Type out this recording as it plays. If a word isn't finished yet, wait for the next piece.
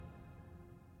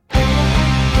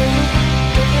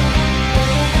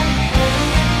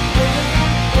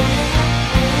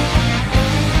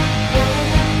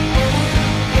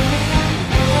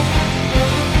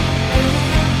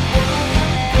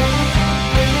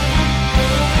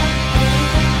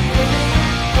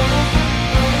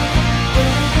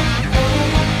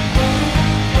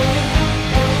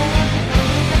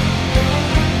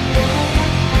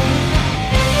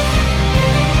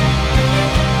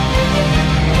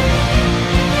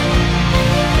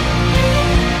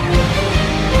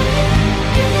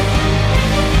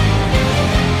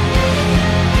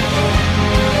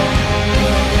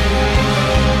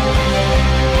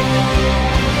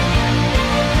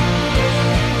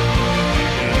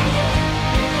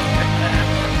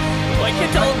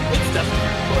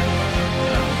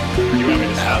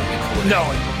No.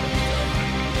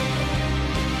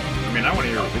 I mean, I want to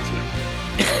hear what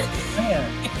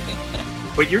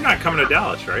But you're not coming to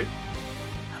Dallas, right?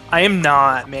 I am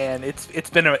not, man. It's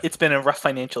been a rough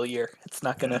financial year. It's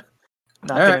not gonna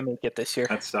make it this year.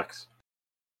 That sucks.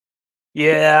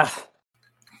 Yeah.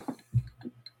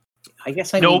 I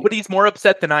guess nobody's more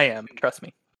upset than I am. Trust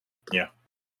me. Yeah.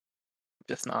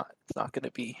 Just not. It's not going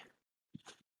to be.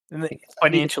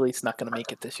 Financially, it's not going to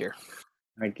make it this year.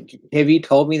 Have you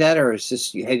told me that, or is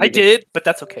this? I did, but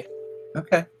that's okay.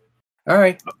 Okay. All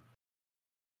right.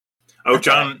 Oh,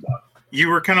 John, you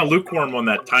were kind of lukewarm on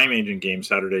that time agent game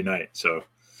Saturday night. So.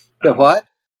 The what?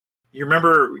 You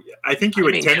remember? I think you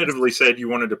had tentatively said you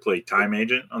wanted to play Time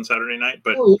Agent on Saturday night,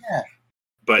 but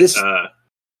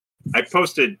I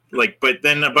posted but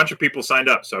then a bunch of people signed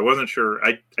up, so I wasn't sure.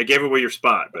 I gave away your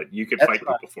spot, but you could fight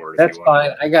people for it. That's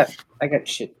fine. I got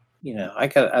shit. I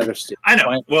got other stuff. I know.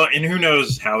 Fine. Well, and who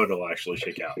knows how it'll actually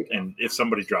shake out, and if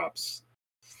somebody drops,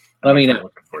 let me know. I'm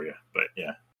looking for you, but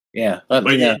yeah. Yeah, let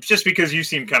me know. Just because you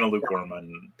seem kind of lukewarm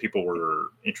and people were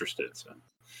interested, so.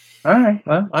 All right.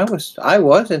 Well, I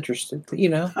was interested. Hey,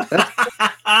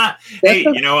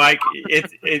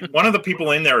 one of the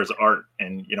people in there is Art,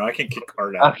 and I can kick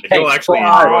Art out. Okay, He'll actually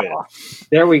enjoy it.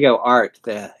 There we go, Art.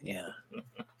 Yeah.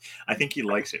 I think he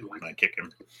likes it when I kick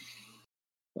him.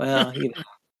 Well,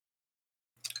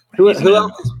 who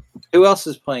else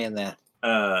is playing that?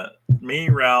 Me,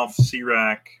 Ralph,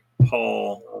 C-Rack,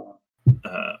 Paul,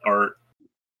 Art.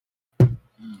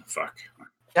 Fuck.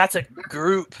 That's a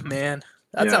group, man.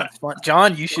 That sounds fun.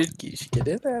 John, you should get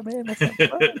in there, man. That sounds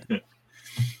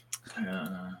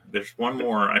fun. There's one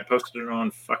more. I posted it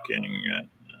on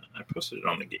I posted it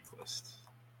on the Geek List.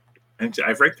 And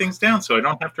I write things down so I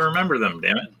don't have to remember them,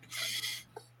 damn it.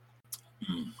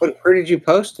 Where did you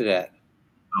post it at?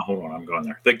 Oh, hold on, I'm going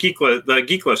there. The Geek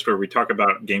List where we talk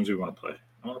about games we want to play.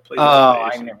 I want to play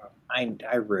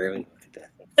I rarely look at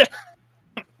that.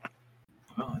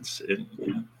 Well, it's it.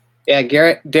 Yeah,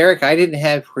 Derek, I didn't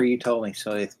have where you told me,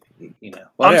 so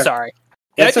whatever. I'm sorry.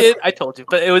 Yeah, I did. I told you,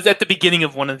 but it was at the beginning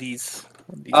of one of these.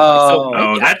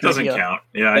 That doesn't count.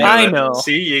 Yeah, I know.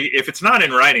 See, if it's not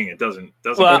in writing, it doesn't.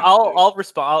 Well, I'll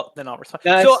respond. Then I'll respond.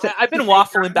 No, so I've been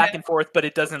waffling back and forth, but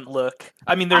it doesn't look.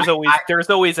 I mean, there's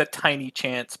always a tiny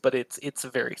chance, but it's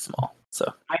very small. So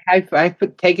I've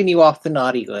taken you off the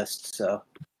naughty list. So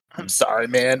I'm sorry,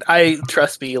 man.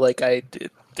 Trust me, like I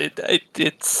did.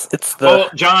 It's the. Well,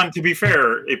 John, to be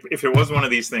fair, if it was one of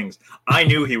these things, I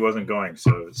knew he wasn't going,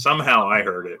 so somehow I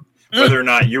heard it, whether or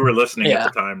not you were listening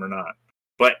at the time or not.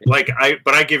 But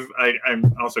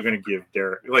I'm also going to give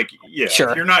Derek, sure.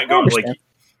 If you're not going,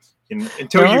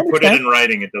 until you put it in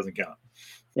writing, it doesn't count.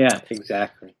 Yeah,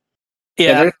 exactly.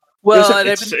 Yeah.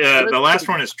 The last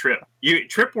one is Trip.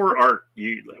 Trip or Art?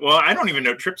 I don't even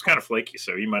know. Trip's kind of flaky,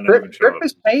 so you might not even show up. Trip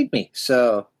has paid me,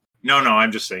 so. No,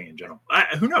 I'm just saying in general.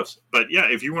 Who knows? But yeah,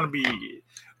 if you want to be,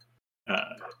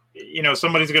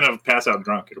 somebody's going to pass out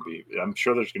drunk. I'm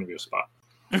sure there's going to be a spot.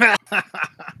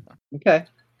 Okay.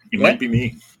 It might be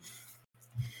me.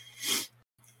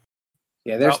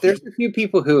 Yeah, there's a few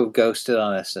people who have ghosted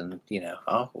on us, and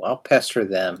I'll pester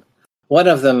them. One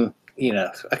of them,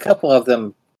 a couple of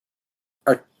them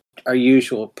are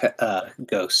usual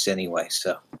ghosts anyway.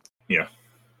 So yeah.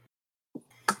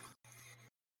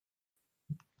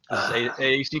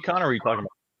 AAC Con, or are you talking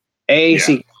about? AAC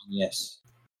Con, yes.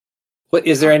 What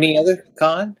is there any other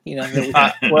con?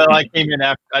 Well, I came in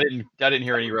after. I didn't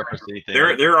hear any reference to anything.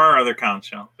 There are other cons,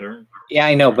 Sean. Yeah,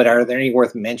 I know, but are there any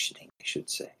worth mentioning? I should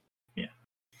say. Yeah.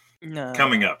 No.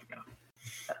 Coming up.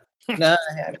 No.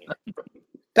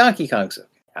 Donkey Kong's okay.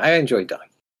 I enjoy Donkey.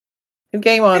 And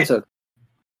Game On's okay.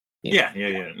 Yeah.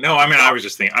 No, I mean, I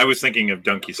was thinking of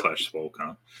Donkey /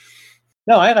 SwoleCon.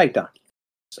 No, I like Donkey.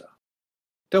 So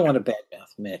don't want to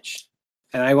badmouth Mitch,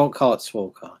 and I won't call it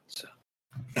SwoleCon. So.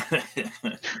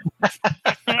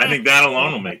 I think that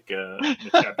alone will make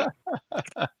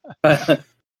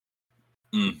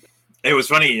It was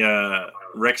funny.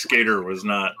 Rex Gator was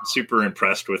not super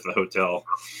impressed with the hotel.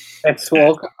 That's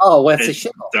SwoleCon. Oh, what's the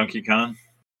shit? Donkey Kong.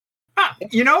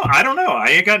 I don't know. I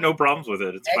ain't got no problems with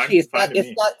it. It's actually, fine.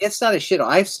 It's not a shithole.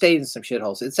 I've stayed in some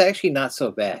shitholes. It's actually not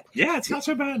so bad. Yeah, it's not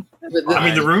so bad. I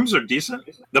mean, the rooms are decent.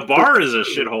 The bar is a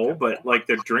shithole, but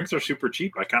the drinks are super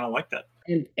cheap. I kind of like that.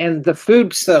 And the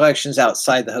food selections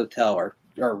outside the hotel are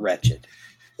wretched.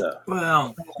 So.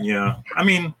 Well, yeah. I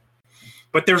mean,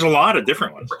 but there's a lot of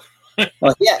different ones.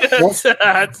 Well, yeah, that's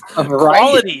a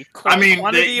variety.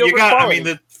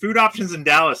 The food options in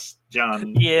Dallas,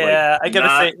 John. Yeah, I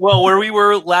gotta say, where we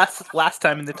were last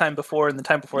time, and the time before, and the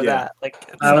time before that,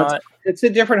 it's not. It's a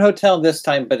different hotel this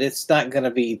time, but it's not going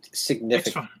to be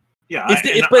significant. Yeah,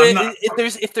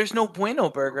 if there's no Bueno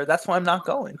Burger, that's why I'm not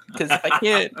going, because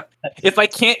if I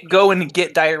can't go and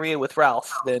get diarrhea with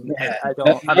Ralph, then I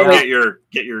don't.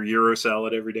 Get your Euro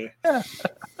salad every day. Yeah.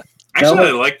 Actually,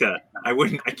 I like that. I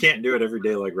can't do it every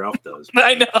day like Ralph does.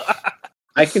 I know.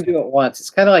 I can do it once. It's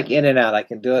kind of like In-N-Out. I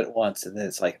can do it once, and then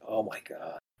it's like, oh my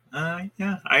god.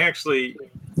 Yeah, I actually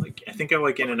like. I think I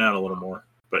like In-N-Out a little more,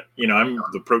 but I'm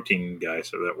the protein guy,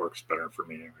 so that works better for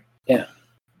me anyway. Yeah.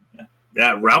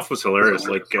 Yeah, Ralph was hilarious.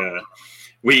 Like,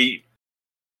 we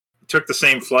took the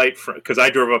same flight because I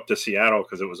drove up to Seattle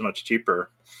because it was much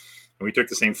cheaper. And we took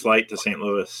the same flight to St.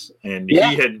 Louis, and he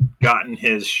had gotten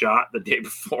his shot the day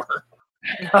before,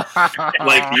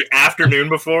 like the afternoon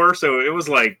before. So it was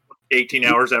like 18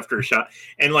 hours after a shot.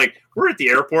 And like, we're at the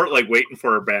airport, like waiting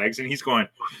for our bags, and he's going,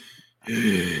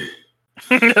 oh,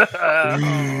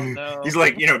 no. He's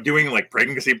like, doing like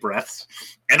pregnancy breaths.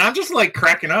 And I'm just like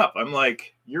cracking up. I'm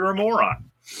like, you're a moron.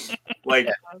 Like,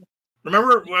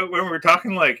 remember when we were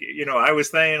talking, like, I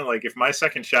was saying, like, if my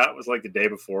second shot was like the day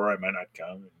before, I might not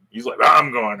come. And he's like,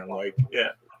 I'm going. I'm like,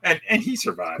 yeah. And he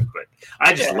survived. But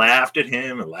I just laughed at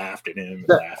him and laughed at him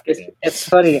and laughed at him. It's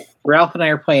funny. Ralph and I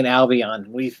are playing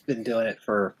Albion. We've been doing it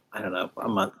for, I don't know,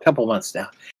 a couple months now.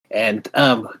 And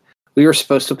we were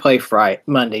supposed to play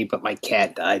Monday, but my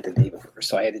cat died the day before.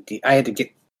 So I had to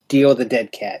deal with a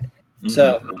dead cat.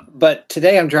 So, but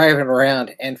today I'm driving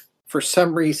around, and for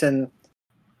some reason,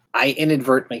 I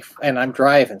inadvertently, and I'm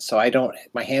driving, so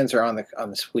my hands are on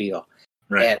this wheel,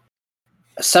 right? And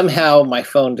somehow my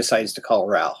phone decides to call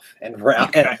Ralph, and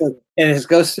it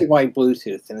goes through my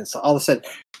Bluetooth, and it's all of a sudden,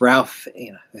 Ralph,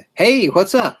 hey,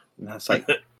 what's up? And I was like,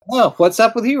 oh, what's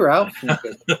up with you, Ralph? And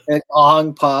a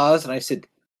long pause, and I said,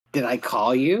 did I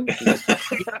call you? Goes,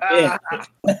 yeah.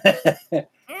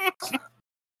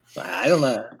 I don't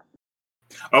know.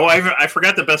 Oh, I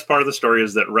forgot the best part of the story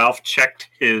is that Ralph checked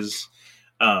his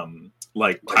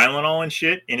like Tylenol and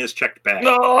shit in his checked bag.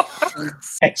 No.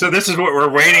 So this is what we're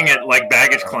waiting at, like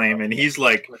baggage claim, and he's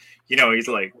like, he's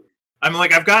like, I'm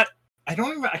like, I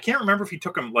can't remember if he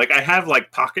took him. Like, I have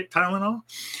like pocket Tylenol,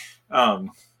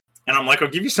 and I'm like, I'll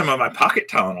give you some of my pocket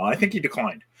Tylenol. I think he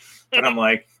declined, but I'm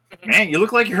like, man, you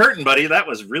look like you're hurting, buddy. That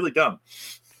was really dumb.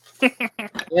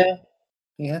 Yeah.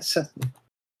 Yes.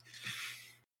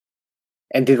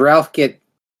 And did Ralph get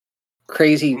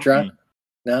crazy drunk?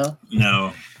 No?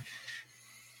 No.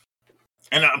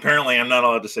 And apparently I'm not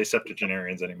allowed to say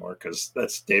septuagenarians anymore because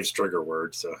that's Dave's trigger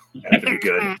word, so I have to be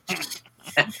good.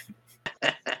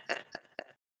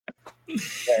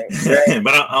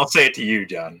 But I'll say it to you,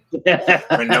 John,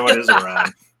 when no one is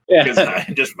around, because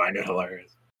I just find it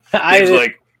hilarious. Dave's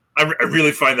like, I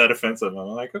really find that offensive. I'm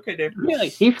like, okay, Dave. Really?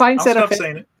 He finds that offensive?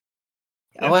 Saying it.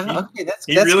 Yeah, well, that's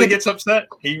really gets upset.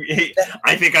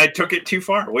 I think I took it too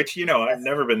far, which I've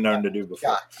never been known to do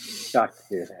before. Shocked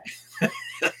to do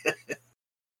that.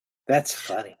 That's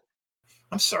funny.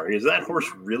 I'm sorry. Is that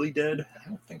horse really dead? I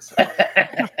don't think so.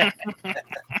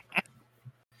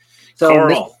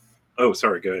 Carl. Oh,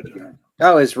 sorry. Go ahead.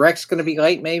 Oh, is Rex going to be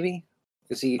late? Maybe.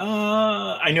 Is he?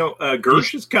 I know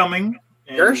Gersh is coming,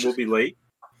 and will be late.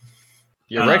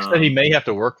 Yeah, Rex said he may have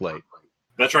to work late.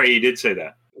 That's right. He did say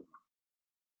that.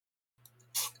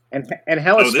 And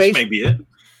how is this may be it.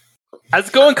 How's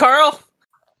it going, Carl?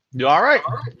 You all right?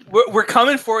 We're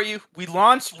coming for you. We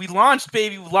launched,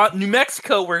 baby. New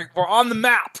Mexico. We're on the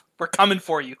map. We're coming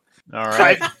for you. All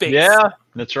right. Yeah,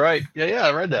 that's right. Yeah,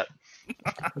 I read that.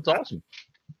 That's awesome.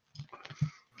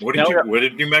 What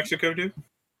did New Mexico do?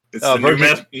 It's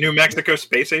the New Mexico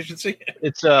Space Agency.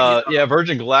 It's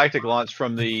Virgin Galactic launched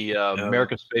from the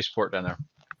American Spaceport down there.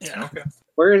 Yeah. Okay.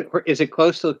 Where is it?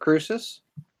 Close to Cruces?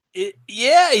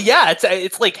 Yeah.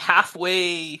 It's like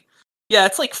halfway. Yeah,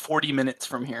 it's like 40 minutes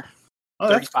from here.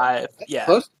 35. Yeah.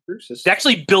 Close to Cruces. They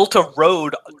actually built a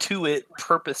road to it,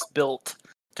 purpose built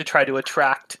to try to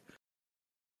attract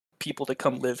people to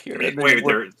come live here. Wait,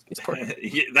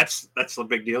 that's the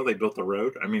big deal. They built a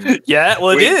road. I mean, yeah,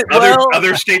 well, it is.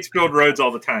 Other states build roads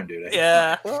all the time, do they?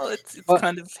 Yeah, well, it's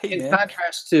kind of in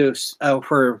contrast to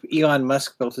where Elon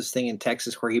Musk built this thing in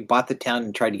Texas, where he bought the town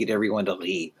and tried to get everyone to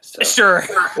leave. So. Sure.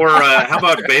 Or how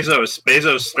about Bezos?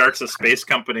 Bezos starts a space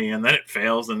company and then it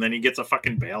fails, and then he gets a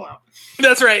fucking bailout.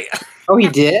 That's right. Oh, he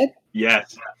did?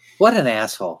 Yes. What an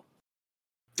asshole.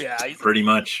 Yeah, pretty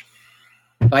much.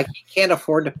 Like, he can't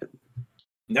afford to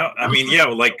No, I mean, yeah,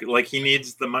 like he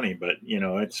needs the money, but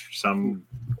it's some.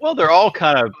 Well, they all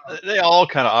kind of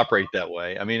operate that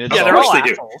way. I mean, of course they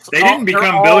do. They didn't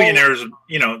become billionaires.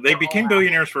 They became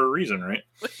billionaires for a reason, right?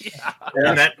 Yeah.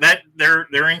 And that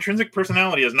their intrinsic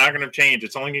personality is not going to change.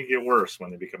 It's only going to get worse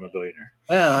when they become a billionaire.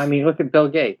 Well, I mean, look at Bill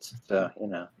Gates. So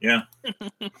Yeah.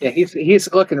 Yeah,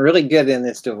 he's looking really good in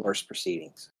this divorce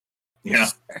proceedings. Yeah.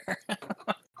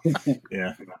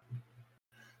 Yeah.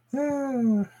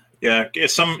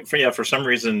 Yeah, for some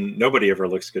reason nobody ever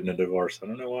looks good in a divorce. I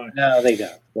don't know why. No, they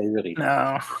don't. They really don't.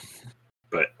 No.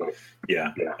 But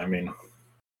yeah, I mean,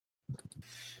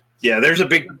 yeah, there's a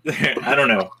big. I don't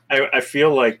know. I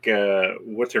feel like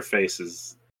what's her face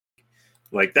is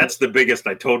like that's the biggest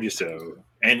I told you so,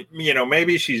 and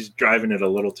maybe she's driving it a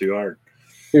little too hard.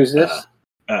 Who's this?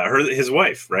 His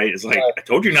wife, right? It's like I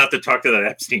told you not to talk to that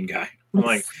Epstein guy. I'm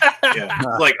like, yeah,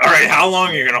 it's like, all right, how long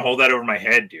are you gonna hold that over my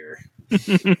head, dear?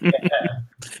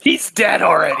 He's dead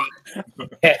already.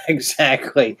 Yeah,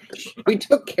 exactly. We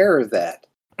took care of that.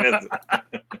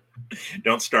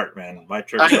 Don't start, man. My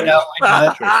church. I know.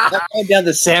 I'm going down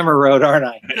the Sammer Road, aren't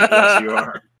I? Yes, you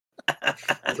are.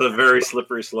 It's a very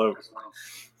slippery slope,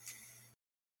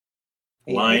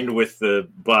 lined with the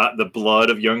blood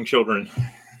of young children.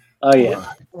 Oh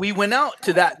yeah. We went out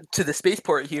to the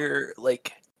spaceport here.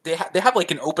 Like they have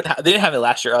like an open house. They didn't have it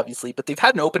last year, obviously, but they've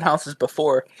had an open houses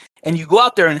before. And you go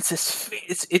out there, and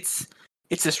there's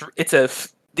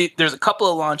a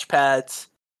couple of launch pads.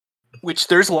 Which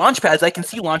there's launch pads. I can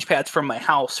see launch pads from my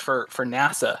house for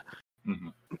NASA,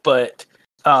 but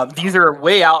these are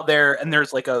way out there, and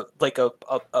there's like a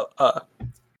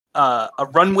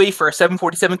runway for a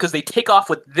 747 because they take off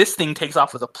with this thing takes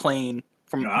off with a plane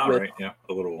from right, yeah,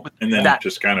 a little, and then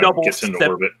just kind of gets into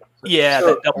orbit. Yeah,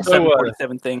 that double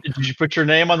 747 thing. Did you put your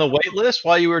name on the wait list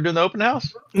while you were doing the open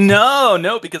house?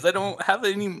 No, because I don't have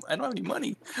any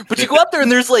money. But you go out there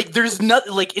and there's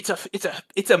nothing like it's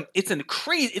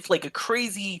like a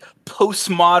crazy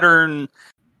postmodern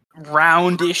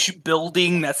roundish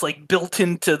building that's like built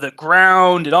into the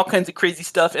ground and all kinds of crazy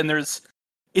stuff. And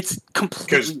it's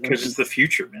completely because it's the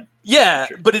future, man. Yeah,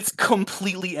 but it's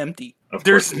completely empty.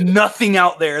 There's nothing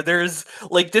out there. There's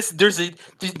like this. There's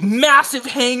massive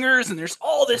hangars and there's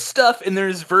all this stuff and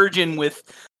there's Virgin with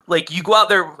like you go out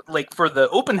there like for the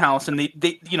open house and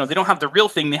they don't have the real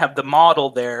thing. They have the model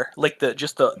there, like the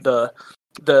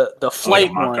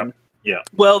flight one. Yeah.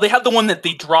 Well, they have the one that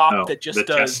they drop that just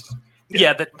does. Test.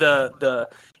 Yeah, the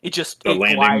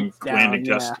landing down,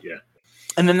 test. Yeah.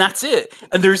 And then that's it.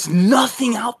 And there's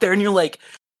nothing out there. And you're like,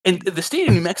 and the state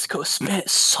of New Mexico spent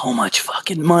so much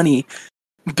fucking money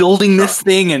building this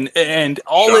thing and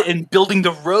building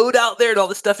the road out there and all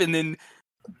this stuff. And then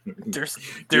there's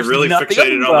you're really nothing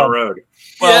fixated on the road.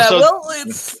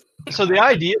 It's. So the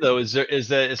idea though is that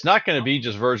it's not going to be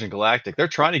just Virgin Galactic. They're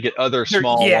trying to get other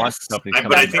small launch companies.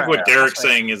 But I think what Derek's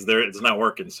saying is it's not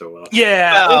working so well.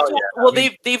 Yeah. Well,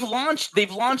 they've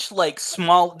launched like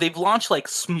small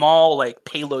like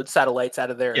payload satellites out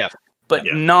of there. Yeah. But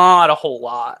not a whole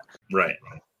lot. Right.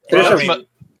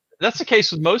 That's the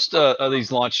case with most of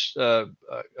these launch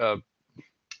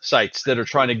sites that are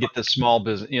trying to get the small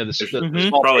business. The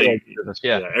small business.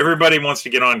 Yeah. Everybody wants to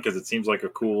get on because it seems like a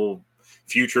cool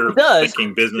future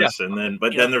thinking business, and then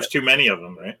there's too many of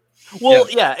them, right? Well,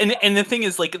 and the thing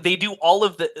is, like, they do all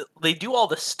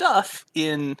the stuff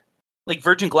in like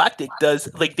Virgin Galactic does,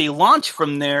 like they launch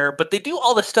from there, but they do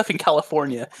all the stuff in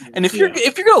California. And if you're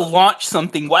gonna launch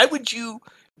something, why would you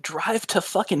drive to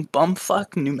fucking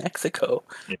bumfuck New Mexico?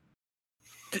 Yeah.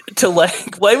 To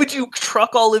like, why would you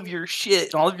truck all of your shit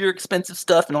and all of your expensive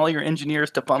stuff and all your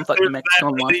engineers to bumfuck New Mexico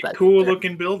and launch that? Cool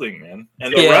looking building, man.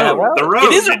 And the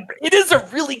road. It is a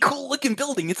really cool looking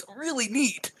building. It's really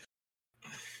neat.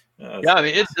 Yeah, I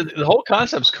mean, the whole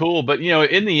concept's cool, but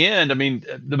in the end, I mean,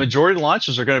 the majority of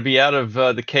launches are going to be out of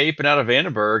the Cape and out of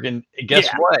Vandenberg, and guess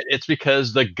what? It's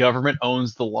because the government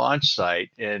owns the launch site,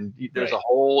 and there's a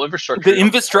whole infrastructure. The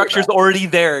infrastructure's already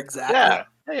there, exactly.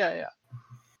 Yeah.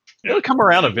 It'll come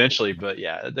around eventually, but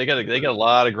they got a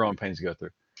lot of growing pains to go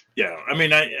through. Yeah, I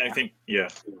mean, I think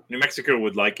New Mexico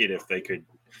would like it if they could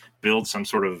build some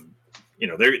sort of,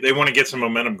 they want to get some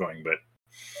momentum going, but.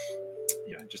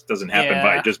 It just doesn't happen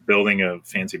by just building a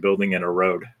fancy building and a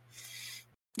road.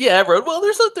 Yeah, road. Well,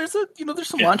 there's some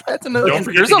launch pads and don't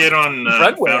forget to get on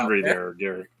Foundry there,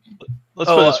 Gary.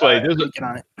 Let's put it this way.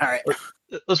 All right.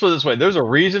 Let's put it this way. There's a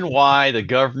reason why the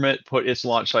government put its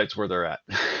launch sites where they're at.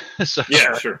 So,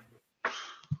 yeah, sure.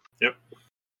 Yep.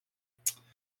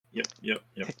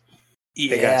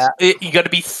 Yeah, you got to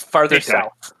be farther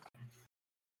south.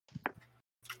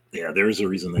 Yeah, there is a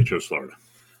reason they chose Florida.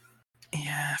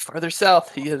 Yeah, farther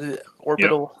south, he had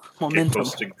orbital momentum.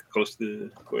 Close to the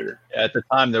equator. At the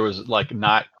time, there was like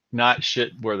not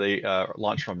shit where they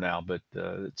launch from now, but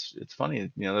it's funny.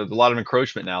 There's a lot of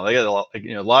encroachment now. They got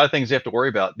a lot of things they have to worry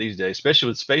about these days, especially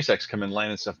with SpaceX coming and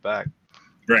landing stuff back.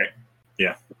 Right.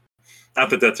 Yeah. Not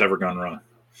that that's ever gone wrong.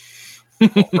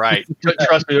 Right.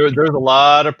 Trust me, there's a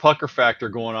lot of pucker factor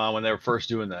going on when they were first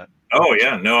doing that. Oh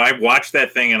yeah, no, I watched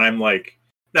that thing and I'm like,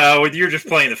 no, you're just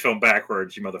playing the film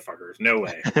backwards, you motherfuckers. No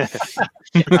way.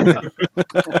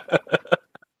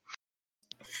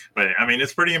 But I mean,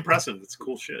 it's pretty impressive. It's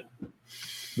cool shit.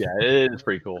 Yeah, it is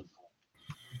pretty cool.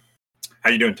 How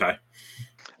you doing, Ty?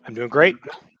 I'm doing great.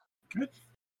 Good.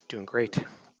 Doing great.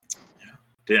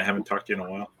 Yeah. Haven't talked to you in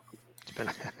a while.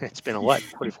 It's been a what?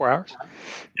 24 hours?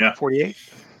 Yeah. 48?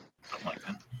 Something like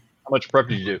that. How much prep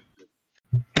did you do?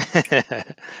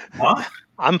 What?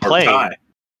 I'm playing.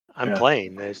 I'm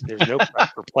playing. There's no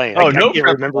prep for playing. No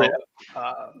prep. Remember.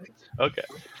 Okay.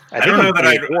 I don't know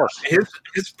that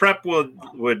his prep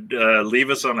would leave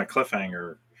us on a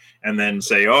cliffhanger and then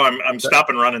say, "Oh, I'm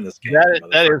stopping running this game."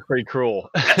 That is pretty cruel.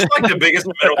 That's like the biggest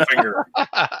middle finger.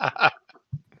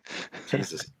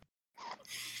 Jesus.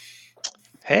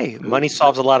 Hey, money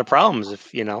solves a lot of problems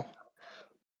if you know.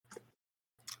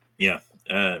 Yeah.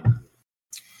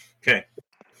 Okay.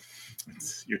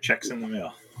 Your check's in the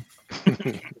mail.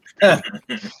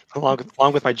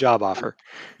 along with my job offer.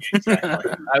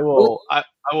 Exactly. I will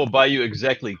buy you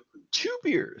exactly 2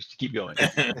 beers to keep going.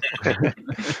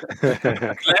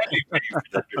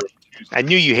 I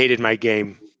knew you hated my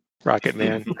game, Rocket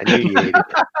Man. I knew you hated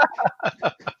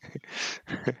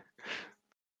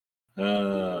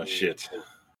it. Shit.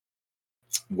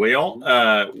 Well,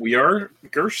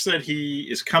 Gersh said he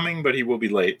is coming, but he will be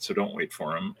late, so don't wait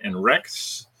for him. And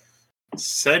Rex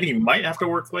said he might have to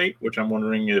work late, which I'm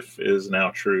wondering if is now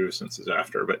true since it's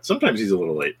after. But sometimes he's a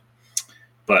little late.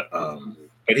 But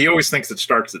he always thinks it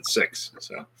starts at 6.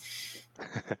 So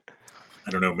I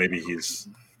don't know. Maybe he's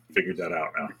figured that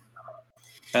out now.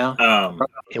 Yeah.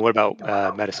 And what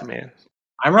about Medicine Man?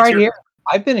 I'm right here.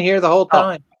 I've been here the whole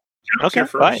time. Okay,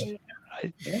 fine.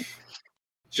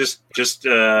 Just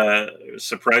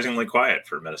surprisingly quiet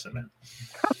for Medicine Man.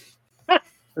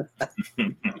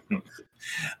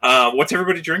 What's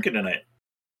everybody drinking tonight?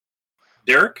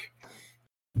 Derek?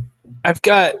 I've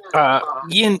got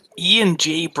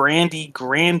E&J Brandy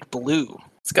Grand Blue.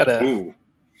 It's got a. Ooh.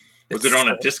 Was it on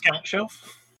a discount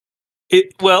shelf?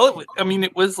 It was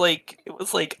like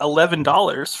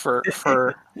 $11 for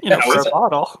for a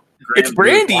bottle. It's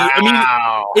brandy. Wow. I mean,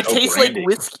 it tastes brandy. like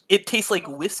whiskey. It tastes like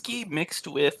whiskey mixed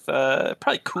with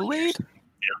probably Kool-Aid.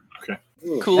 Yeah. Okay.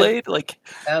 Kool-Aid, like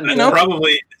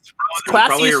probably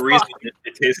a reason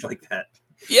it tastes like that.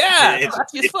 Yeah,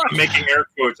 I'm making air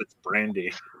quotes. It's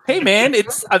brandy. Hey man,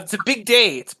 it's a big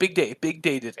day. It's big day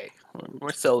today.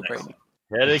 We're celebrating.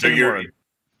 So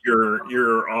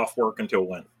you're off work until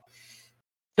when?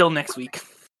 Till next week.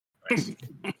 Nice.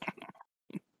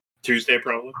 Tuesday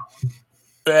probably.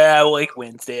 Like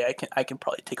Wednesday. I can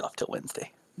probably take off till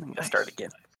Wednesday. I'm gonna start again.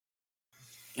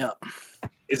 Yeah.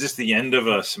 Is this the end of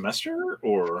a semester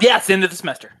or? Yeah, it's the end of the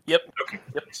semester. Yep. Okay.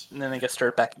 Yep. And then I get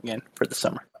started back again for the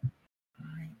summer.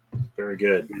 Very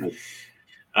good.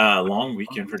 Long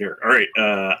weekend for Derek. All right.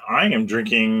 I am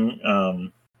drinking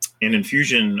an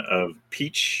infusion of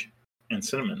peach and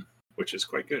cinnamon, which is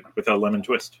quite good with a lemon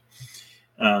twist.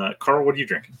 Carl, what are you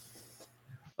drinking?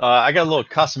 I got a little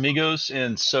Casamigos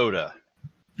and soda.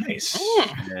 Nice.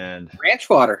 And ranch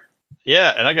water.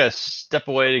 Yeah, and I got to step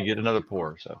away to get another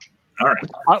pour. So. All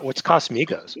right. What's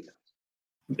Casamigos?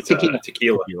 It's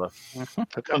tequila. Mm-hmm.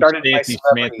 Started by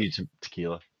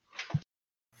tequila.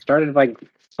 Started by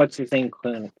what's his name?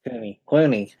 Clooney.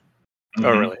 Mm-hmm.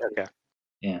 Oh, really? Okay.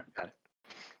 Yeah. Got it.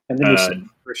 And then you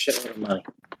for a shitload of money.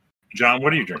 John,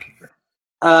 what are you drinking?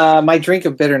 My drink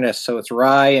of bitterness. So it's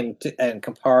rye and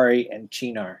Campari and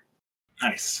Chinar.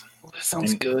 Nice. That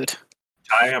sounds good.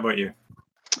 Ty, how about you?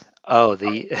 Oh,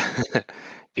 the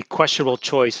questionable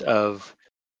choice of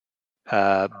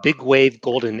Big Wave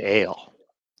Golden Ale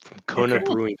from Kona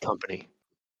Brewing Company.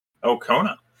 Oh,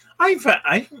 Kona. I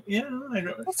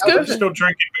know. That's good. I'm still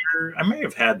drinking beer. I may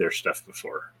have had their stuff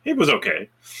before. It was okay.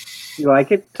 You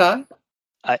like it, Ty?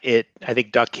 I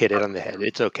think Duck hit it on the head.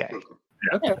 It's okay.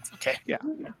 Yeah. Okay. Okay. Yeah.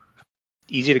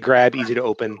 Easy to grab, easy to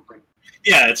open.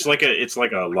 Yeah, it's like a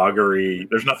lagery.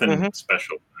 There's nothing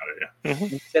special about it. Yeah.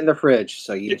 It's in the fridge,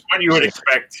 so it's what you would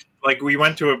expect. Like we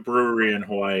went to a brewery in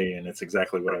Hawaii, and it's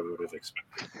exactly what I would have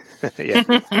expected.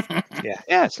 yeah.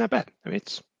 It's not bad. I mean,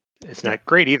 it's not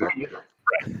great either.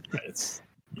 Right. It's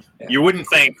you wouldn't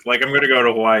think like I'm going to go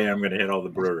to Hawaii. I'm going to hit all the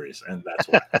breweries, and that's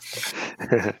why.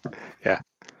 Yeah.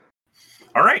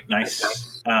 All right,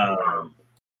 nice.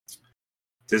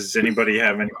 Does anybody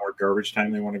have any more garbage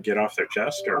time they want to get off their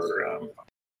chest, or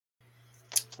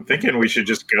I'm thinking we should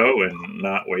just go and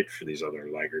not wait for these other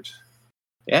laggards.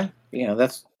 Yeah,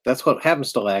 that's what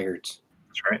happens to laggards.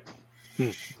 That's right.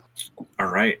 All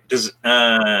right. Does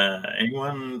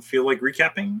anyone feel like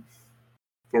recapping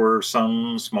for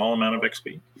some small amount of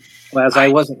XP? Well, as I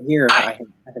wasn't here, I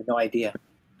had no idea.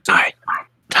 Die.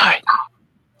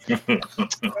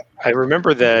 I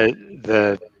remember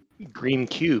the green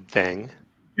cube thing.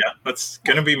 Yeah, that's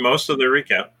going to be most of the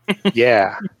recap.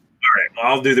 Yeah. All right, well,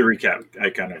 I'll do the recap. I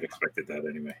kind of expected that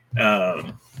anyway.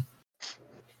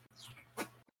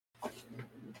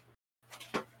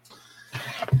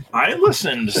 I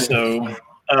listened, so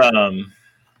I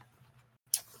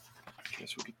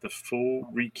guess we'll get the full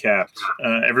recap.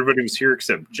 Everybody was here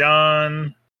except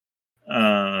John.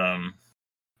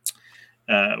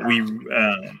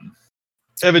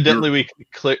 Evidently,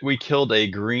 we killed a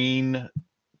green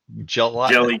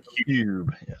jelly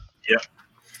cube. Yeah.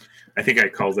 I think I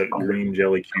called it green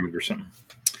jelly cube or something.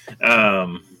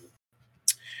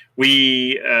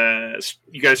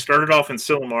 You guys started off in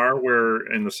Silmar,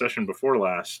 where in the session before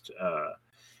last,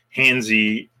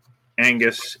 Hansi,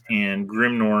 Angus, and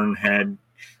Grimnorn had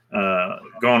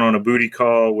gone on a booty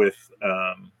call with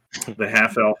the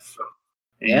half elf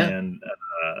and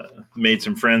made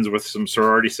some friends with some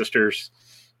sorority sisters.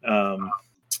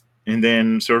 And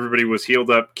then, so everybody was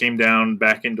healed up, came down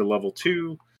back into level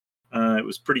 2. It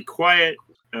was pretty quiet.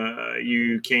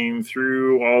 You came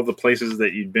through all the places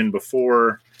that you'd been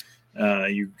before.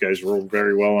 You guys rolled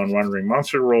very well on Wandering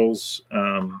Monster rolls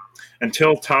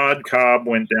until Todd Cobb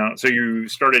went down. So you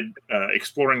started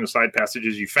exploring the side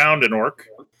passages. You found an orc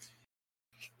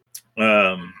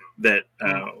that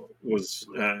was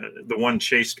the one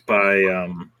chased by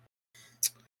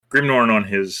Grimnorn on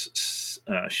his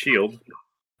shield.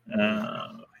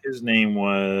 His name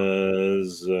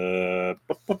was...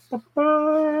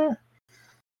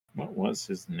 what was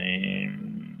his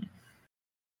name?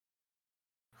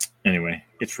 Anyway,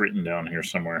 it's written down here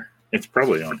somewhere. It's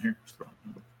probably on here.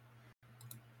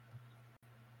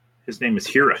 His name is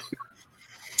Hira.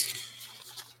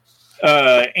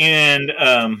 And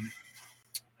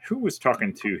who was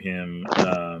talking to him?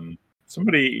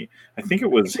 Somebody, I think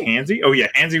it was Hansi. Oh, yeah,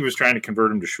 Hansi was trying to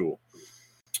convert him to Shul.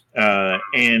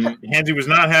 And Hansi was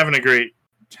not having a great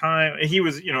time. He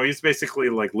was, he's basically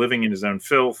like living in his own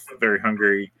filth, very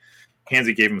hungry.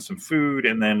 Hansi gave him some food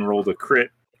and then rolled a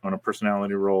crit on a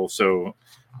personality roll. So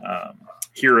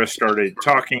Hira started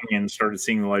talking and started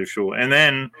seeing the light of Shul. And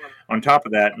then on top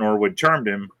of that, Norwood charmed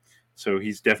him. So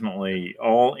he's definitely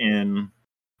all in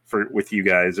with you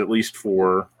guys, at least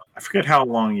for, I forget how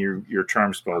long your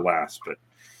charm spell lasts, but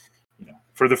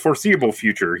for the foreseeable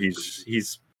future, he's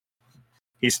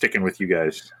sticking with you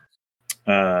guys.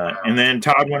 And then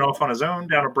Todd went off on his own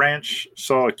down a branch,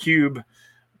 saw a cube.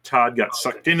 Todd got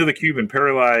sucked into the cube and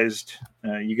paralyzed.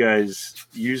 You guys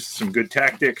used some good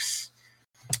tactics.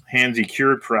 Hansi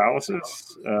cured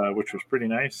paralysis, which was pretty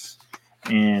nice.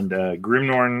 And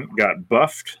Grimnorn got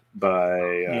buffed by,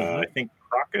 I think,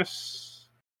 Crocus.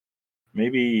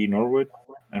 Maybe Norwood.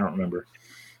 I don't remember.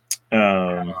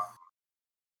 But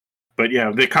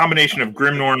yeah, the combination of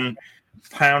Grimnorn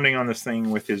pounding on this thing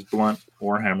with his blunt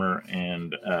warhammer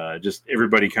and just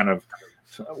everybody kind of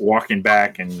walking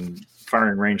back and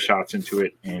firing range shots into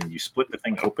it, and you split the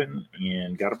thing open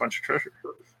and got a bunch of treasure.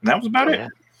 And that was about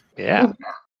it. Yeah.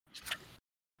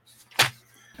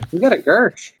 We got a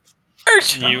Gersh.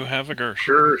 You have a Gersh.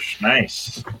 Gersh,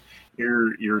 nice.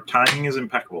 Your timing is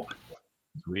impeccable.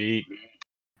 Sweet.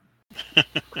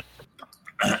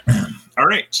 All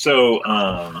right, so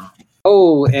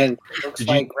and looks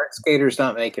like Red Skater's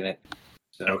not making it.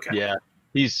 So. Okay. Yeah,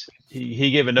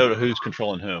 he gave a note of who's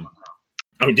controlling whom.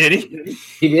 Oh, did he?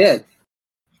 He did.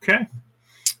 Okay.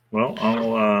 Well,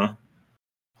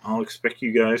 I'll expect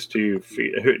you guys to.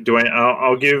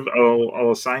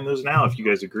 I'll assign those now if you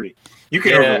guys agree. You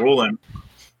can overrule them.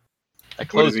 I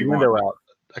closed the window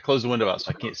out. So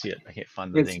I can't see it. I can't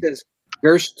find the thing.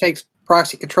 Gersh takes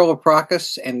proxy control of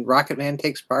Procus, and Rocket Man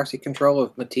takes proxy control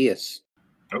of Matthias.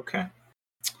 Okay.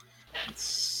 Let's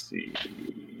see.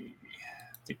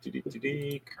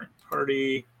 Current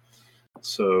party.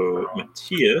 So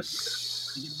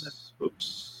Matthias.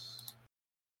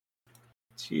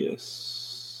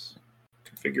 Matthias.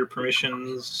 Configure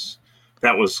permissions.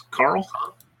 That was Carl?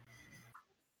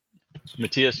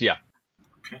 Matthias, yeah.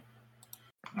 Okay.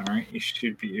 All right. You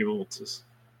should be able to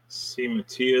see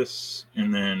Matthias.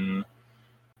 And then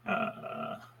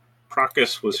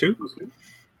Procus was who?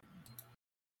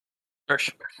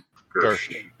 Gersh.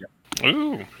 Gersh.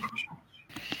 Ooh.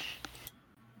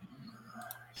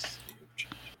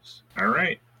 All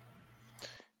right.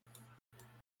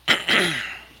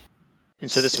 And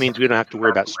so this means we don't have to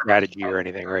worry about strategy or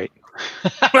anything, right?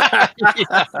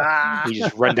 We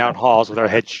just run down halls with our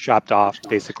heads chopped off,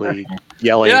 basically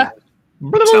yelling. Yeah.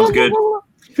 Sounds good.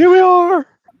 Here we are.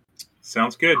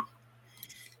 Sounds good.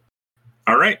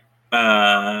 All right.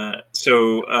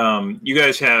 So you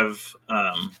guys have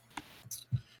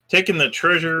taken the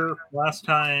treasure last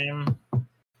time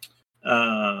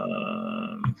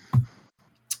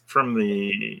from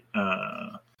the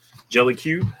jelly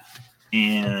cube,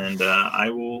 and I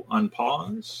will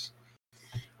unpause.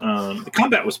 The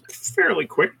combat was fairly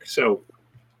quick, so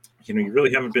you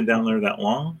really haven't been down there that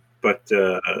long. But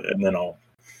and then I'll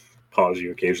pause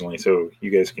you occasionally, so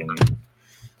you guys can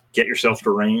get yourself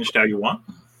arranged how you want.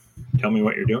 Tell me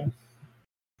what you're doing.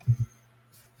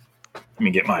 Let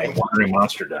me get my wandering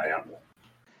monster die out.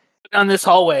 Down this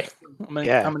hallway. I'm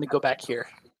gonna go back here.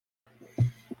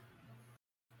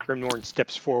 Grimnorn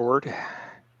steps forward.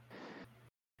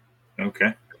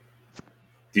 Okay.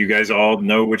 Do you guys all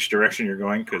know which direction you're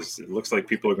going? Because it looks like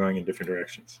people are going in different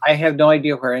directions. I have no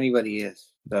idea where anybody is.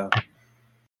 So.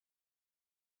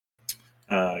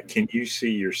 Can you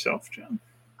see yourself, John?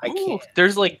 I can't.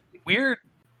 There's like weird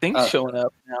things showing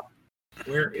up now.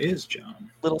 Where is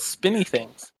John? Little spinny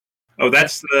things. Oh,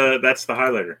 that's the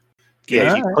highlighter.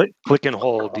 Yeah, you click and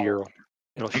hold your.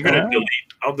 I'm gonna delete.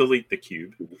 I'll delete the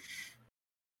cube.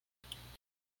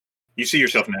 You see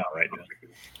yourself now, right? John?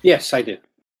 Yes, I do.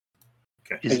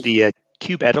 Okay. Is the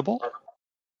cube edible?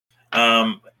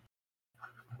 Well,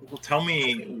 tell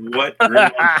me what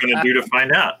Grimnorn's going to do to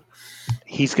find out.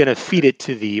 He's going to feed it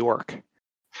to the orc.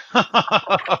 Okay.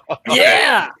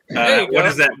 Yeah. What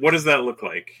does that look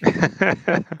like?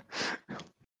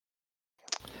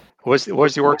 What's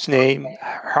the orc's name?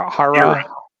 Hira.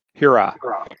 Hira.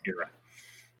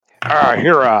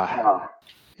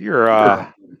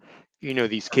 Hira. You know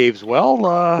these caves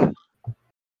well.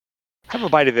 Have a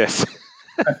bite of this.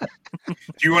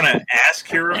 Do you want to ask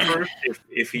Hira first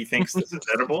if he thinks this is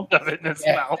edible? Shove it in his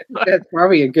mouth. That's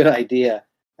probably a good idea.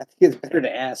 I think it's better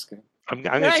to ask him. I'm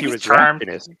going to see what his charmed.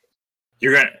 reaction is.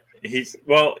 You're gonna.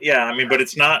 But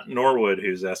it's not Norwood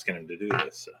who's asking him to do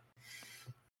this.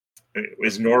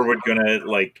 Is Norwood gonna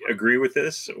agree with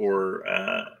this, or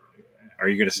are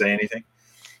you gonna say anything?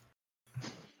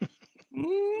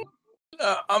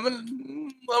 I'm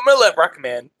gonna let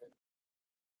Rockman.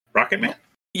 Rocket Man?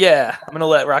 Yeah, I'm gonna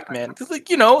let Rockman. Cause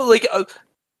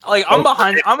I'm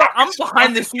behind. I'm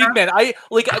behind the scenes, man. I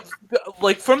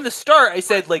from the start. I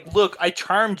said look, I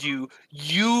charmed you.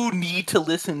 You need to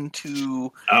listen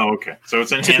to. Oh, okay. So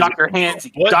it's in Dr.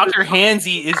 Hansy. Dr.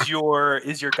 Hansy is your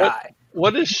guy.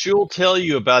 What does Shul tell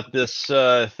you about this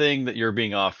thing that you're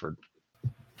being offered?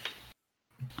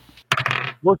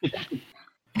 Look at that.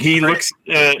 He looks.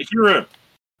 Hira.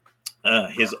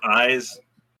 His eyes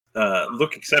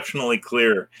look exceptionally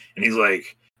clear, and he's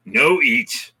like, "No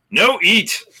eat."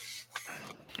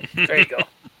 There you go.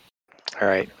 All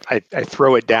right. I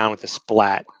throw it down with a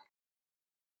splat.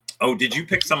 Oh, did you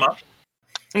pick some up?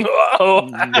 Oh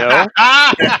No.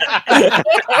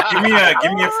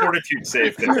 Give me a fortitude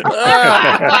save. That's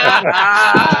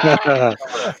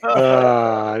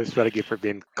what I get for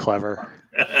being clever.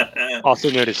 Also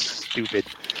known as stupid.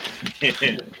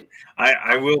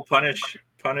 I will punish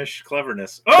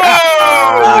cleverness.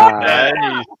 Oh,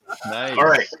 Nice. All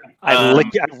right. I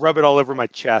rub it all over my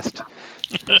chest.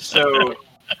 So,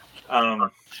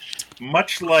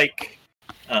 much like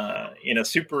in a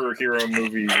superhero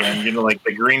movie, when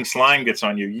the green slime gets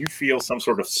on you, you feel some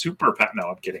sort of super No,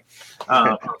 I'm kidding.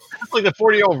 It's like the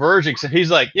 40-year-old virgin. So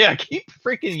he's like, "Yeah, keep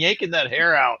freaking yanking that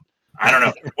hair out." I don't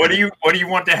know. What do you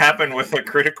want to happen with a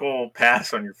critical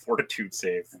pass on your fortitude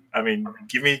save? I mean,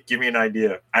 give me an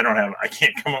idea. I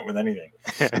can't come up with anything.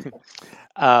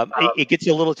 It gets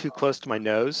a little too close to my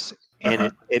nose,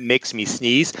 and it makes me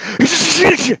sneeze.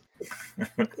 And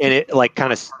it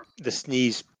the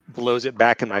sneeze blows it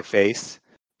back in my face,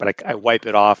 but I wipe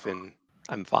it off and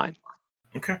I'm fine.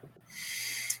 Okay.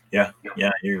 Yeah.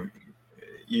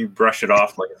 You brush it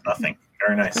off like it's nothing.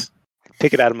 Very nice.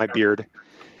 Take it out of my beard.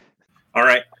 All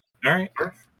right.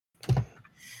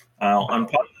 I'll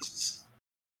unpause this.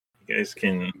 You guys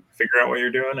can figure out what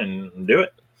you're doing and do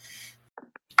it.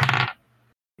 I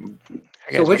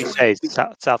guess what do you say?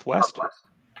 Southwest?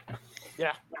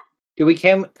 Yeah. Do we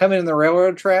come in the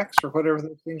railroad tracks or whatever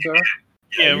those things are?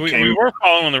 Yeah, we were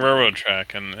following the railroad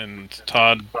track, and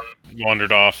Todd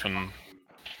wandered off, and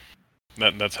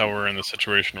that's how we're in the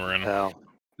situation we're in. Oh,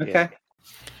 okay.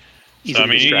 So, I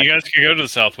mean, you guys could go to the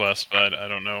southwest, but I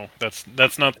don't know.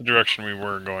 That's not the direction we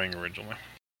were going originally.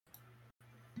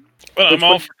 But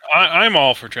I'm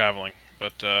all for traveling.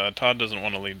 but Todd doesn't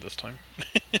want to lead this time.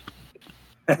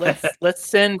 Let's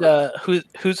send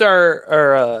who's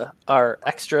our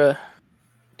extra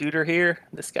duder here?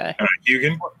 This guy.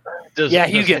 Hugin.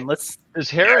 Hugin. Does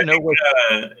Hera know what?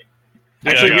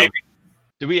 Actually, maybe.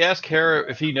 Do we ask Hera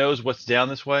if he knows what's down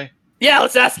this way? Yeah,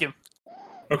 let's ask him.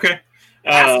 Okay.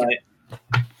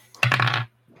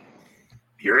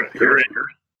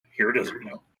 Here doesn't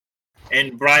know.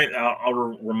 And Brian, I'll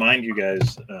remind you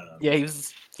guys.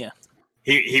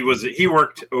 He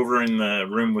worked over in the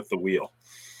room with the wheel.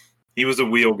 He was a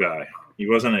wheel guy. He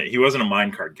wasn't a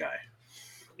minecart guy.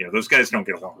 You know, those guys don't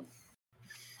get along.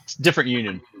 It's different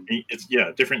union.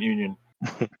 Different union.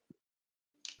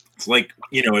 It's like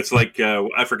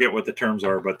I forget what the terms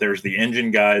are, but there's the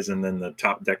engine guys and then the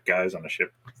top deck guys on a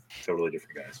ship. Totally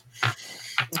different guys.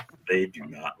 They do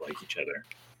not like each other.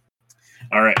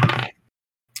 All right.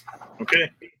 Okay.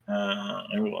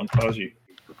 I will unpause you.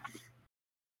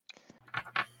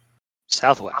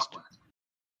 Southwest.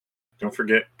 Don't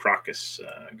forget Procus,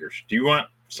 Gersh. Do you want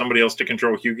somebody else to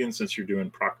control Hugin since you're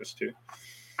doing Procus too?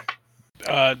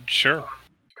 Sure. Why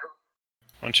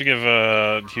don't you give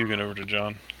Hugin over to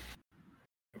John?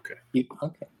 Okay.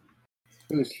 Okay.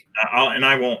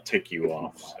 I won't take you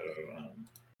off, so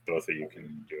both of you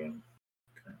can do it.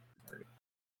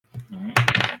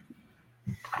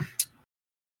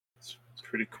 It's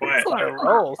pretty quiet.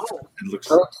 It looks.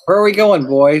 Where are we going,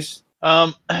 boys?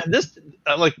 I'm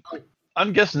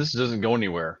guessing this doesn't go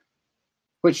anywhere.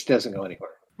 Which doesn't go anywhere.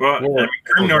 Well,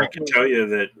 Grimnor can tell you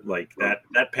that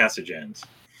that passage ends.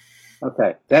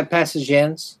 Okay, that passage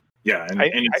ends. Yeah, and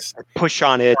I push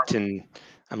on it, and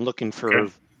I'm looking for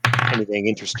anything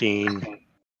interesting.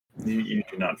 You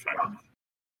do not find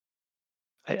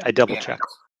it. I double check.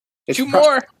 It's Two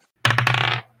more.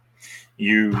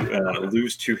 You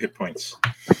lose 2 hit points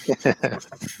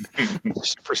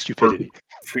For stupidity.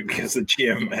 because the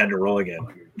GM had to roll again.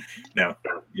 No,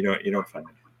 you don't find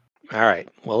it. All right.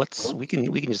 Well, we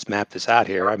can just map this out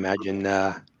here. I imagine.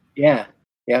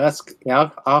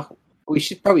 We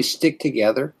should probably stick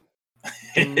together.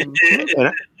 And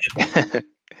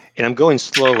I'm going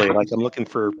slowly, like I'm looking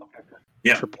for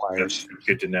tripwires.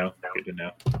 Good to know.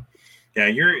 Yeah,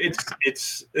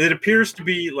 it appears to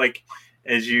be like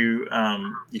as you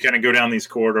kind of go down these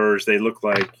corridors, they look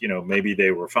like maybe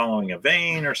they were following a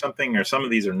vein or something, or some of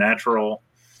these are natural.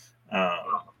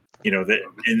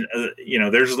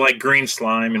 There's like green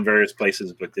slime in various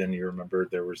places, but then you remember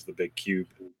there was the big cube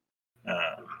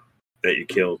that you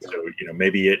killed, so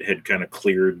maybe it had kind of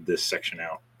cleared this section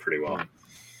out pretty well.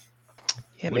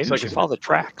 Yeah, maybe we should follow the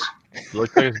tracks.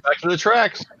 Looks like it's back to the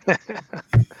tracks.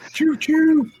 Choo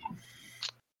choo.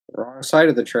 Wrong side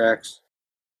of the tracks.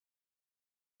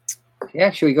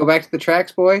 Yeah, should we go back to the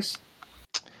tracks, boys?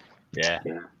 Yeah.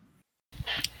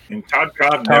 And Todd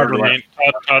Cobb never left.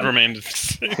 Todd remained.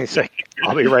 He's like,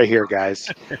 I'll be right here, guys.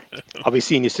 I'll be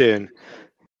seeing you soon.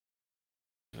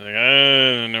 Like,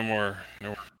 no more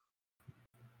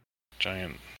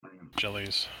giant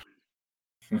jellies.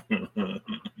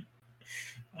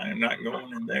 I'm not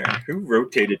going in there. Who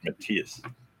rotated Matthias?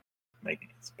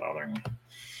 It's bothering me.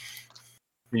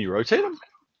 Can you rotate him?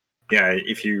 Yeah,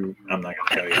 I'm not going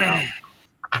to tell you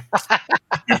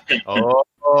how.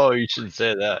 Oh, you shouldn't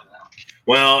say that.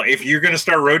 Well, if you're going to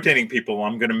start rotating people,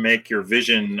 I'm going to make your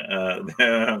vision.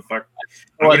 Turn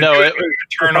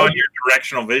on your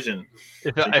directional vision.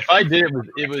 If I did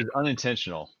it was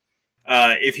unintentional.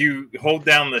 If you hold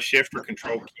down the shift or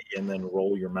control key and then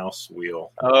roll your mouse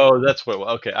wheel. Oh, that's what.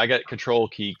 Okay, I got control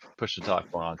key, push the talk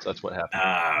on, so that's what happened.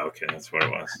 Okay, that's what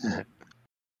it was.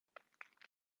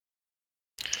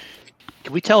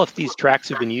 Can we tell if these tracks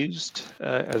have been used?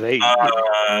 Are they?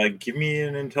 Give me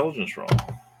an intelligence roll.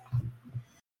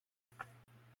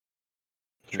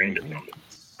 Trained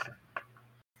intelligence.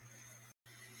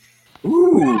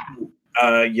 Ooh.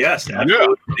 Yes,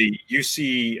 absolutely. You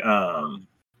see,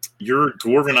 your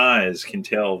dwarven eyes can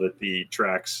tell that the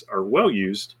tracks are well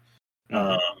used.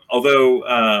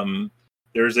 Although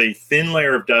there's a thin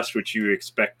layer of dust which you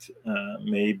expect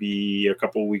maybe a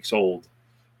couple weeks old.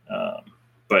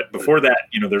 But before that,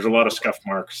 there's a lot of scuff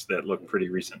marks that look pretty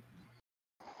recent.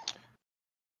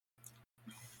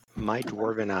 My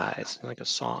dwarven eyes, like a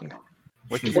song.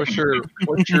 What's your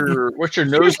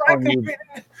nose telling you?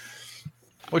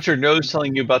 What's your nose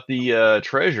telling you about the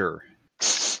treasure?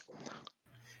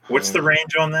 What's the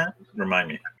range on that? Remind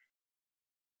me.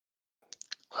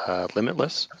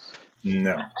 Limitless.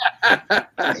 No.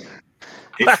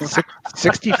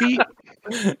 60 feet.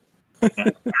 All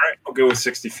right, I'll go with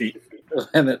 60 feet.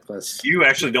 Limitless. You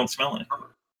actually don't smell it.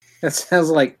 That sounds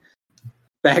like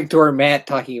backdoor Matt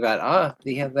talking about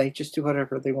they just do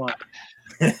whatever they want.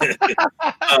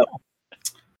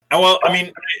 Well, I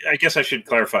mean, I guess I should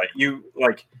clarify. You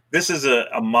like this is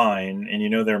a mine,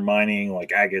 and they're mining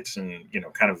like agates and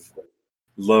kind of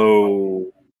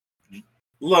low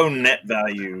net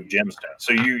value gemstones.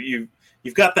 So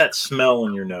you've got that smell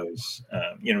in your nose.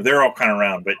 They're all kind of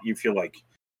round, but you feel like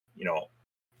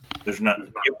there's not.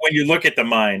 When you look at the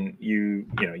mine, you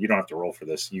don't have to roll for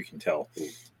this. You can tell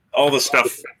all the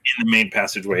stuff in the main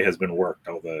passageway has been worked.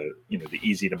 All the the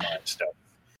easy to mine stuff.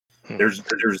 There's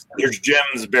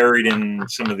gems buried in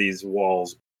some of these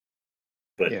walls,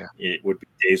 but it would be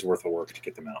days worth of work to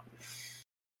get them out.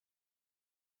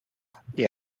 Yeah.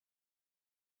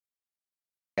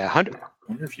 100. I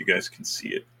wonder if you guys can see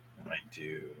it when I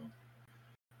do.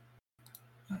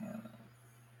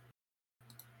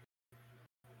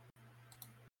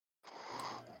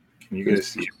 Can you guys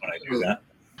see it when I do that?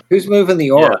 Who's moving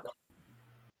the orc?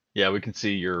 Yeah, we can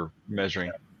see you're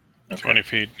measuring. Okay. 20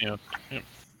 feet. Yeah. Yep.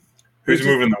 Who's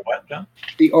moving the what, John?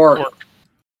 The orc.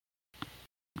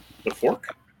 The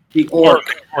fork? The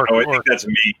orc. I think that's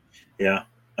me. Yeah.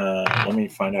 Let me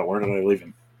find out. Where did I leave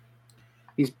him?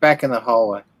 He's back in the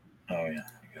hallway. Oh yeah.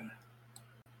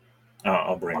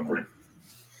 I'll bring him.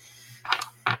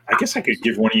 I guess I could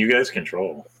give one of you guys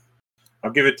control. I'll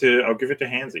give it to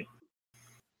Hansy.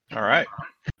 All right.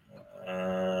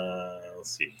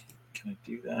 Let's see. Can I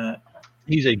do that?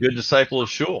 He's a good disciple of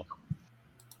Shul.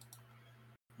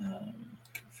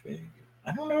 Config.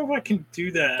 I don't know if I can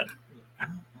do that.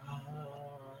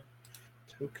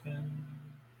 Token.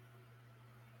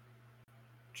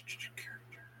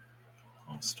 Character.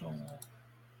 Hostile.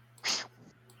 I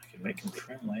can make him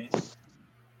friendly.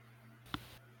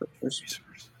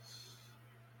 Resources.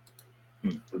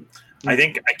 I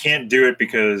think I can't do it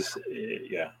because,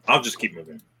 I'll just keep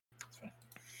moving.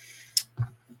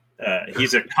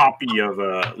 He's a copy of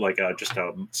just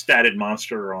a statted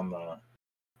monster on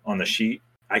the sheet.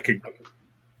 I could,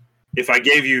 if I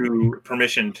gave you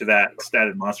permission to that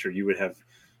statted monster, you would have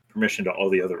permission to all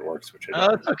the other orcs, which I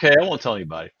that's okay. I won't tell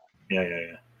anybody.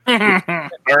 Yeah.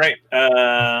 All right.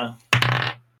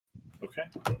 Okay.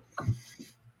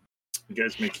 You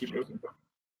guys may keep moving.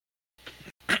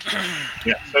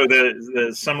 Yeah. So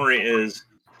the summary is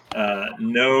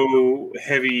no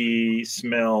heavy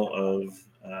smell of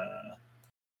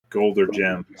gold or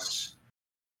gems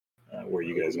where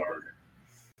you guys are.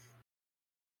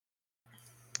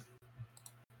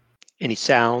 Any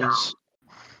sounds?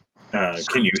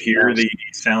 Can you hear the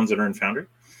sounds that are in Foundry?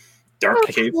 Dark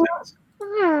cave sounds?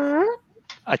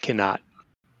 I cannot.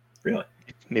 Really?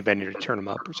 Maybe I need to turn them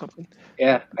up or something.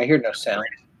 Yeah, I hear no sound.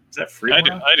 Is that free? I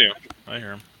do. I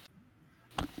hear him.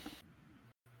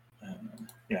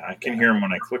 Yeah, I can hear him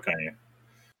when I click on you.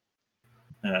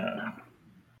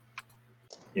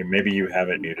 Maybe you have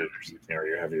it muted or something, or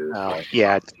you have your.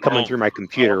 Yeah, it's coming through my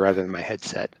computer rather than my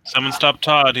headset. Someone stop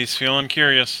Todd. He's feeling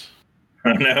curious.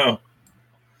 Oh no!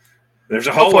 There's a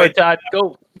Go hallway. for it, Todd.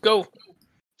 Go.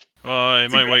 Well, I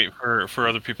might wait for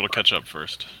other people to catch up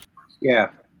first. Yeah.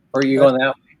 Where are you going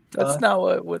now? That's not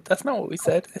what we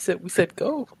said. We said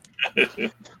go.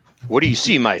 What do you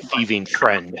see, my thieving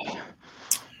friend?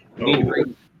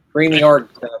 Bring the orc.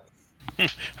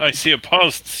 I see a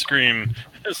paused screen.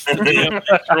 Stand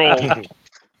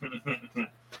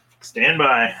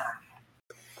by.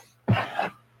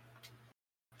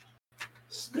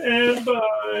 Stand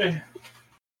by.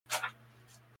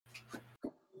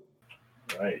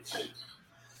 Right.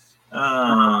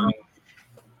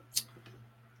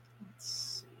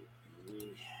 Let's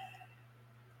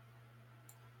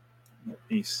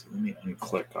see. Let me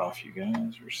unclick off you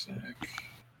guys for a sec.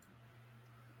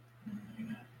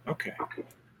 Okay.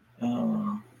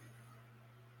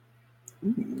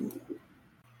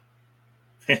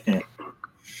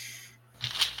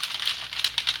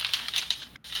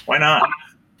 Why not?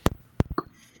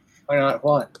 Why not?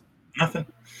 What? Nothing.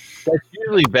 That's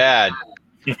usually bad.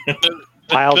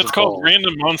 That's called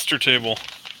random monster table.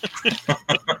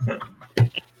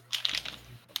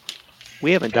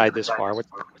 We haven't died this far.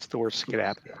 What's the worst that could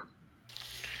happen?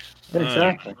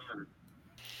 Exactly.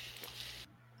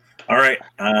 All right,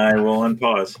 I will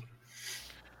unpause.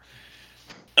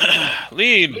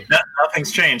 Lead.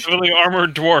 Nothing's changed. Really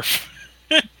armored dwarf.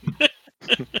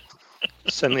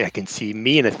 Suddenly I can see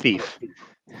me and a thief.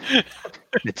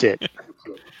 That's it.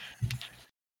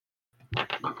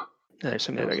 There's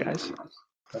some other guys.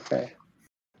 Okay.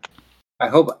 I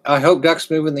hope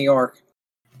Duck's moving the orc.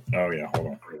 Oh yeah, hold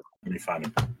on. Let me find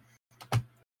him.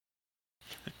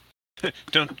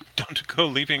 Don't go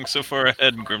leaping so far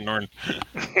ahead, Grimnorn.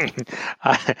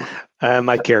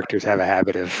 My characters have a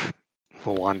habit of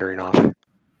wandering off.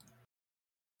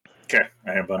 Okay,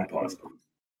 I have unpaused.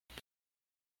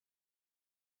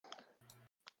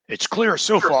 It's clear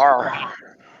so far.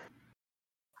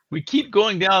 We keep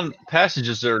going down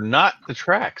passages that are not the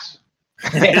tracks.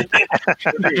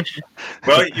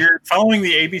 Well, you're following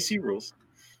the ABC rules.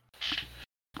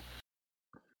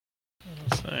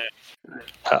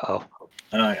 Uh-oh.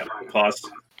 Yeah. Pause.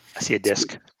 I see a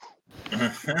disc.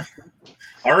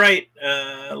 All right,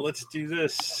 let's do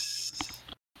this.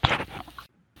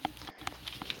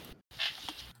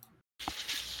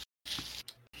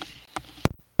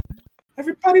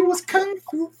 Everybody was kung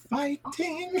fu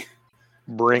fighting.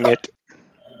 Bring it.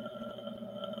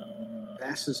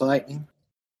 Fast as lightning.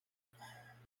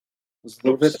 Was a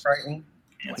little bit frightening.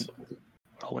 Cancel.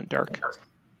 All went dark.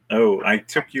 Oh, I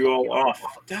took you all off.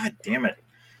 God damn it.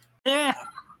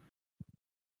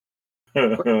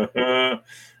 Hold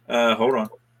on.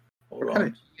 What kind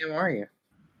of GM are you?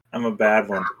 I'm a bad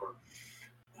one.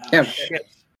 Yeah. Shit.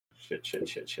 Shit.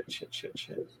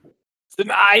 It's an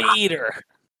eye eater.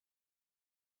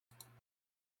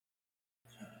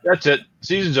 That's it.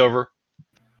 Season's over.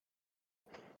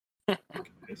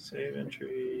 Okay, save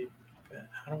entry.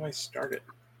 How do I start it?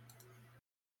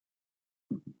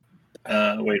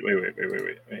 Wait.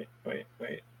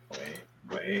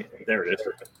 There it is.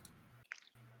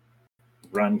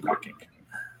 Run cooking.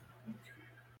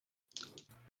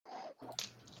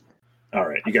 All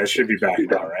right, you guys should be back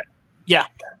now, right? Yeah.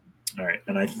 All right,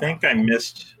 and I think I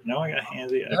missed. No, I got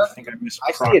handsy. I think I missed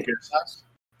I see it. Crocus.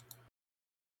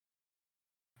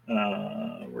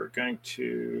 We're going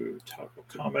to toggle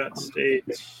combat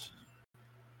states.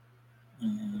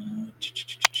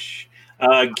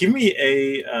 Give me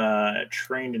a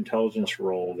trained intelligence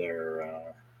roll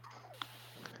there,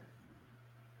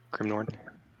 Grimnorn.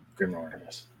 Grimnorn,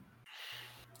 yes.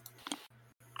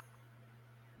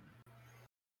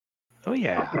 Oh,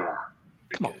 yeah.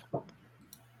 Come on.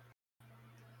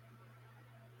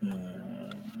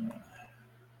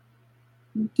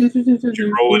 Did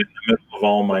you roll it in the middle of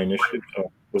all my initiative? Oh,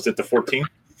 was it the 14?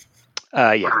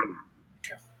 Yeah.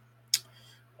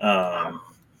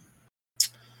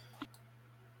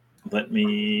 Let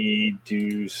me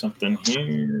do something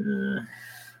here.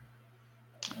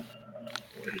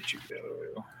 Where did you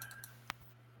go?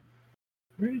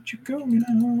 Where did you go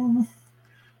now?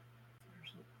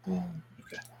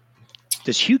 Okay.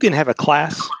 Does Hugin have a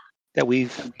class that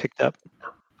we've picked up?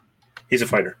 He's a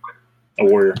fighter, a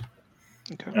warrior.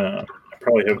 Okay.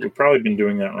 We've probably been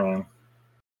doing that wrong.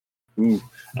 Ooh.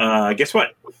 Guess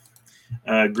what?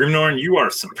 Grimnorn, you are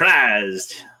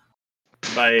surprised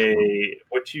by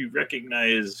what you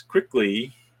recognize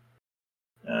quickly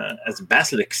as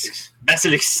basilisks.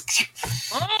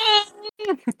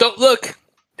 Don't look.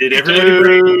 Did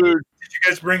you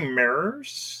guys bring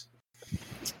mirrors?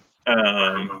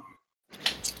 So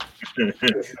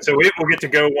we'll get to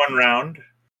go one round.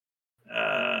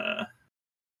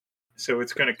 So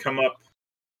it's going to come up,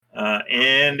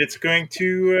 and it's going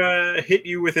to hit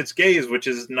you with its gaze, which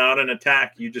is not an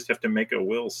attack. You just have to make a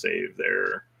will save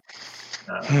there.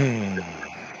 And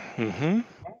I'm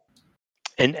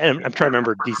trying to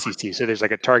remember DCC. So there's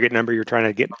like a target number you're trying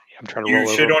to get. I'm trying to roll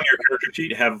over. You should on your character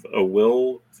sheet have a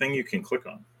will thing you can click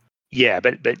on. Yeah,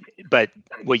 but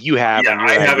what you have,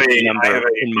 I have a number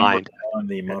in mind on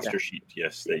the monster sheet.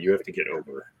 Yes, that you have to get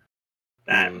over.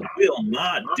 That will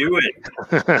not do it.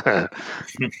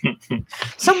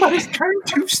 Somebody's turned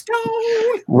to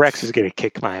stone. Rex is going to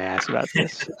kick my ass about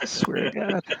this. I swear to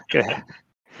God. Go ahead.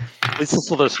 This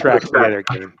will distract the other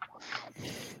game.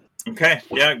 Okay,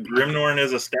 yeah, Grimnorn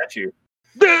is a statue.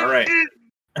 All right.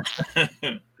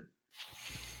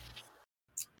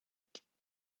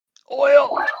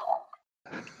 Oil.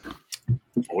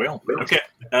 Okay.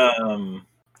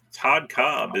 Todd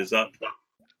Cobb is up.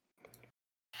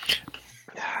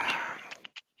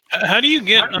 How do you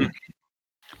get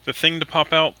the thing to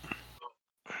pop out?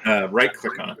 Right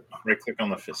click on it. Right click on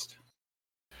the fist.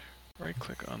 Right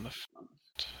click on the fist.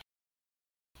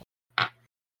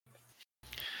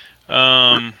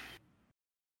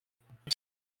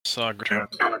 Saga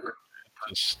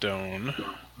the stone.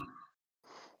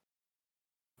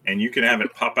 And you can have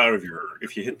it pop out of your.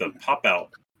 If you hit the pop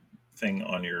out thing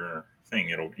on your thing,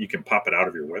 you can pop it out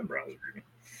of your web browser.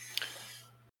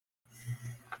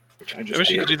 Which I wish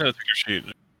you could do that with your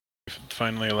sheet.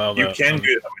 Finally allow that. You can do that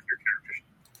with your character sheet.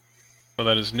 Well,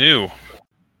 that is new. It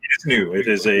is new. It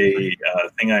is a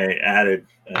thing I added,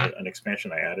 an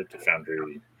expansion I added to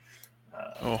Foundry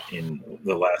in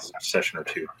the last session or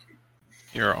two.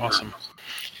 You're awesome.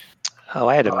 Oh,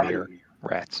 I had a mirror.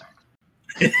 Rats.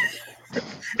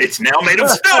 It's now made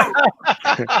of stone.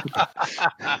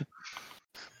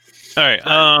 All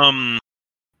right.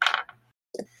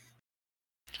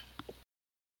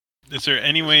 Is there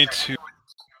any way to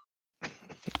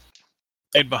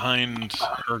Stayed behind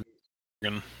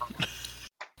Ergen.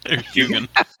 Hugan.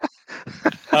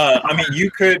 I mean,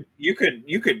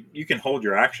 you can hold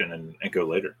your action and go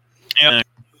later. Yeah,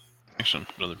 action.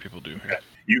 What other people do here.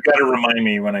 You got to remind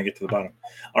me when I get to the bottom.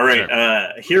 All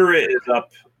right, Hira is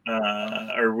up.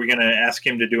 Are we going to ask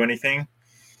him to do anything?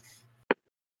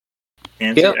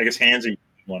 Hansy, yep. I guess Hansy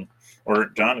one, or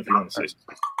John, if you want to say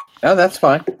something. No, that's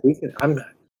fine.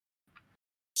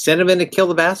 Send him in to kill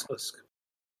the basilisk.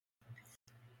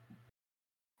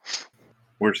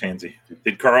 Where's Hansy?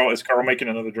 Is Carl making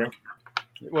another drink?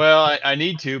 Well, I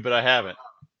need to, but I haven't.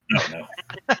 No.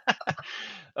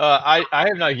 I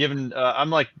have not given.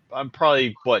 I'm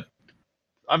probably what?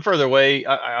 I'm further away.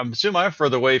 I'm assuming I'm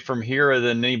further away from Hira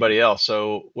than anybody else.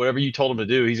 So whatever you told him to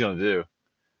do, he's going to do.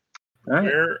 All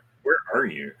right. Where are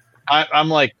you? I'm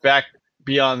like back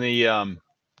beyond the. I'm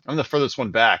the furthest one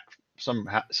back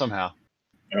somehow.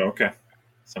 Oh, okay.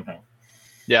 Somehow.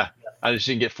 Yeah, I just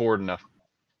didn't get forward enough.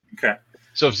 Okay.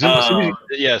 So if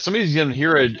somebody's going to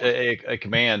hear a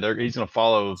command, he's going to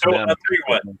follow. So them. I'll tell you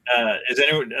what. Is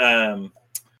anyone?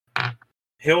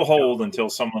 He'll hold until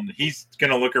someone. He's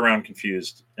going to look around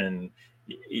confused, and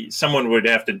someone would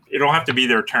have to. It'll have to be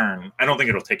their turn. I don't think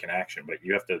it'll take an action, but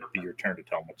you have to be your turn to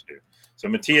tell him what to do. So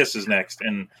Matthias is next,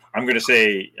 and I'm going to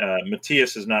say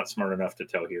Matthias is not smart enough to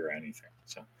tell Hira anything.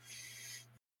 So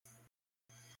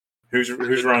who's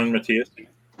running Matthias?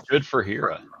 Good for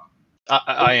Hira.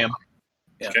 I am.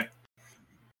 Yeah. Okay.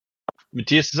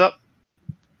 Matthias is up.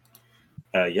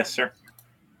 Yes, sir.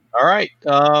 All right.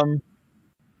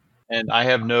 And I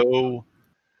have no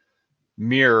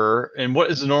mirror. And what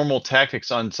is the normal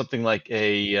tactics on something like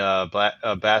a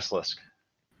basilisk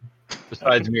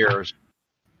besides mirrors?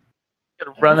 You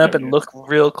gotta run up and look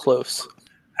real close.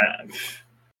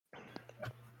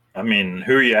 I mean,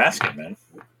 who are you asking, man?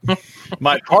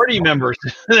 My party members.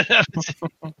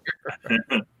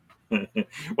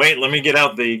 Wait, let me get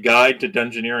out the Guide to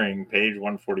Dungeoneering, page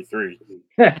 143.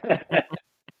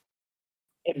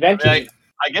 Adventure.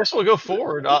 I guess we'll go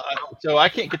forward. So I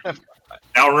can't get that.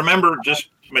 Now remember, just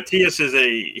Matthias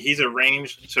he's a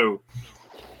ranged. So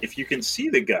if you can see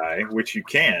the guy, which you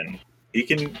can, he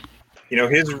can.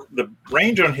 The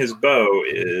range on his bow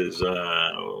is.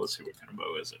 Let's see, what kind of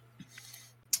bow is it?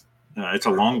 It's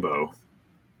a long bow.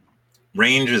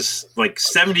 Range is like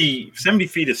 70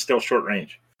 feet is still short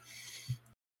range.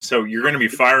 So you're going to be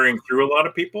firing through a lot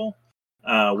of people,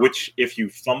 which if you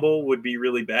fumble would be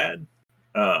really bad.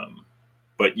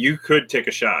 But you could take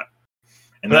a shot.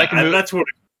 And that's what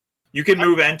you can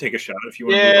move and take a shot if you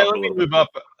want to move up. Let me move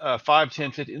up 5,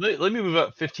 10, 15. Let me move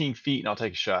up 15 feet and I'll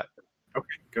take a shot. Okay,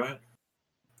 go ahead.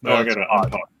 No, I got to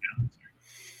untalk now.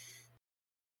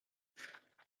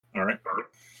 All right.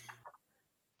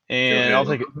 And I'll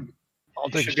take it.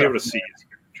 You should be able to see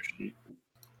it.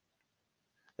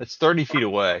 It's 30 feet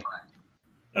away.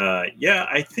 Yeah,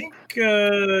 I think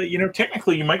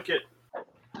technically you might get.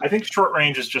 I think short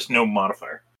range is just no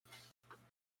modifier.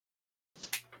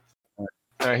 All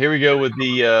right, here we go with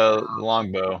the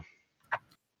longbow.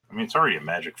 I mean, it's already a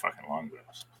magic fucking longbow.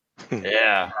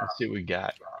 Yeah, let's see what we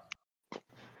got.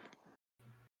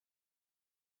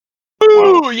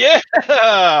 Ooh, yeah!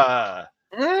 I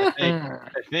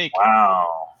think.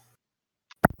 Wow.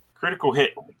 Critical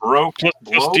hit.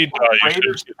 Just deed die.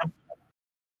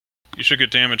 You should get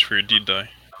damage for your deed die.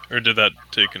 Or did that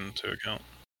take into account?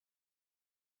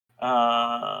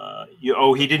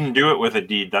 He didn't do it with a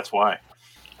deed. That's why.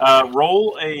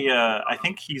 Roll a. I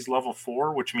think he's level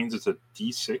 4, which means it's a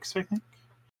D6. I think.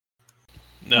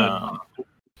 No.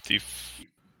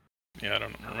 I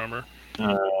don't remember.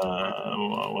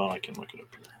 Well, I can look it up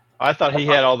here. I thought he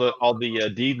had all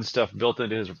the deed and stuff built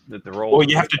into the roll. Well,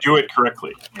 you have to do it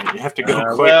correctly. You have to go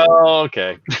quick. Well,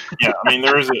 okay. Yeah, I mean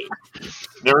there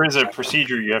is a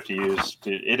procedure you have to use.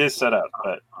 It is set up,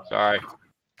 but sorry.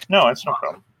 No, it's no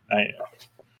problem.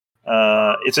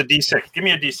 It's a D6. Give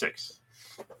me a D6,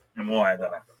 and we'll add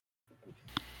that up.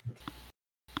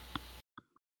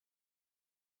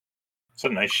 It's a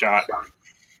nice shot.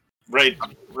 Right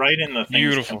in the thing.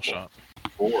 Beautiful shot.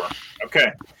 4.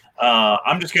 Okay.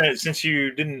 I'm just gonna, since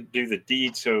you didn't do the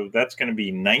deed, so that's gonna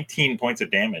be 19 points of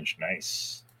damage.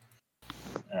 Nice.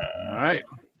 All right.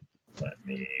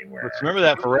 Let's remember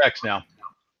that for Rex now.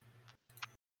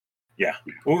 Yeah,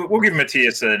 we'll give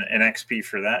Matthias an XP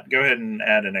for that. Go ahead and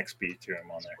add an XP to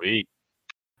him on there. Sweet.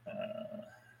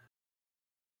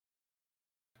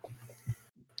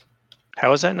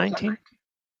 How is that 19?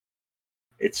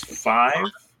 It's 5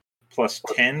 plus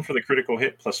 10 for the critical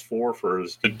hit, plus 4 for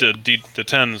his. The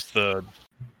 10's the.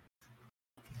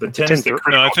 The 10's the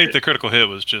critical. No, I think hit. the critical hit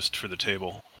was just for the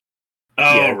table.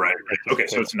 Oh, Yeah, right. Okay,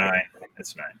 so it's 9.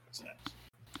 It's 9.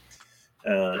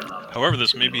 However,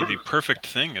 this may be the perfect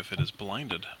thing if it is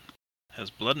blinded. Has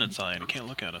blood in its eye and can't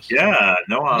look at us. Yeah,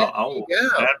 no,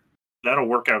 that'll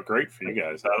work out great for you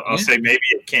guys. I'll say maybe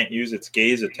it can't use its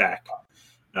gaze attack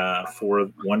for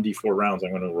 1d4 rounds.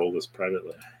 I'm going to roll this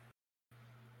privately.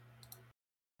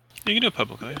 You can do it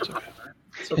publicly. It's okay.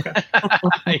 It's okay.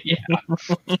 Yeah.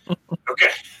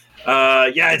 Okay.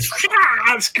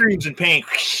 It screams in pain,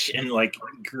 and like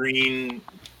green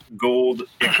gold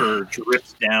ichor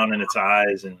drips down in its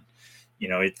eyes, and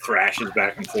it thrashes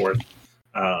back and forth.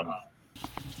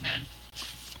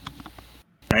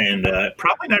 And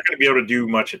probably not going to be able to do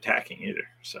much attacking either.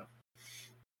 So,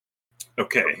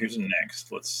 okay, who's next?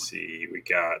 Let's see. We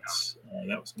got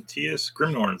that was Matthias.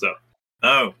 Grimnorn's up.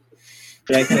 Oh,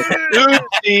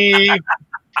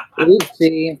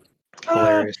 Oopsie.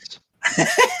 Hilarious.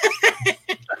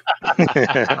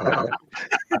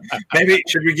 Maybe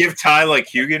should we give Ty like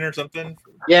Hugin or something?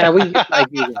 Yeah, we like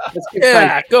Hugin.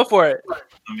 Yeah, go for it.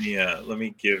 Let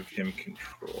me give him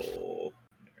control.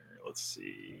 Let's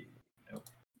see.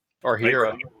 Or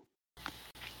Hero.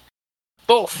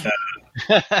 Both.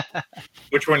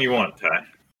 Which one you want, Ty?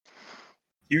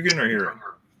 Hugin or Hero?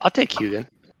 I'll take Hugin.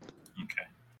 Okay.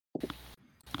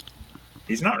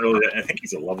 He's not really. I think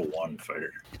he's a level 1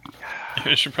 fighter.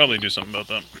 You should probably do something about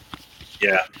that.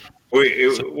 Yeah.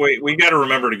 We got to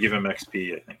remember to give him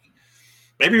XP. I think.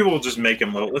 Maybe we'll just make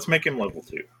him level. Let's make him level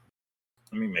 2.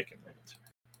 Let me make him level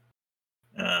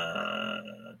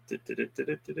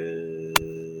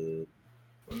 2.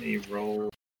 Let me roll.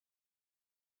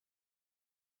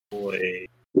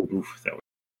 Oof, that was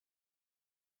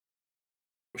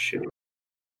shitty.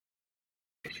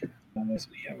 Unless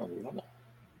we have a level.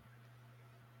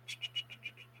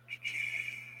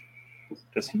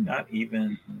 Does he not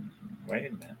even... Wait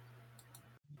a minute.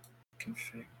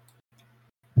 Config.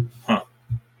 Huh.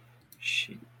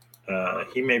 Shit.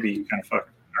 He may be kind of fucked.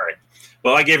 All right.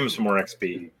 Well, I gave him some more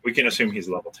XP. We can assume he's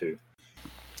level 2.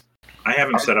 I have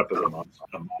him set up as a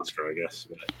monster, I guess.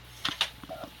 But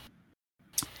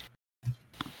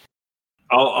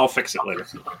I'll fix it later.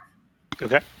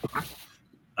 Okay.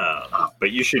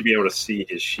 But you should be able to see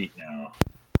his sheet now.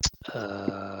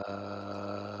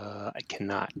 I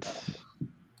cannot.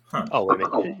 Huh. Oh, wait a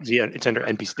minute. It's under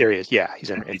NPC. There he is. Yeah, he's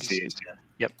under NPCs. Yeah.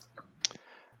 Yep.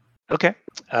 Okay.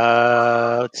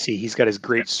 Let's see. He's got his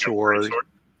great sword.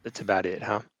 That's about it,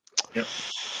 huh? Yep.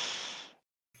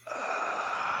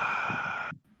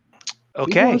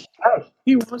 Okay.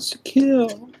 He wants to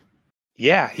kill.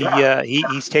 Yeah,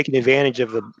 he's taking advantage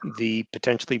of the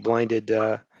potentially blinded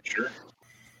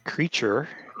creature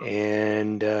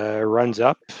and runs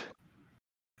up. I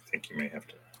think you may have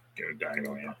to get a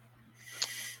diagonal, yeah.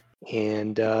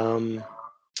 And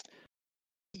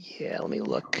let me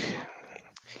look.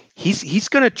 He's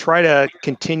going to try to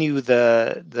continue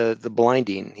the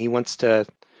blinding. He wants to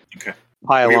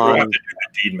pile on. We'll have to do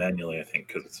the deed manually, I think,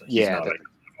 because he's not a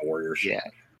warrior.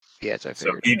 Yeah, so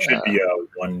he should be a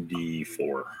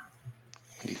 1d4.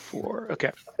 1d4,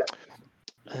 okay.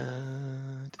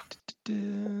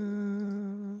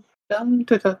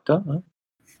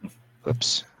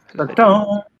 Whoops.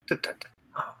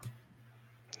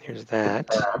 Here's that.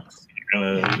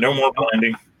 No more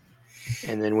blinding.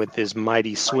 And then with his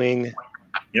mighty swing.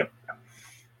 Yep.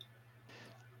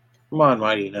 Come on,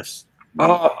 mightiness.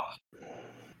 Oh.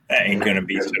 That ain't going to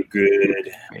be so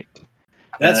good. Right.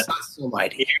 That's not so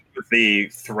mighty. With the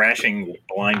thrashing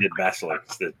blinded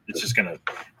basilisk, that it's just going to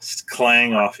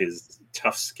clang off his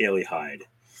tough, scaly hide.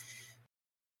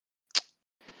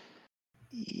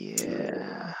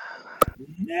 Yeah.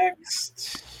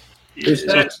 Next. Who's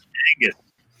next?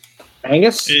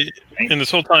 Angus. And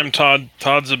this whole time,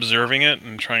 Todd's observing it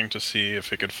and trying to see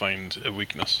if it could find a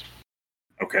weakness.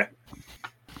 Okay.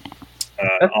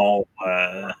 I'll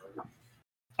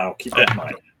keep that in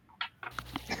mind.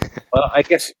 Well, I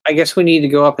guess we need to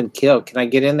go up and kill. Can I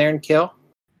get in there and kill?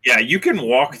 Yeah, you can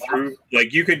walk through.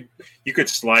 Like you could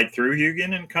slide through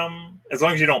Hugin and come, as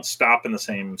long as you don't stop in the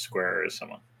same square as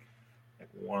someone. Like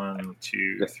 1,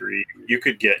 2, 3. You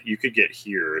could get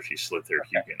here if you slid through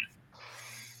Hugin.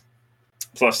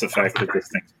 Plus the fact that this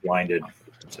thing's blinded.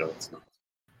 So, do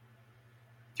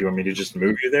you want me to just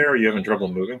move you there, or are you having trouble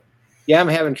moving? Yeah, I'm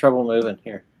having trouble moving.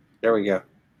 Here, there we go.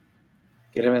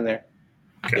 Get him in there.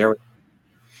 Okay. There we go.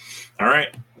 All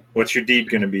right. What's your deed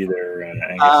going to be there,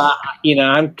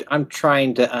 Angus? I'm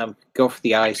trying to go for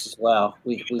the ice as well.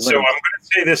 So I'm going to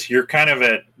say this: you're kind of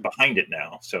behind it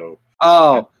now. So.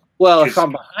 Oh well, if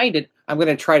I'm behind it, I'm going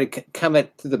to try to come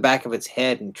it to the back of its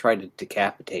head and try to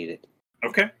decapitate it.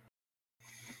 Okay.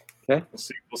 Okay.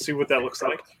 We'll see what that looks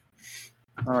like.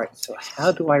 All right. So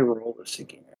how do I roll this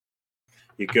again?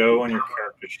 You go on your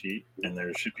character sheet, and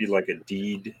there should be like a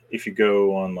deed if you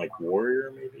go on like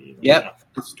warrior, maybe. Yep,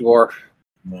 it's dwarf.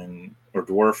 And then or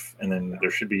dwarf, and then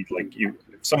there should be like you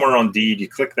somewhere on deed. You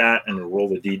click that and roll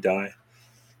the deed die.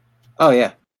 Oh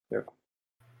yeah.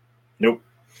 Nope.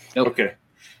 Okay.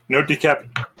 No decap.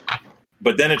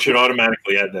 But then it should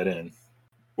automatically add that in.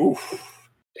 Oof.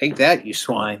 Take that, you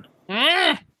swine.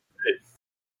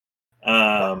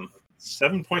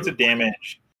 7 points of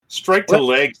damage. Strike to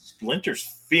leg, splinters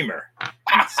femur.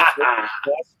 Plus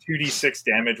 2d6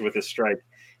 damage with a strike.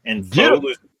 And foe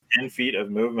loses 10 feet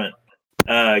of movement.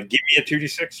 Give me a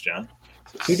 2d6, John.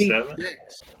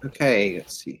 2d6. Okay,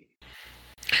 let's see.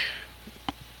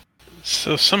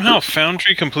 So somehow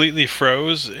Foundry completely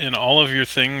froze, and all of your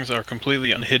things are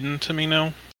completely unhidden to me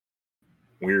now.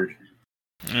 Weird.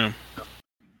 Yeah.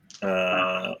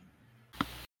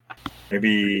 Maybe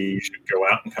you should go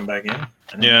out and come back in.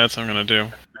 Yeah, that's what I'm gonna do.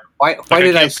 Why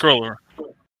did I scroll over?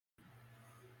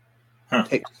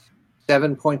 Take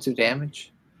 7 points of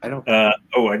damage? I don't. I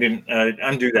didn't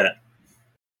undo that.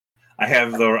 I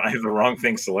have the wrong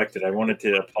thing selected. I wanted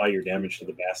to apply your damage to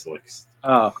the basilisk.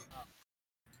 Oh.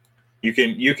 You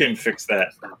can fix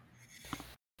that.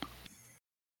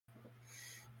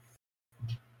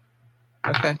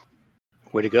 Okay.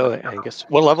 Way to go, Angus.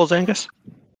 What level's Angus?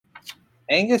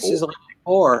 Angus is only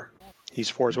 4. He's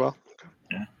 4 as well.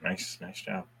 Yeah, nice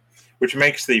job. Which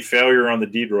makes the failure on the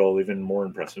deed roll even more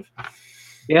impressive.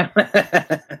 Yeah.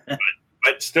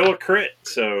 but still a crit.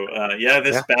 So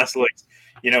this basilisk,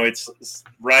 it's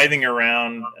writhing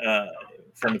around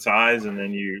from its eyes, and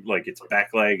then its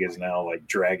back leg is now like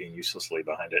dragging uselessly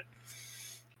behind it.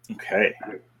 Okay.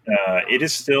 It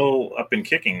is still up and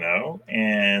kicking though,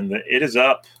 and it is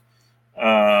up.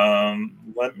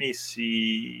 Let me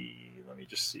see. Let me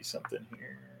just see something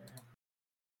here.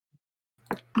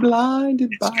 Blinded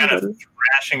it's kind of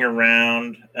thrashing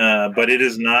around, but it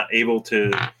is not able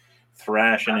to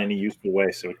thrash in any useful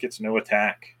way, so it gets no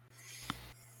attack.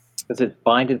 Because it's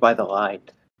blinded by the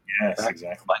light. Yes,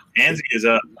 exactly. Anzi is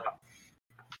up.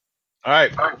 All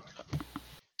right.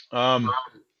 I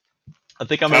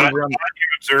think I'm going to run. You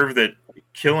observe that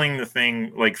killing the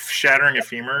thing, like shattering a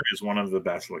femur, is one of the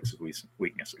basilisk's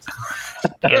weaknesses.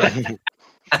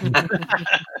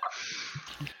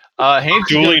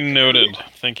 Duly noted.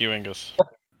 Thank you, Angus.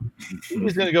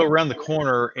 He's going to go around the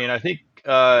corner, and I think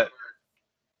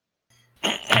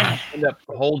end up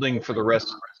holding for the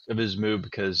rest of his move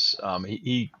because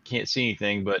he can't see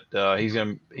anything. But he's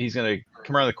going to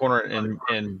come around the corner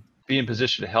and be in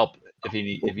position to help if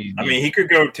he. I mean, he could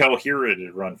go tell Hira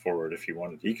to run forward if he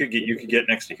wanted. You could get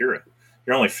next to Hira.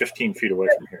 You're only 15 feet away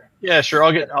from here. Yeah, sure.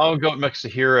 I'll go next to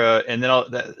Hira, and then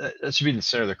that should be in the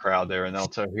center of the crowd there, and then I'll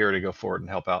tell Hira to go forward and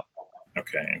help out.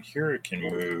 Okay, and Hira can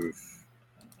move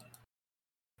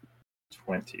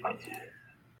 20.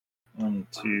 1,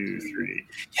 2, 3.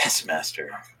 Yes, master.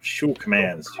 Shul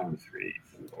commands 2, 3,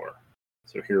 4.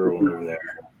 So Hira will move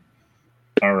there.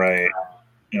 All right.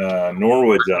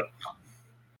 Norwood's up.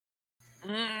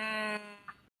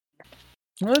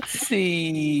 Let's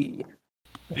see.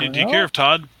 Do you care if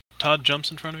Todd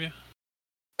jumps in front of you?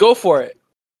 Go for it.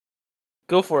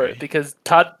 Because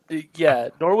Todd,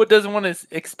 Norwood doesn't want to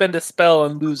expend a spell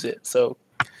and lose it. So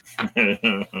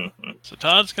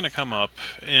Todd's going to come up,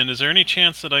 and is there any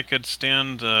chance that I could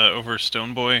stand over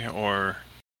Stoneboy, or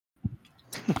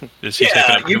is he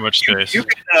taking up too much space? You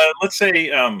could, let's say,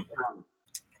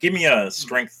 give me a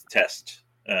strength test.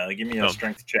 Give me a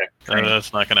strength check.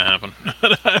 That's not going to happen.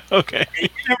 Okay. You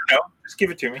never know. Just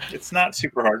give it to me. It's not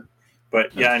super hard,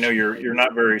 but I know you're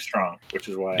not very strong, which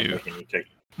is why I'm making you take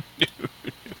it.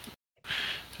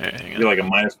 Right, hang on. You're like a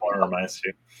 -1 or a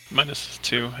 -2.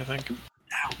 -2, I think.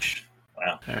 Ouch!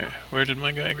 Wow. All right, where did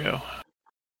my guy go?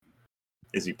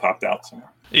 Is he popped out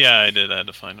somewhere? Yeah, I did. I had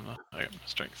to find him. I got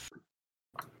strength.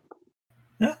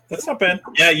 Yeah, that's not bad.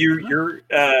 Yeah, you're.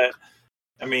 I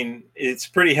mean, it's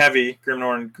pretty heavy.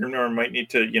 Grimnorn might need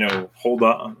to, hold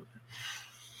on.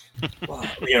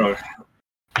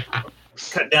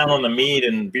 Cut down on the meat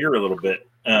and beer a little bit.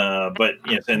 But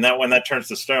and that when that turns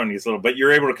to stone, he's a little. But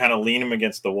you're able to kind of lean him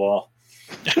against the wall,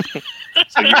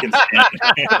 so you can stand.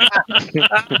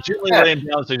 Gently lay him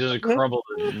down so he doesn't crumble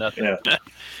to nothing. Yeah.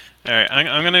 All right,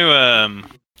 I'm going to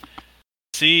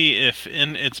see if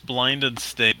in its blinded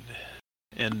state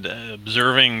and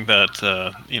observing that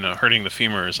hurting the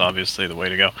femur is obviously the way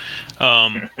to go.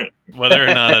 Whether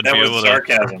or not I'd that be was able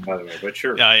sarcasm, by the way, but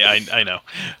sure. Yeah, I know.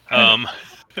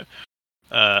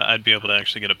 I'd be able to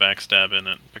actually get a backstab in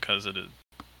it because it is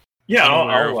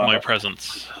unaware of my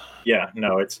presence. Yeah,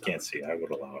 no, it can't see. I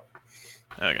would allow it.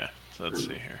 Okay, so let's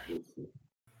see here.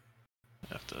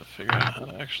 I have to figure out how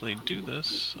to actually do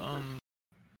this.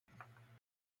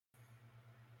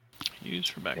 Use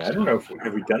for backstab. Yeah, I don't know.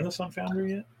 Have we done this on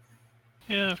Foundry yet?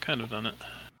 Yeah, I've kind of done it.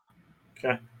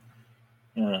 Okay.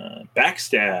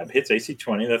 Backstab hits AC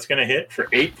 20. That's going to hit for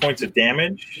 8 points of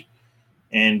damage.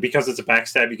 And because it's a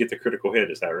backstab, you get the critical hit.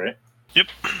 Is that right? Yep.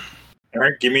 All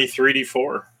right. Give me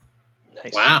 3d4.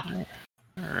 Nice. Wow.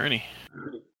 Alrighty.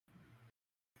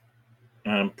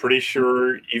 I'm pretty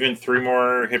sure even 3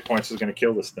 more hit points is going to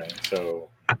kill this thing. So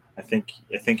I think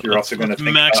you're also going to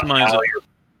think maximize about it.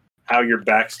 how your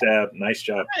backstab. Nice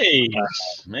job. Hey,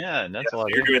 man, that's a lot.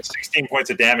 You're doing 16 points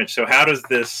of damage. So how does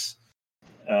this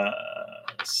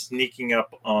sneaking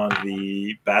up on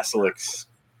the basilisk?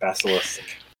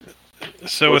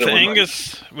 So with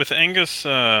Angus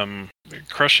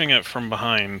crushing it from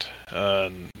behind,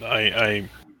 I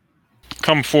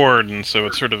come forward, and so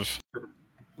it's sort of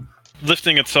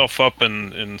lifting itself up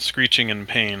and screeching in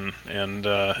pain, and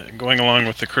going along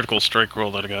with the critical strike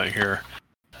roll that I got here,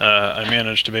 I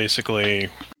managed to basically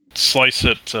slice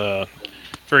it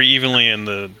very evenly in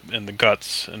the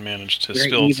guts, and managed to Very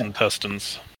spill its even.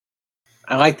 intestines.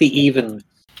 I like the even.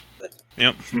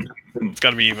 Yep, it's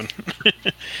got to be even.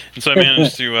 And so I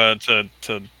managed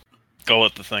to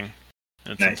gullet the thing.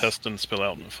 Its Nice. intestines spill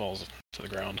out and it falls to the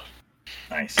ground.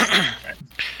 Nice.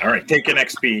 All right. Take an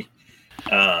XP.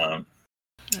 Alright.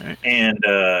 And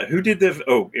who did the?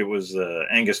 Oh, it was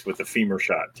Angus with the femur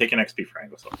shot. Take an XP for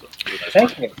Angus also.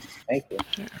 Thank you. Thank you.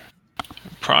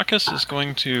 Procus is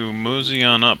going to mosey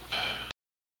on up.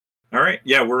 All right.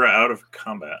 Yeah, we're out of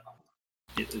combat.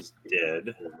 It is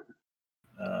dead.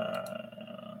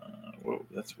 Whoa,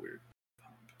 that's weird.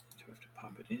 Do I have to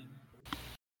pop it in?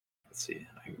 Let's see.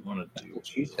 I want to do. What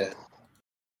she said.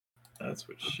 That's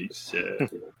what she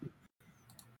said.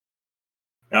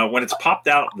 Now, when it's popped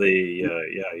out, you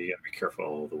gotta be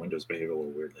careful. The windows behave a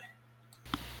little weirdly.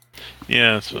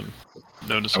 Yeah, that's what I'm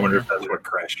noticing. I wonder if that's what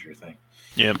crashed your thing.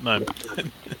 Yep.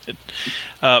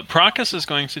 Procus is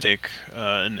going to take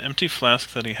an empty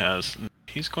flask that he has. And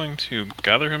he's going to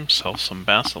gather himself some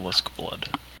basilisk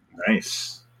blood.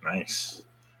 Nice. That's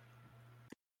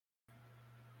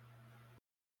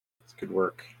good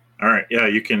work. All right. Yeah,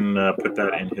 you can put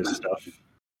that in his stuff.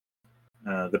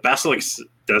 The basilisk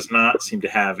does not seem to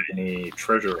have any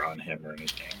treasure on him or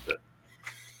anything, but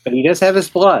he does have his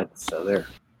blood, so there.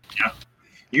 Yeah.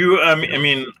 You, I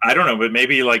mean, I don't know, but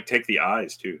maybe like take the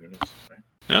eyes too. Who knows, right?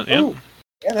 Yeah. Oh,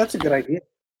 yeah, that's a good idea.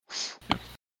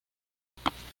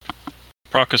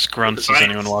 Procus grunts as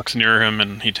anyone walks near him,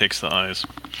 and he takes the eyes.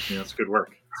 Yeah, that's good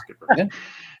work. Yeah.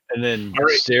 And then All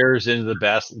right. stares into the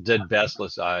dead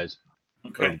basilisk's eyes.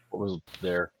 Okay. What was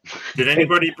there? Did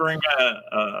anybody bring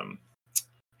a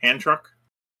hand truck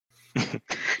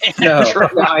No, or a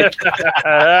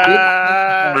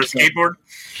skateboard?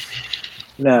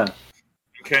 no.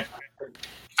 Okay.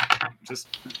 Just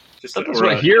That's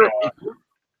right here.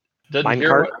 Doesn't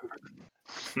hear.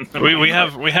 We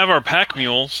have our pack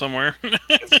mule somewhere.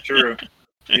 It's true.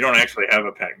 You don't actually have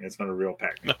a pack. It's not a real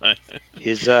pack.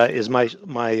 Is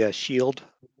my shield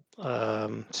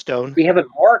stone? We have a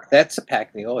mark. That's a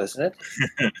pack mule, isn't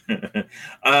it?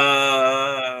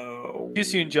 Too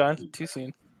soon, John. Too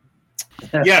soon.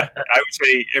 Yeah, I would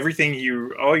say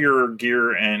all your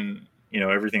gear and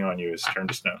everything on you is turned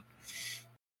to stone.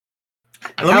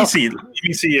 And let me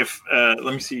see if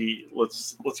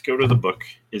let's go to the book.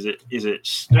 Is it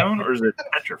stone or is it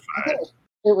petrified?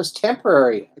 It was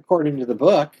temporary, according to the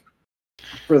book,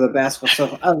 for the basilisk.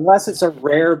 So unless it's a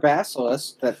rare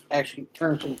basilisk that actually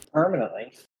turns into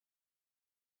permanently.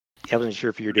 I wasn't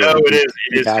sure if you were doing. No, it is.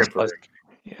 It is basilisk. temporary.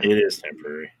 Yeah. It is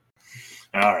temporary.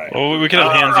 All right. Well, we could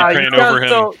have Hansi praying over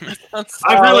him.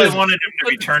 I really wanted him to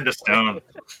be turned to stone.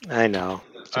 I know.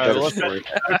 It's a All right, better let's story.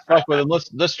 talk with him.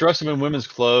 Let's dress him in women's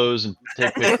clothes and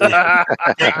take pictures.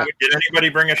 Hey, did anybody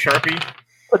bring a Sharpie?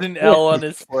 Put an L on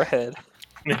his forehead.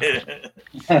 Yeah.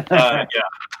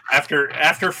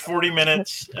 After 40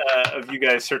 minutes of you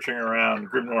guys searching around,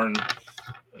 Grimnorn.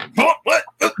 What?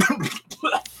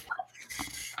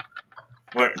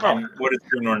 What did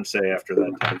Grimnorn say after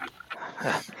that time?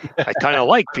 I kind of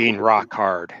like being rock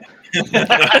hard. 10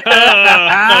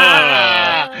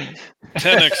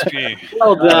 XP.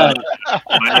 Well done.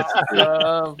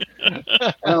 -2.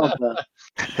 Well done.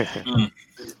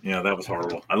 Yeah, that was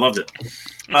horrible. I loved it.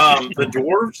 The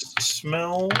dwarves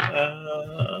smell.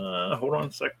 Hold on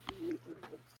a sec.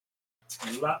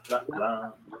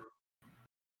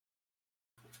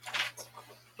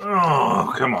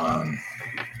 Oh, come on.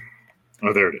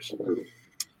 Oh, there it is.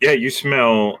 Yeah, you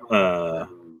smell.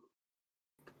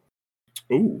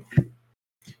 Ooh,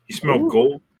 you smell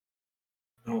gold.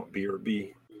 Oh,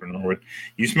 BRB for Norwood.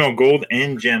 You smell gold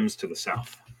and gems to the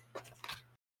south.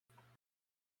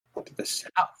 To the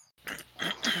south.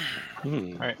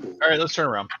 Hmm. All right, let's turn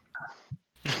around.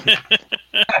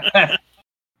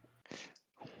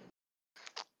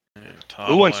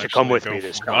 Who wants to come with me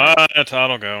this time? Todd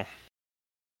will go.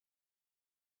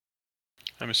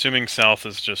 I'm assuming south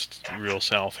is just real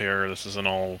south here. This isn't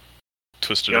all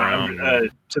twisted around.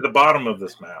 To the bottom of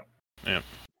this map. Yeah.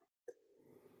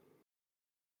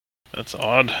 That's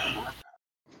odd.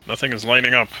 Nothing is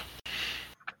lighting up.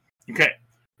 Okay.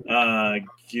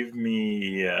 Give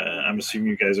me. I'm assuming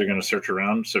you guys are going to search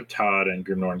around. So Todd and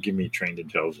Grimnorn, give me trained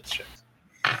intelligence checks.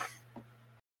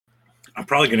 I'm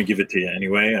probably going to give it to you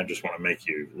anyway. I just want to make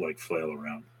you like flail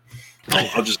around.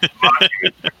 I'll just.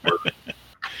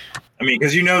 I mean,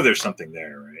 because you know there's something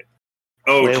there, right?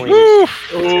 Oh,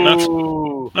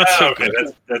 That's okay.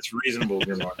 That's reasonable,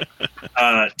 Grimnorn.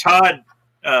 Todd.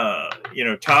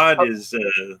 Todd is.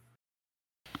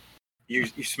 You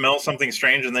smell something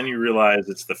strange, and then you realize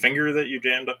it's the finger that you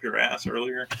jammed up your ass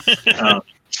earlier.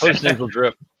 Post-nasal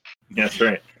drip. That's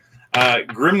right.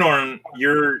 Grimnorn,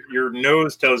 your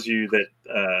nose tells you that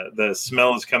the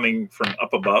smell is coming from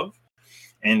up above,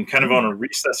 and kind of on a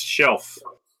recessed shelf,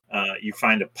 you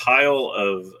find a pile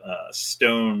of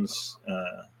stones,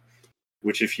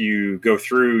 which if you go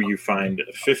through, you find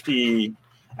 50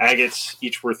 agates,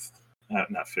 each worth,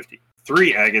 not 50,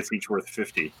 3 agates, each worth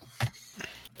 50.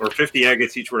 Or 50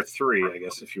 agates, each worth 3, I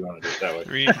guess, if you want to do it that way.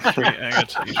 3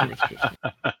 agates, each worth 50.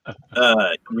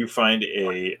 You find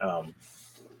a...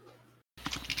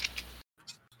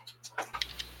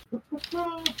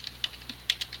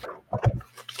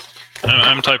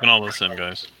 I'm typing all this in,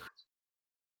 guys.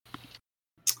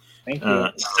 Thank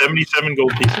you. 77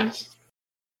 gold pieces.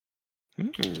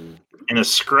 Hmm. And a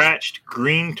scratched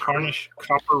green tarnished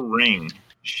copper ring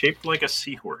shaped like a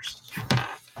seahorse.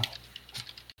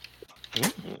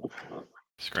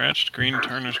 Scratched green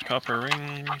tarnished copper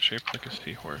ring shaped like a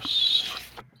seahorse.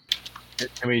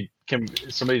 Can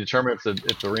somebody determine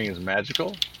if the ring is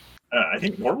magical? I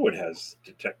think Norwood has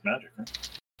detect magic, right?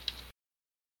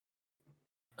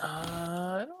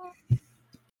 I don't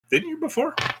Didn't you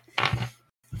before? I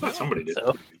thought somebody did.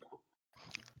 so.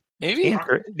 Maybe.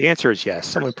 The answer is yes.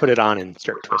 Someone put it on and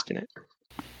start twisting it.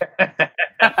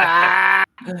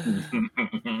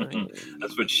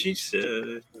 That's what she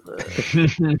said.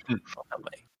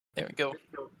 There we go.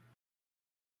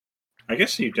 I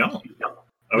guess you don't.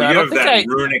 Oh, No, I you don't have think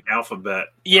that runic alphabet.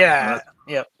 Yeah.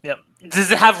 Yep.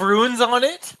 Does it have runes on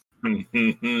it? Does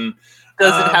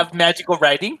it have magical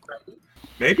writing?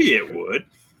 Maybe it would.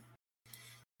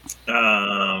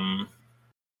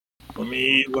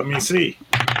 Let me see.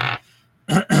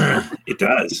 It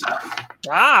does.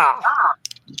 Ah.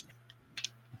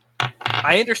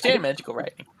 I understand magical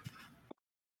writing.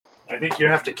 I think you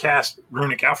have to cast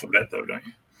runic alphabet, though, don't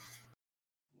you?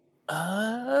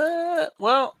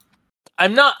 Well,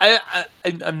 I'm not.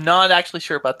 I'm not actually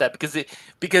sure about that because it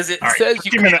All right, says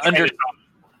you give me kind of a under. minute.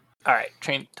 All right,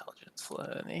 trained intelligence.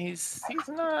 He's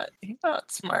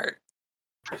not smart.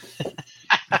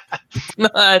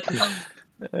 Not.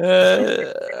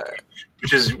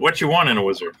 Which is what you want in a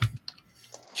wizard.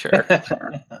 Sure.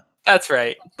 That's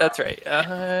right.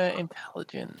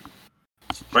 Intelligent.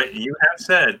 But you have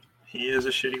said he is a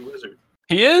shitty wizard.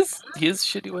 He is a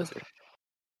shitty wizard.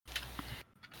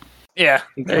 Yeah,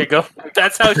 there you go.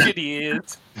 That's how shitty he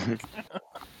is.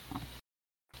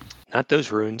 Not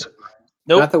those runes.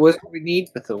 Nope. Not the wizard we need,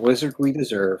 but the wizard we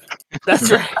deserve. That's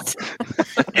right.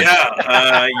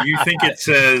 Yeah, you think it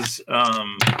says,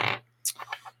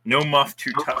 no muff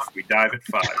too tough, we dive at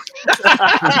 5.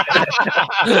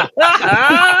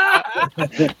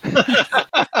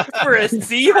 For a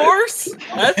seahorse?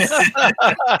 That's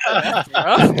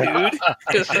rough, dude.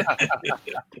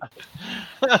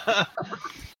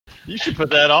 You should put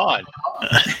that on.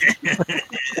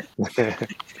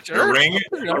 Sure. A ring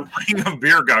of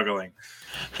beer goggling.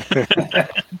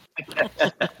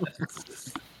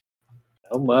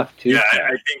 No muff too. Yeah,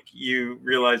 I think you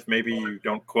realize maybe you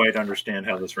don't quite understand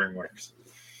how this ring works.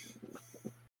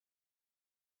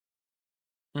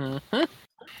 Mm-hmm.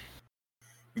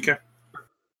 Okay.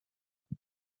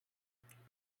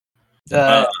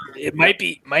 It might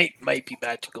be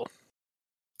magical.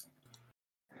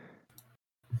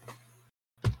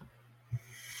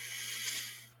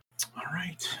 All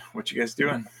right. What you guys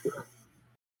doing?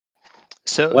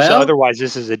 So Well- otherwise,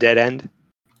 this is a dead end.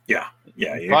 Yeah.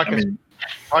 Pockets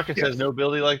Yeah. has no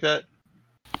ability like that.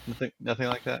 Nothing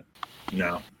like that.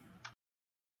 No.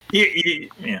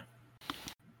 Yeah.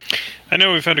 I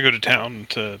know we've had to go to town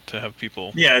to have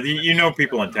people. Yeah, you know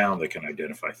people in town that can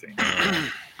identify things.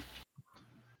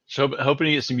 So hoping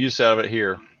to get some use out of it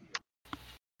here.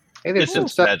 Hey, there's It's some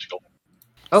just stuff. magical.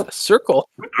 Oh, a circle.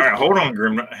 All right, hold on,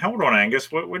 Grim. Hold on,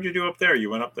 Angus. What'd you do up there? You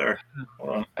went up there. Hold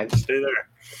on. I just stay there.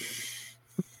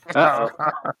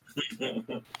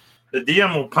 The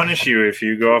DM will punish you if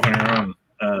you go off on your own,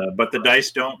 but the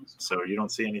dice don't, so you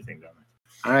don't see anything down there.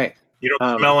 All right. You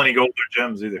don't smell any gold or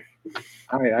gems either.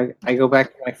 All right, I go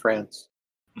back to my friends.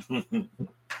 All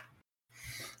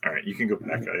right, you can go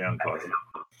back. I unpause it.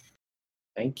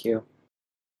 Thank you.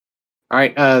 All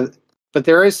right, but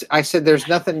I said there's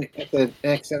nothing at the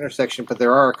next intersection, but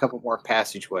there are a couple more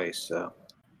passageways, so.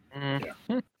 Yeah.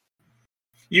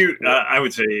 I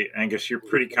would say, Angus, you're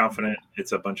pretty confident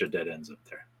it's a bunch of dead ends up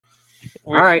there.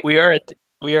 All right. We are at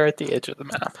the edge of the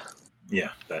map.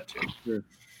 Yeah, that too. Sure.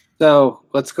 So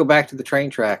let's go back to the train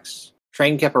tracks.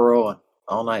 Train kept a rolling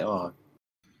all night long.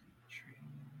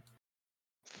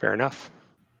 Fair enough.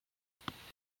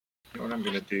 You know what I'm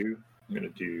going to do? I'm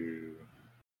going to do...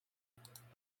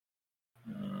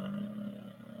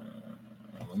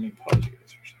 let me pause you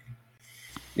guys for a second.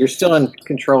 You're still in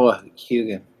control of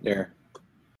Hugin there.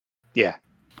 Yeah.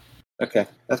 Okay,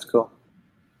 that's cool.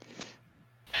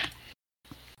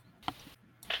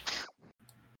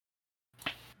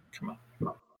 Come on.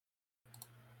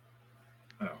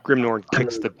 Oh. Grimnorn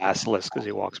kicks the basilisk as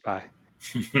he walks by.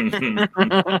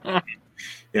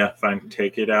 Yeah, fine.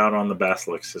 Take it out on the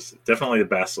basilisk. It's definitely the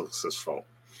basilisk's fault.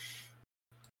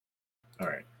 All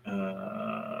right.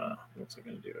 What's I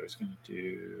going to do? I was going to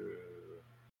do...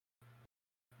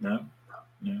 No.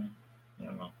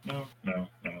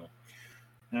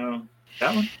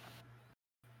 That one?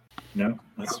 No,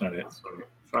 that's not it.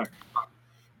 Fuck.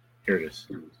 Here it is.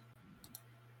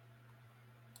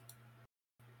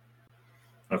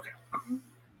 Okay.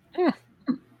 All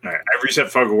right. I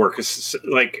reset fog of war because,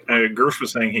 like, Gersh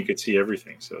was saying he could see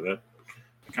everything, so that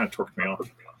kind of torqued me off.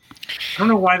 I don't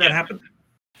know why that happened.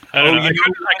 I don't know. I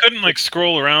couldn't like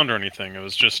scroll around or anything. It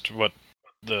was just what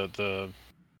the.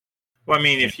 Well, I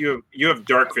mean, if you have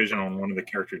dark vision on one of the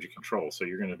characters you control, so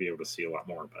you're going to be able to see a lot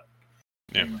more. But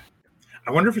yeah,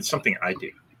 I wonder if it's something I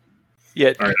do.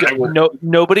 Yeah, right,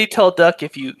 nobody tell Duck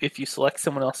if you select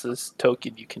someone else's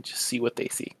token, you can just see what they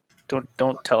see.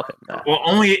 Don't tell him that. Well,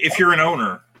 only if you're an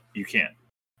owner, you can.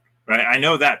 Right? I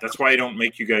know that. That's why I don't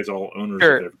make you guys all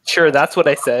owners. Sure. That's what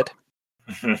I said.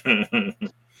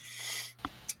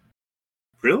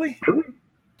 Really?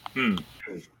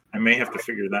 I may have to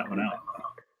figure that one out.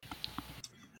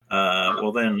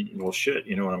 Well, shit.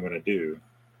 You know what I'm going to do?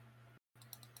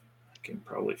 I can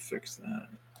probably fix that.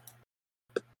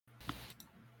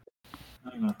 I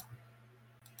don't know.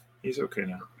 He's okay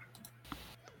now.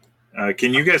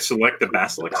 Can you guys select the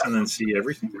basilisk and then see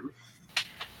everything?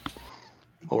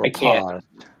 Or I can't.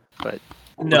 But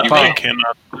no, I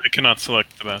cannot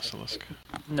select the basilisk.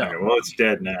 No. Okay, well, it's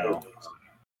dead now.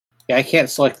 Yeah, I can't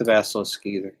select the basilisk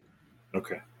either.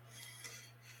 Okay.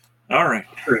 All right.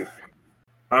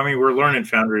 I mean, we're learning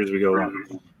Foundry as we go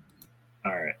along.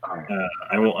 All right.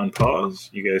 I will unpause.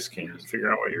 You guys can figure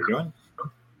out what you're doing.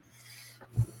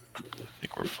 I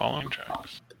think we're following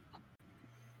tracks.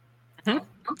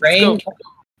 Rain.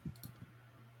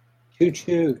 Choo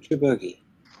boogie.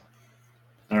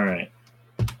 All right.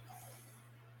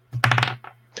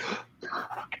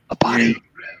 a body.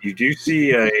 You do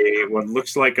see what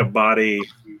looks like a body,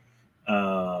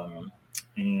 and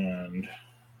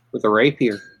with a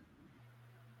rapier.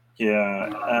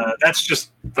 Yeah,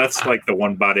 that's like the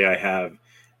one body I have.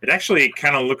 It actually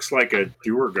kind of looks like a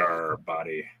Duergar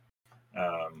body,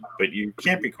 but you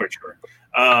can't be quite sure.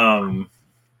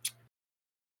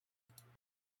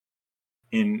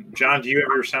 John, do you have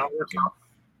your sound working?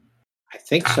 I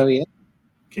think so, yeah.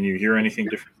 Can you hear anything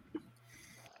different?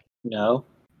 No.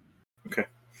 Okay.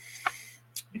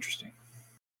 Interesting.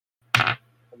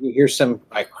 You hear some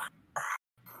like.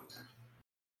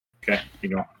 Okay, you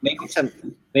know.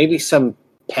 Maybe some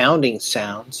pounding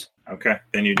sounds. Okay,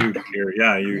 then you do hear.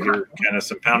 Yeah, you hear kind of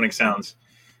some pounding sounds.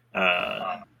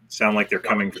 Sound like they're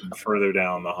coming from further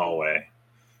down the hallway.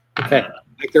 Okay,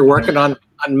 like they're working on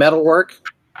metal work.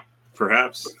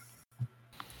 Perhaps,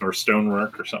 or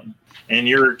stonework or something. And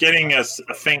you're getting a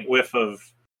faint whiff of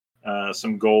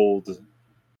some gold,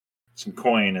 some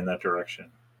coin in that direction.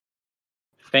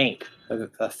 Faint.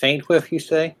 A faint whiff, you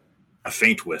say? A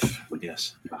faint whiff,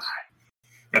 yes.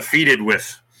 A feeded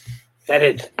whiff.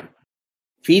 Feted.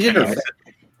 Feeded or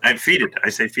I'm feeded. I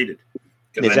say feeded.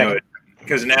 Because I know it.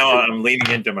 Because now I'm leaning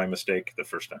into my mistake the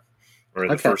first time. Or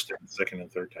the first and second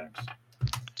and third times.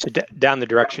 So down the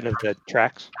direction of the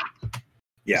tracks?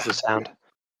 Yeah. Is the sound?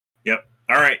 Yep.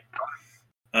 All right.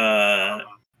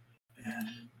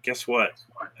 Guess what?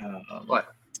 What?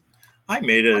 I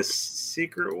made a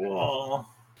secret wall.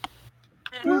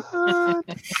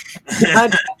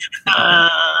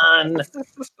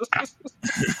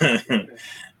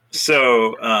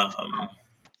 So,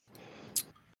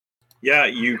 yeah,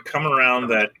 you come around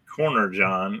that corner,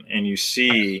 John, and you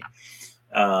see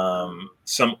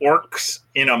some orcs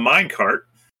in a minecart.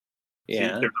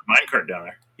 Yeah. See, there's a minecart down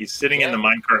there. He's sitting in the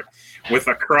minecart with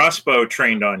a crossbow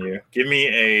trained on you. Give me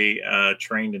a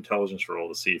trained intelligence roll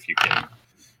to see if you can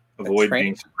avoid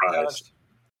being surprised.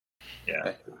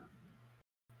 Yeah.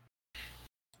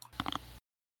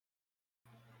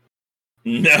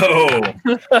 No.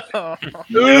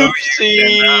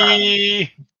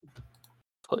 Oopsie.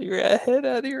 Pull your head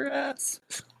out of your ass.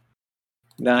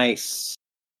 Nice.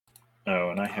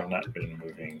 Oh, and I have not been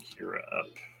moving Kira up.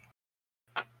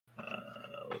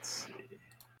 Let's see.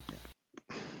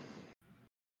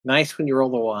 Nice when you roll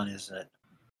the 1, isn't it?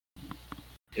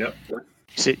 Yep.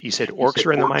 You said orcs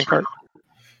are in the minecart?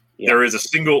 Yeah. There is a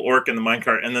single orc in the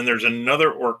minecart, and then there's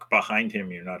another orc behind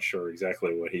him. You're not sure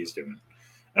exactly what he's doing.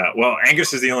 Well,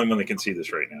 Angus is the only one that can see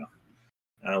this right now.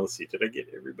 Let's see. Did I get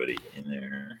everybody in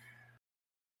there?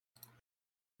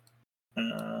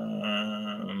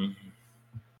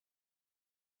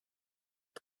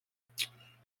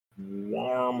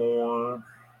 Warmore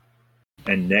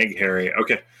and Neg Harry.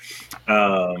 Okay.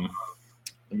 Let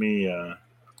me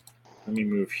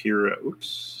move here.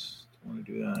 Oops. Don't want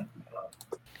to do that.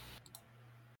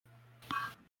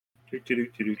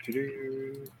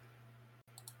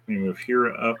 Let me move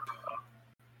Hira up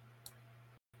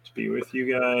to be with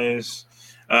you guys.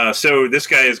 So this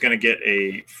guy is going to get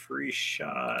a free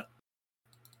shot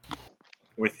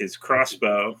with his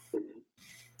crossbow.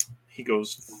 He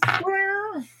goes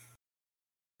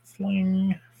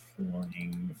fling,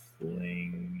 fling,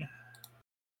 fling.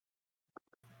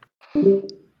 What do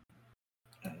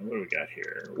we got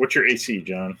here? What's your AC,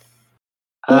 John?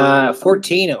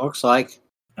 14, it looks like.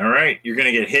 All right, you're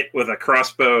going to get hit with a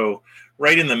crossbow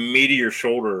right in the meat of your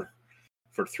shoulder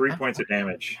for 3 points of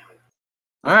damage.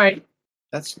 All right,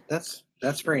 that's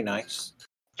very nice.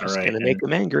 Just All right, gonna make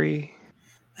him angry.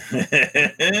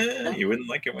 You wouldn't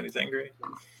like it when he's angry.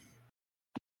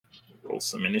 Roll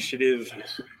some initiative.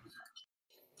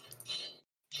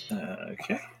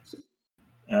 Okay.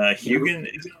 Hugin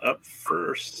is up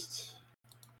first.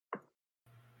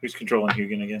 Who's controlling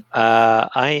Hugin again?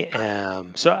 I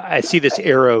am. So I see this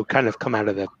arrow kind of come out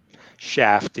of the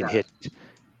shaft and hit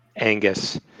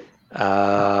Angus.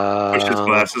 Push his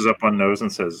glasses up on nose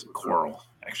and says coral,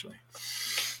 actually.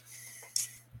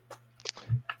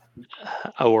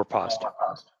 Or paused.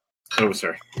 Oh,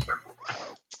 sorry.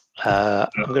 I'm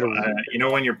gonna. You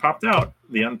know, when you're popped out,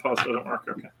 the unpause doesn't work.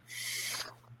 Okay.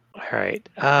 All right.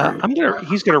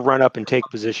 He's gonna run up and take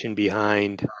position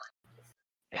behind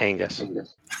Angus.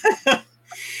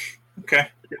 Okay.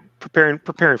 Preparing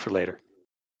for later.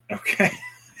 Okay.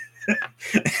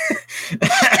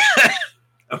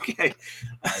 Okay.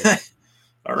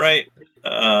 All right.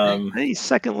 He's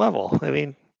second level. I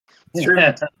mean, true.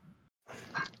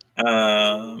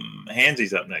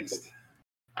 Hansy's up next.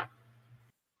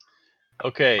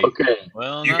 Okay.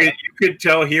 Well, You could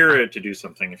tell Hira to do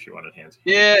something if you wanted, Hansy.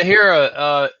 yeah,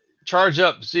 Hira, charge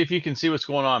up. See if you can see what's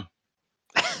going on.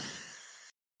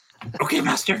 Okay,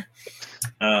 master.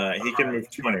 He can move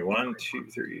 20. 1, 2,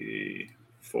 3,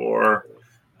 4.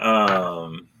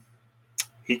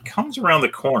 He comes around the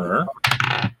corner,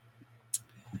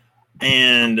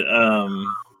 and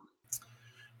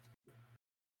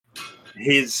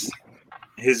his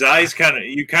eyes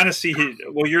you kind of see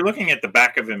you're looking at the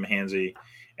back of him, Hansy,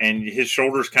 and his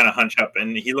shoulders kind of hunch up,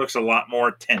 and he looks a lot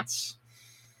more tense.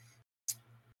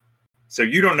 So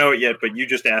you don't know it yet, but you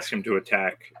just ask him to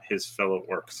attack his fellow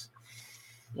orcs.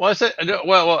 Well, I said,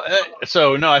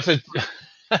 so no, I said,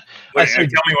 Wait, tell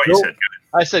me what you said.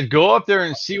 I said, go up there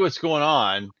and see what's going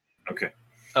on. Okay.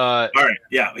 All right.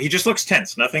 Yeah, he just looks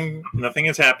tense. Nothing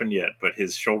has happened yet, but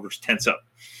his shoulders tense up.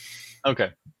 Okay.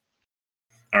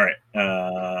 All right.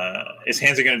 His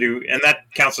hands are going to do, and that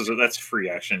counts as that's a free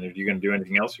action. Are you going to do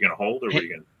anything else? You're going to hold, or what are you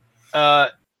going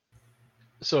to?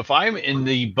 So if I'm in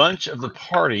the bunch of the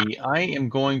party, I am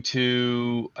going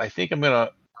to. I think I'm going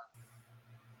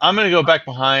to go back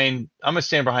behind. I'm going to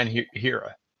stand behind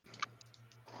Hira.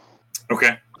 Okay.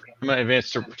 I'm going to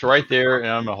advance to right there, and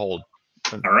I'm going to hold.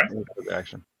 All right.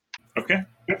 Action. Okay.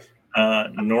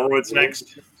 Norwood's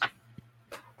next.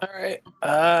 All right.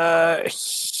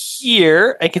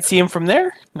 Here, I can see him from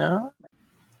there. No.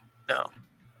 1,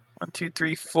 2,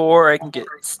 3, 4. I can get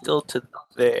still to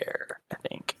there. I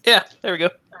think. Yeah. There we go.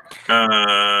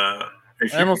 I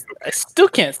still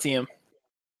can't see him.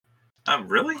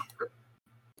 Really?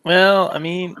 Well, I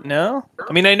mean, no.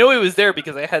 I mean, I know he was there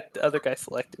because I had the other guy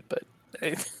selected, but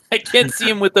I can't see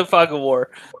him with the fog of war.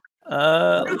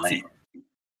 Let's see.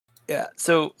 Yeah.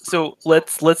 So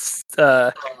let's.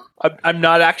 I'm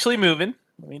not actually moving.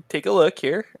 Let me take a look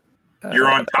here. You're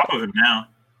on top of him now.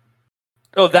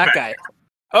 Oh, that guy.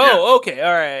 Oh, okay.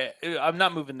 All right. I'm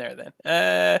not moving there then.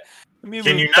 Let me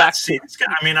Can move you back not see this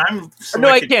guy? I mean, I'm. No,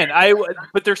 I selected- can.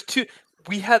 But there's two.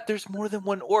 There's more than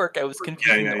one orc. I was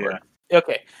confusing the orc.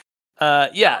 Okay.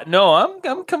 Yeah. No,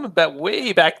 I'm coming back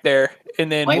way back there,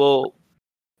 and then we'll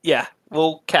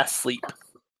cast sleep.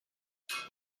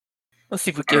 Let's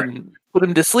see if we can put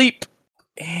him to sleep.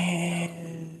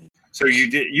 And So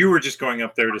you were just going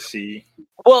up there to see.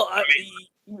 well,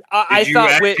 I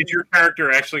thought. Did your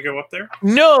character actually go up there?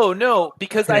 No,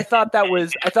 because I thought that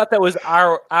was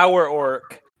our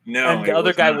orc. No, and the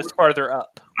other guy was farther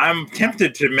up. I'm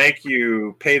tempted to make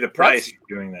you pay the price for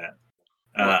doing that.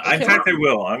 In fact, I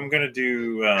will. I'm going to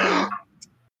do.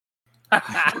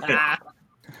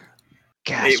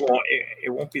 It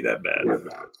won't be that bad.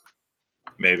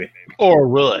 Maybe. Or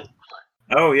will it?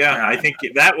 Oh yeah, I think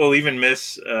that will even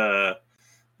miss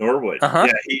Norwood. Uh-huh.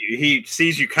 Yeah, he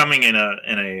sees you coming in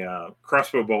a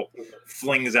crossbow bolt,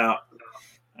 flings out,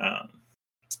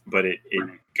 but it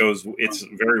goes. It's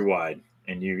very wide,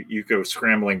 and you go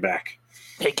scrambling back.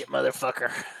 Take it,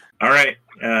 motherfucker. All right,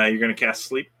 you're gonna cast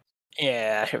sleep.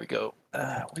 Yeah, here we go.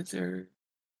 Wizard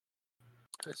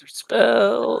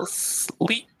spell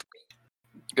sleep.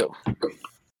 Go.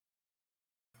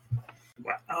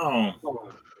 Wow.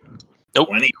 Nope.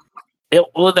 20. Yeah,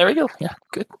 well, there we go. Yeah,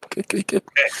 good. Okay,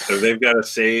 so they've got to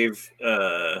save.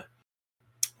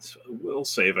 Will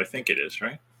save, I think it is,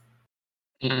 right?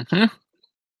 Mm-hmm.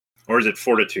 Or is it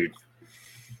fortitude?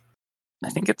 I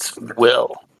think it's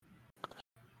will.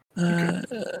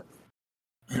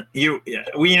 We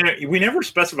never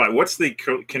specify what's the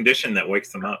condition that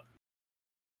wakes them up.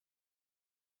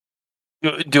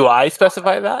 Do I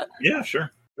specify that? Yeah,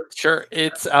 sure. Sure.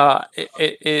 It's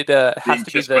it has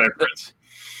to be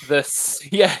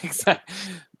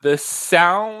the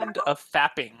sound of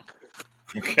fapping.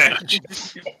 Okay.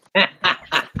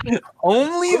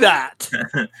 Only that.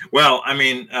 Well, I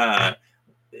mean,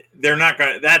 they're not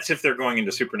going to. That's if they're going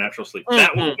into supernatural sleep.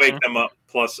 That will wake them up,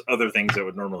 plus other things that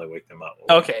would normally wake them up.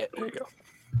 Okay, there you go.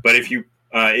 But if you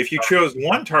chose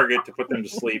one target to put them to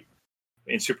sleep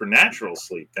in supernatural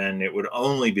sleep, then it would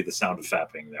only be the sound of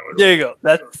fapping that would. There you go.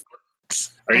 That's.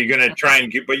 Are you going to try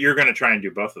and but you're going to try and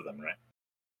do both of them, right?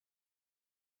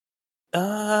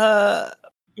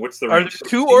 What's the? Are there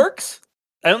two orcs?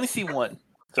 I only see one.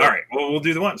 So. All right. Well, we'll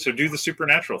do the one. So do the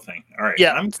supernatural thing. All right.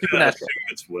 Yeah. I'm supernatural.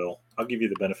 It's Will. I'll give you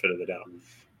the benefit of the doubt.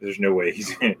 There's no way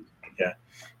he's. Yeah.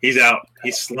 He's out.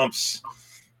 He slumps,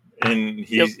 and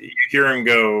you hear him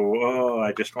go, "Oh,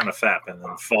 I just want to fap," and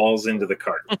then falls into the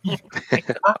cart.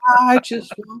 I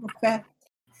just want to fap.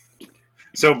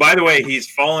 So, by the way, he's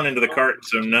fallen into the cart,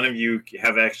 so none of you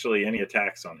have actually any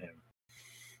attacks on him.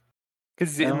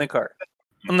 Because he's in the cart.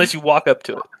 Unless you walk up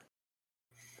to it.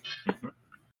 Mm-hmm.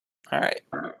 All right.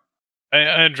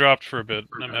 I dropped for a bit.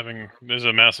 There's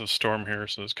a massive storm here,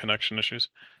 so there's connection issues.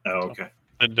 Oh, okay.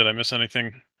 Did I miss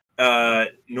anything?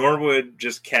 Norwood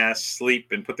just cast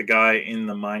sleep and put the guy in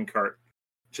the minecart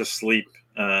to sleep.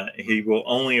 He will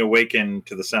only awaken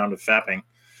to the sound of fapping.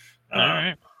 All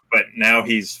right. But now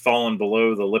he's fallen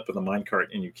below the lip of the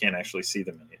minecart, and you can't actually see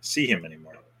him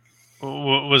anymore.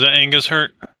 Was it Angus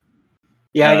hurt?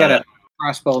 Yeah, I got a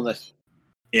crossbow in this.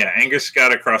 Yeah, Angus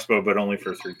got a crossbow, but only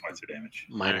for 3 points of damage.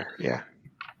 Minor, yeah.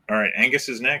 All right, Angus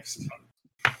is next.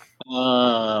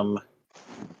 Well,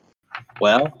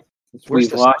 Where's we've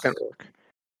the lost. second orc?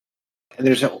 And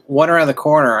there's one around the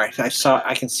corner. I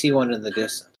can see one in the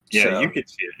distance. Yeah, so, you could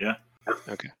see it. Yeah.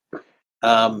 Okay.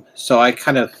 So I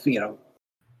kind of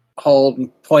hold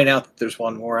and point out that there's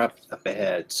one more up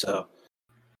ahead. So.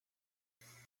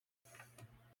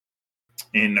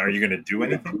 And are you going to do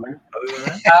anything other than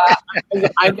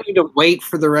that? I'm going to wait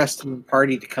for the rest of the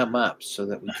party to come up so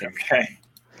that we can. Okay.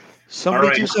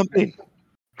 Somebody do something.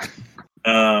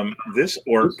 This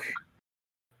orc,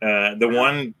 the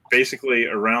one basically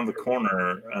around the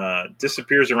corner,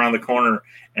 disappears around the corner,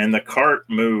 and the cart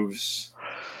moves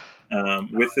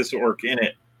with this orc in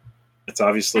it. It's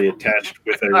obviously attached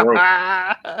with a rope.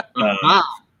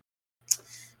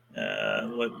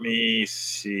 Let me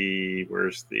see.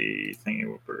 Where's the thingy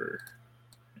whooper?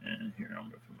 And here, I'll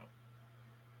move him up.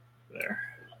 There.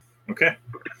 Okay.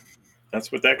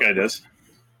 That's what that guy does.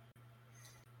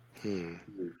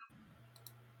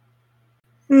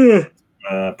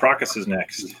 Procus is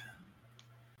next.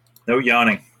 No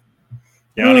yawning.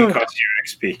 Yawning costs you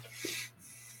XP.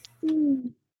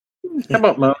 How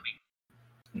about moaning?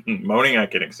 Moaning I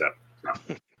can accept.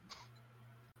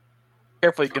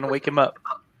 Careful, you're gonna wake him up.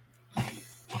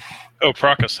 Oh,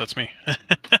 Procus, that's me.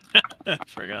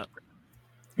 Forgot.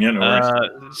 Yeah, no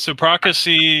worries. So Procus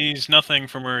sees nothing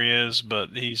from where he is, but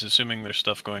he's assuming there's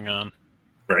stuff going on.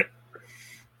 Right.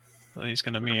 So he's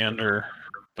gonna meander,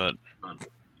 but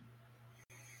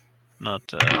not.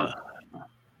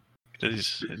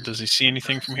 Does he see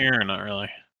anything from here or not really?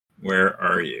 Where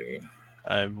are you?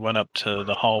 I went up to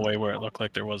the hallway where it looked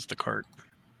like there was the cart.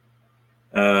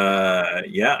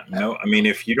 Yeah, no. I mean,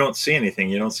 if you don't see anything,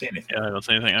 you don't see anything. Yeah, I don't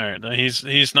see anything. All right,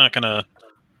 he's not gonna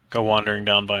go wandering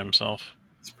down by himself.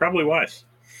 It's probably wise.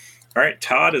 All right,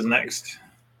 Todd is next.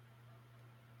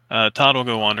 Todd will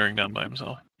go wandering down by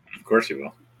himself. Of course he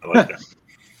will. I like that.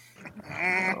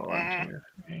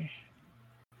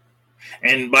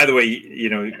 And by the way, you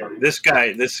know, this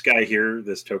guy here,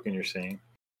 this token you're seeing.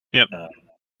 Yep.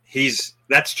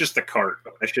 That's just the cart.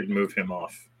 I should move him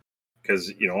off because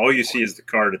you know all you see is the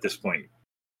cart at this point.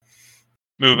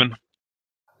 Moving.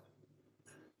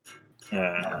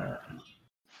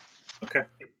 Okay.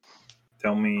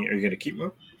 Tell me, are you going to keep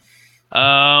moving?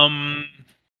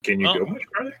 Can you go much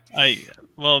farther?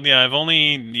 I've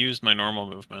only used my normal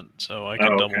movement, so I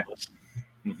can double this.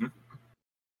 Mm-hmm.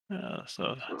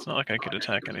 So it's not like I could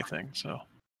attack anything. So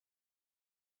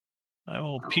I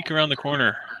will peek around the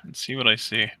corner and see what I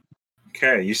see.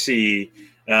 Okay, you see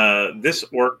this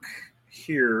orc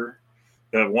here,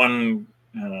 the one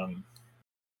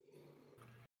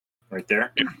right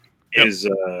there, is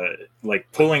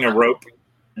like pulling a rope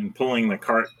and pulling the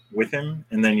cart with him,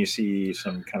 and then you see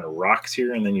some kind of rocks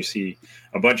here, and then you see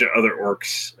a bunch of other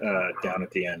orcs down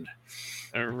at the end.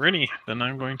 Alrighty, then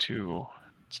I'm going to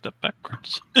step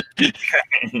backwards.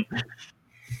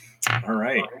 All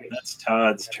right, that's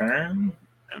Todd's turn.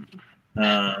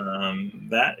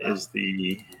 That is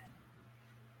the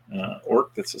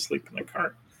orc that's asleep in the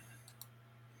cart.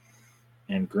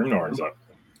 And Grimnor's up.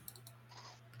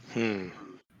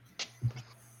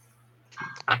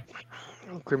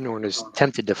 Grimnorn is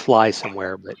tempted to fly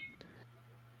somewhere, but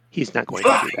he's not going to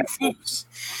do that.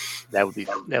 That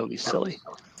would be silly.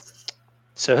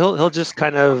 So he'll just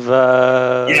kind of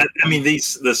yeah. I mean the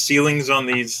ceilings on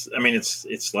these. I mean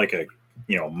it's like a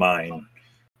mine.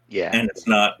 Yeah. And it's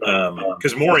not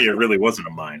because Moria really wasn't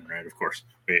a mine, right? Of course,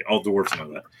 all dwarves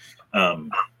know that.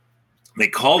 They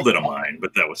called it a mine,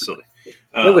 but that was silly.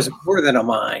 It was more than a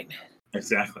mine.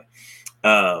 Exactly.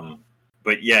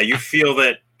 But yeah, you feel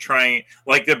that trying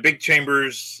like the big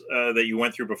chambers that you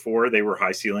went through before, they were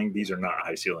high ceiling. These are not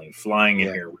high ceiling. Flying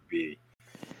in here would be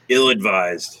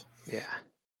ill-advised. Yeah.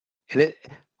 And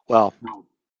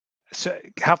so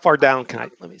how far down can I?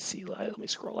 Let me see. Let me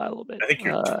scroll out a little bit. I think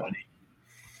you're 20.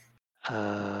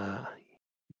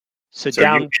 So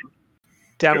down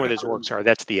where those orcs are,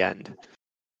 that's the end.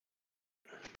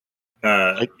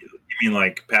 You mean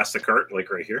like past the cart,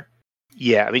 like right here?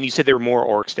 Yeah, I mean, you said there were more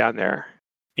orcs down there.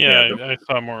 Yeah, I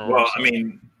saw more orcs. Well, I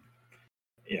mean,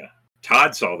 yeah,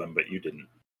 Todd saw them, but you didn't.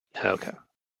 Okay.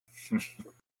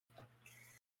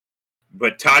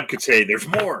 But Todd could say there's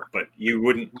more, but you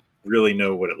wouldn't really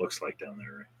know what it looks like down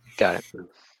there, right? Got it.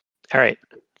 All right.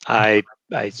 I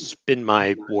spin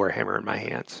my warhammer in my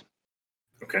hands.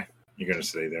 Okay. You're going to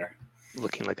stay there.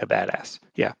 Looking like a badass.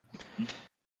 Yeah.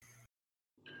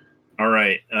 All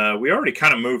right. We already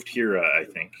kind of moved here, I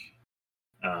think.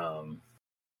 Let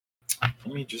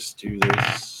me just do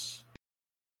this.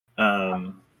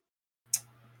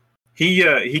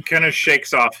 He kind of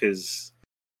shakes off his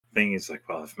thing. He's like,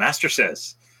 well, if Master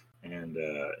says, and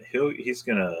he'll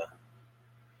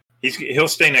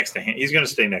stay next to him. He's going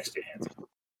to stay next to him.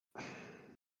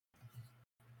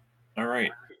 All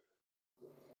right.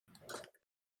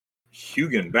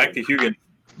 Hugin, back to Hugin.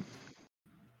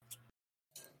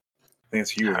 I think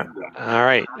it's Hugin. All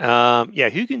right. Yeah,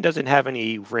 Hugin doesn't have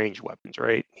any ranged weapons,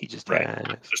 right? He just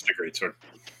has just a greatsword.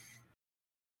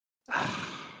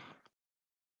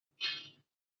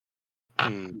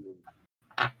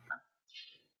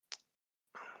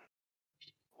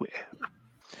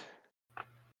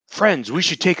 Friends, we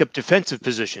should take up defensive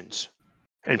positions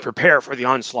and prepare for the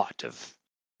onslaught of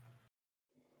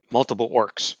multiple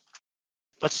orcs.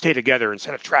 Let's stay together and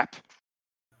set a trap.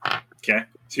 Okay.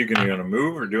 So you're going to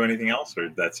move or do anything else, or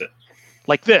that's it?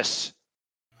 Like this.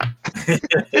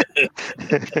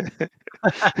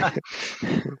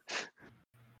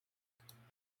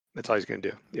 That's all he's going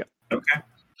to do. Yeah. Okay.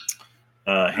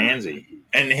 Hansy.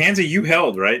 And Hansy, you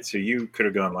held, right? So you could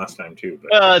have gone last time too.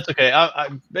 But... it's okay.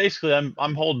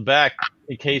 I'm holding back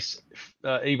in case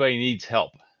anybody needs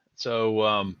help.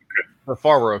 So so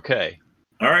far we're okay.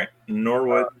 All right.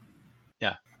 Norwood.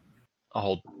 Yeah. I'll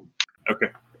hold. Okay.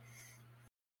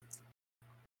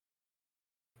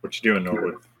 What you doing,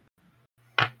 Norwood?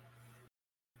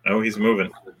 Oh, he's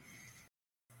moving.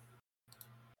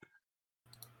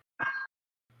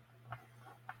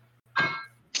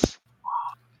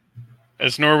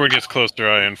 As Norwood gets closer,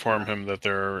 I inform him that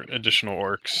there are additional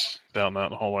orcs down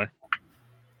that hallway.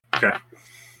 Okay.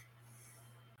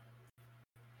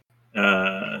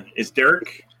 Is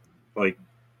Derek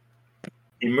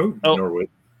he moved? Oh. Norwood.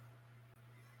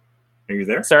 Are you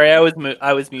there? Sorry, I was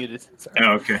muted. Sorry.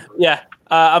 Oh, okay. Yeah,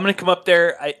 I'm gonna come up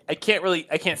there. I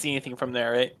can't see anything from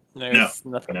there, right? There's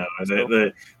nothing. No,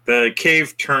 so. the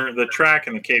cave the track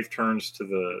and the cave turns to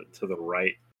the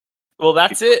right. Well,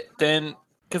 that's it then,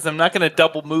 because I'm not gonna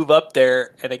double move up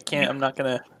there, and I'm not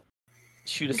gonna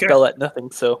shoot a spell at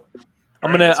nothing. So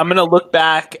I'm gonna look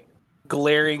back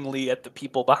glaringly at the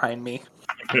people behind me.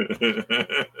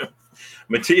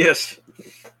 Matthias.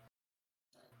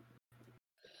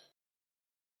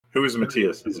 Who is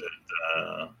Matthias? Is it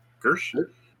Gersh?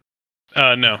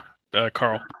 No,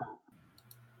 Carl.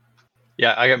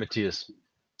 Yeah, I got Matthias.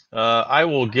 I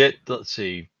will get, let's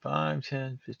see, 5,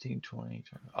 10, 15, 20.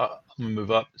 I'm going to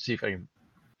move up, see if I can.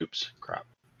 Oops, crap.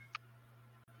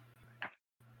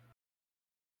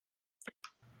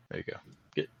 There you go.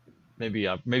 Maybe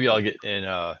I'll get in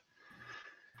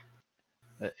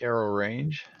arrow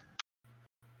range.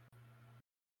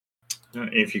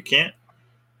 If you can't,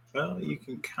 well, you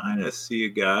can kind of see a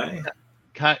guy.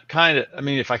 Kind of. I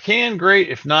mean, if I can, great.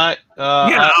 If not,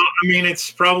 I mean, it's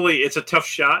a tough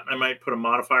shot. I might put a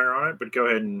modifier on it, but go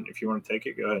ahead and if you want to take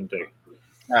it, go ahead and take it.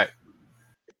 All right.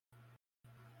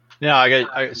 Now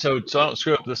so I don't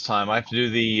screw up this time. I have to do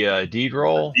the deed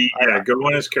roll. Go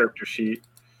on his character sheet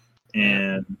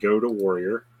and go to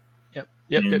warrior. Yep.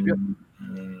 Equipment.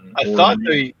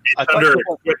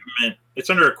 It's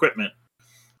under equipment.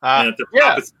 And at the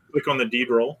top, click on the deed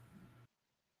roll.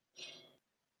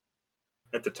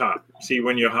 At the top, see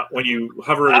when you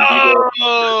hover the deed roll.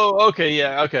 Oh, okay,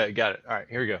 yeah, okay, got it. All right,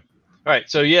 here we go. All right,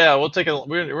 so yeah, we're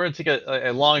gonna take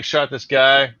a long shot at this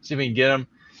guy, see if we can get him.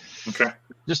 Okay.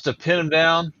 Just to pin him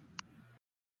down.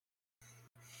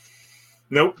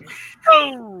 Nope.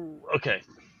 Oh, okay.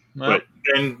 Well, but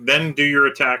then do your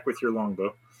attack with your longbow.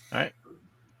 All right.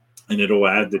 And it'll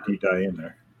add the D die in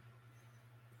there.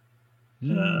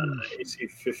 AC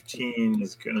 15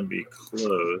 is going to be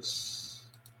close.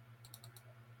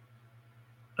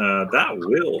 That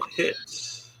will hit.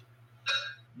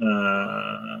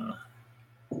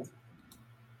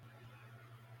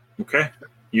 Okay.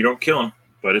 You don't kill him,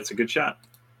 but it's a good shot.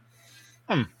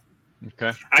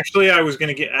 Okay. Actually, I was going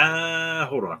to get...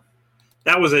 hold on.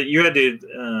 That was you had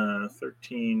to...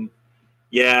 13...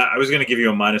 Yeah, I was going to give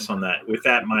you a minus on that. With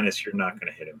that minus, you're not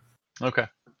going to hit him. Okay.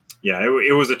 Yeah,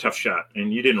 it was a tough shot,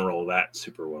 and you didn't roll that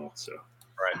super well. So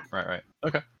right.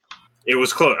 Okay. It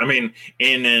was close. I mean,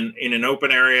 in an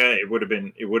open area, it would have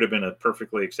been a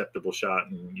perfectly acceptable shot,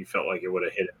 and you felt like it would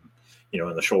have hit him,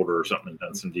 in the shoulder or something, and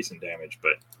done some decent damage.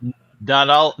 But not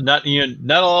all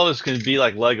of us can be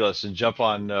like Legolas and jump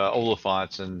on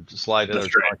Oliphants and slide other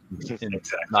and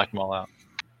exactly. Knock them all out.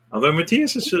 Although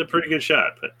Matthias is a pretty good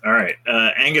shot, but all right,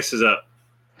 Angus is up.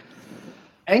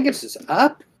 Angus is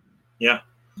up? Yeah.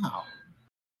 Oh.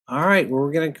 All right, well,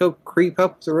 we're going to go creep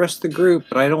up with the rest of the group,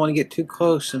 but I don't want to get too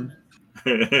close. And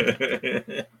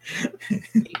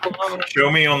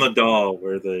show me on the doll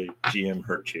where the GM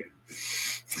hurt you.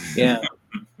 Yeah.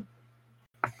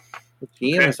 The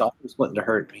GM is always wanting to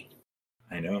hurt me.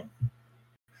 I know.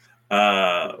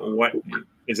 What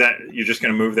is that? You're just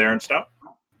going to move there and stop?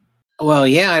 Well,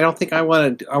 yeah, I don't think I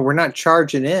want to. We're not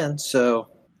charging in, so.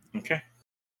 Okay.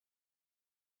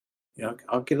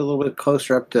 I'll get a little bit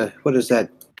closer up to, what is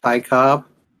that, Ty Cobb?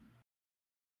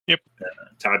 Yep.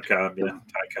 Todd Cobb, yeah.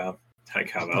 Ty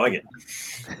Cobb, I like it.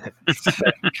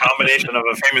 Combination of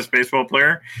a famous baseball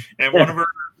player and one of our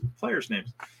players'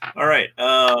 names. All right.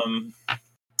 And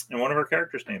one of our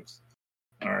characters' names.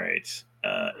 All right.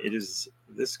 It is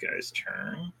this guy's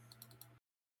turn.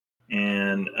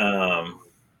 And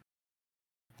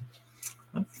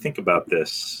let me think about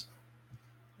this.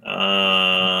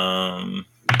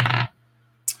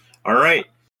 All right,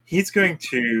 he's going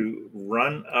to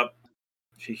run up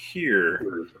to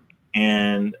here,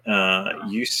 and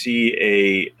you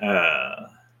see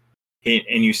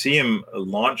you see him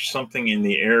launch something in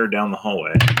the air down the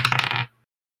hallway.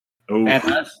 Oh, at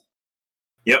us?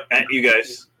 Yep, at you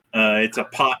guys. It's a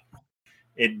pot.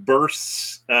 It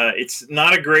bursts. It's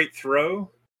not a great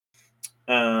throw.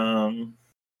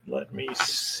 Let me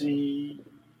see.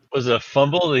 Was it a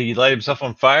fumble? Did he light himself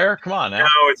on fire? Come on now.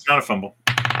 No, it's not a fumble.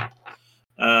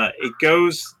 It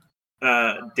goes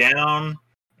down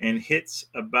and hits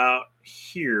about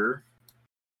here.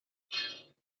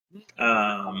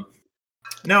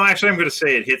 No, actually, I'm going to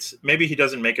say it hits. Maybe he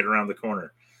doesn't make it around the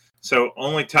corner. So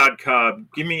only Todd Cobb.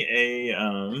 Give me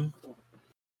a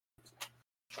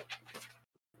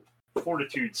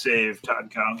fortitude save,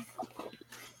 Todd Cobb.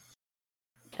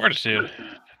 Fortitude.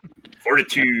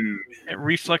 Fortitude.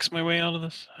 Reflex my way out of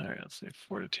this. All right, let's see.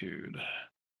 Fortitude.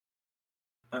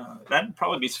 That'd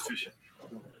probably be sufficient.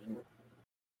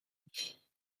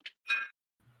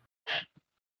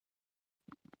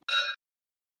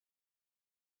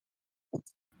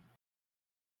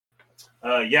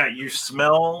 Yeah, you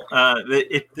smell.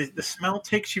 The smell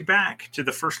takes you back to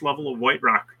the first level of White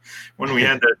Rock when we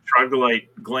had the troglodyte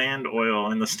gland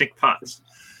oil in the stick pots,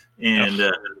 and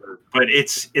but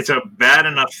it's a bad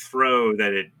enough throw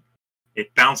that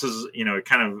it bounces.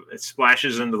 It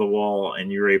splashes into the wall,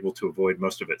 and you're able to avoid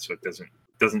most of it, so it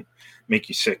doesn't make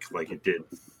you sick like it did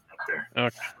up there.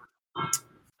 Okay.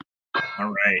 All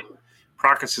right,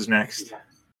 Procus is next.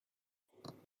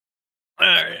 All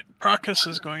right, Procus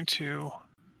is going to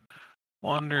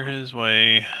wander his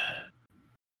way.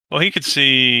 Well, he could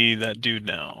see that dude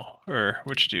now, or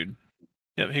which dude?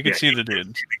 Yep, he could see the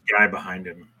dude. The guy behind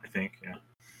him, I think. Yeah.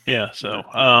 Yeah. So,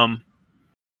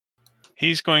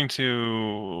 he's going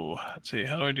to. Let's see.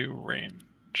 How do I do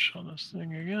range on this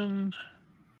thing again?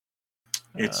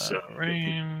 It's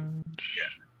range. Yeah.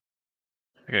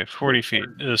 Okay, 40 feet.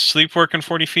 Is sleep working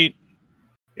 40 feet?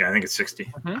 Yeah, I think it's 60.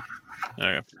 Mm-hmm.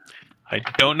 Okay. I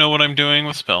don't know what I'm doing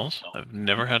with spells. I've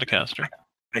never had a caster.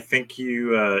 I think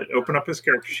you open up his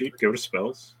character sheet, go to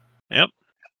spells. Yep.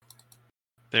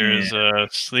 There's a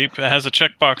sleep. It has a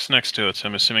checkbox next to it, so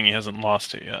I'm assuming he hasn't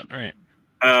lost it yet, right?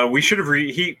 We should have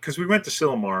because we went to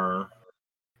Silmar,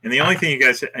 and the only thing you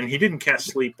guys said, and he didn't cast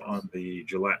sleep on the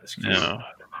gelatinous cube. No.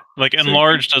 Like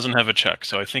Enlarge doesn't have a check,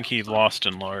 so I think he lost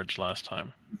Enlarge last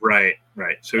time. Right.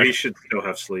 So he should still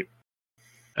have sleep.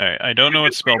 All right. I don't know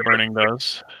what spell burning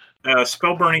does.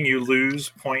 Spell burning, you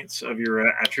lose points of your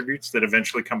attributes that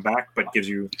eventually come back, but gives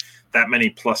you that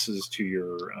many pluses to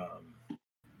your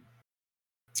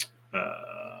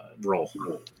roll.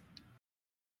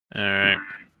 All right.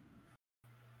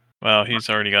 Well, he's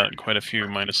already got quite a few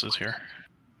minuses here.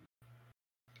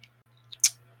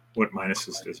 What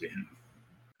minuses does he have?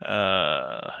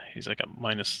 He's like a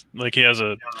minus. Like he has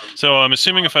a. So I'm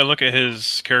assuming if I look at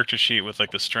his character sheet with like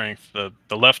the strength, the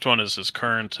left one is his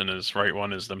current and his right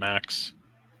one is the max.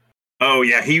 Oh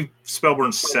yeah, he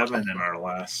spellburned 7 in our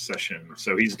last session,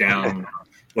 so he's down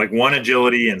like 1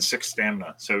 agility and 6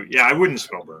 stamina. So yeah, I wouldn't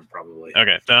spellburn probably.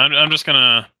 Okay, then I'm just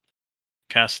gonna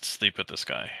cast sleep at this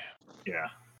guy. Yeah,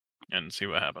 and see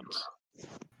what happens.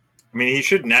 I mean, he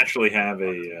should naturally have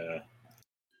a.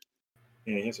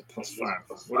 Yeah, he has a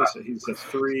 +5. What is it? He's a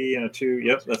 3 and a 2.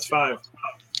 Yep, that's 5.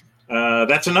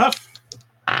 That's enough.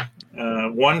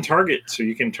 1 target, so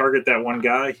you can target that one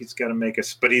guy. He's got to make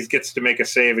but he gets to make a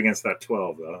save against that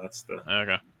 12, though. That's the.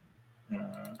 Okay.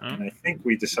 And I think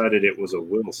we decided it was a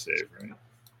will save, right?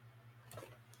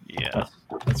 Yeah.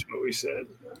 That's what we said.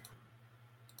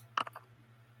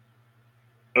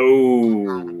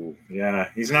 Oh,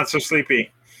 yeah. He's not so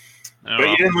sleepy. Oh, but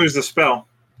you didn't lose the spell.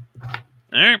 All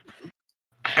right.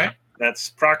 Okay. That's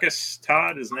Procus.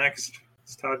 Todd is next.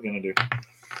 What's Todd going to do?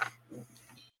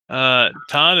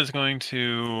 Todd is going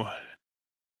to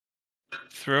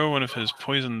throw one of his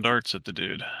poison darts at the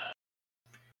dude.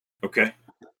 Okay.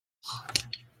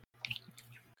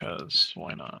 Because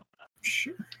why not?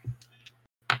 Sure.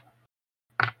 I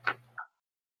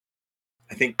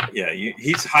think, yeah,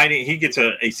 he's hiding. He gets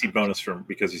an AC bonus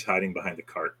because he's hiding behind the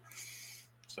cart.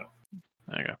 So.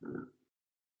 There you go.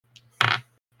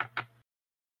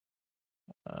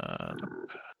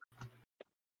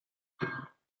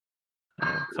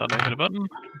 I thought I hit a button.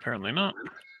 Apparently not.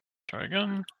 Try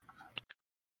again.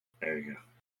 There you go.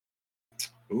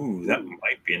 Ooh, that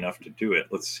might be enough to do it.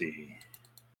 Let's see.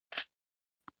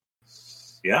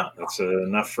 Yeah, that's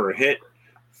enough for a hit.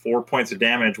 4 points of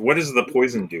damage. What does the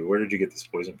poison do? Where did you get this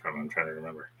poison from? I'm trying to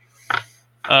remember.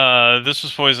 This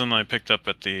was poison I picked up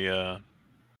at the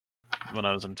when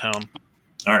I was in town.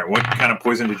 All right, what kind of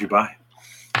poison did you buy?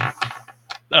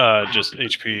 Just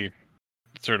HP,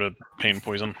 sort of pain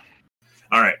poison.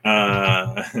 All right,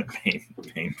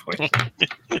 pain poison.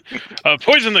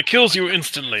 Poison that kills you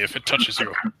instantly if it touches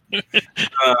you.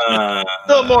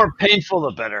 The more painful,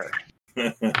 the better.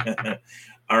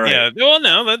 All right. Yeah. Well,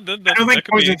 no, that I don't think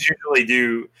poisons usually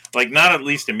do, like, not at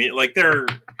least immediately. Like they're,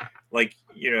 like,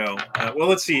 well,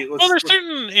 let's see. There's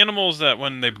certain animals that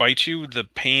when they bite you, the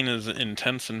pain is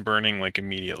intense and burning like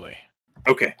immediately.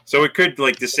 Okay, so it could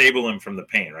like disable him from the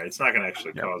pain, right? It's not going to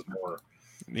actually cause more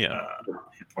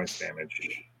hit points damage.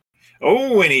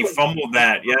 Oh, and he fumbled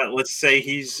that. Yeah, let's say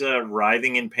he's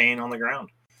writhing in pain on the ground.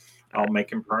 I'll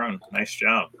make him prone. Nice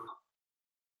job.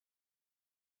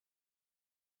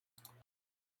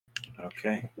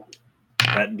 Okay.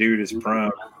 That dude is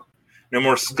prone. No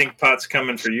more stink pots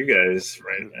coming for you guys,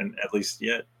 right? And at least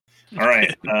yet. All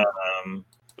right. At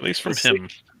least from him.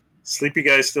 Sleepy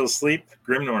guys still sleep.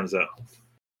 Grimnorn's up.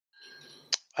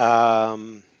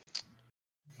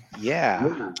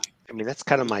 Yeah. I mean, that's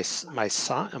kind of my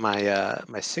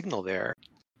signal there.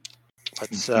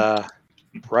 Let's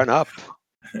run up.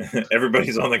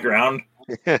 Everybody's on the ground.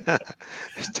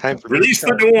 It's time for release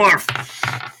the dwarf.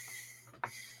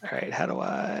 All right, how do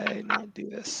I not do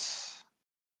this?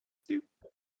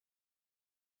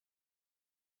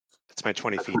 That's my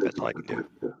 20 feet. That's all I can do.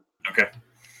 Okay.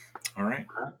 All right.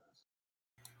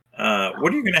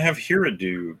 What are you going to have Hira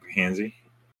do, Hansy?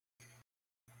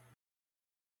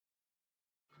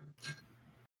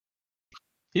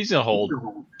 He's going to hold.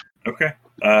 Okay.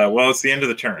 Well, it's the end of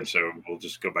the turn, so we'll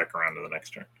just go back around to the next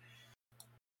turn.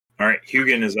 All right.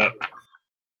 Hugin is up.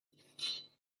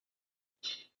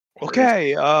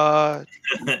 Okay.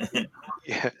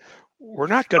 Yeah. We're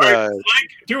not going to...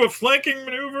 Do a flanking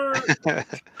maneuver.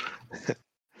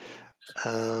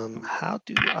 How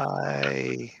do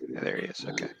I... There he is.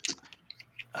 Okay.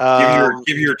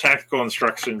 Give your tactical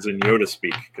instructions in Yoda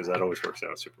speak, because that always works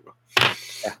out super well.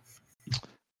 Yeah.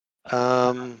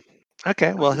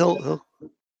 Okay. Well, he'll.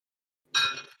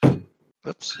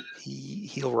 Whoops.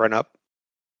 He'll run up.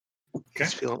 Okay.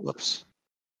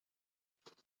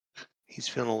 He's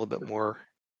feeling a little bit more.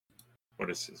 What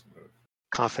is his move?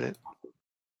 Confident.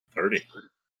 30.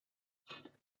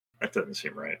 That doesn't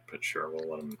seem right, but sure, we'll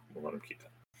let him keep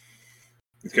that.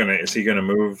 Is he gonna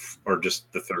move, or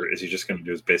just the 30? Is he just gonna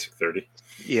do his basic 30?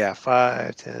 Yeah,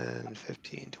 5, 10,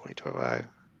 15, 20, 25,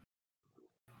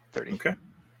 30. Okay.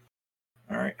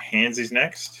 All right, Hansy's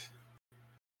next.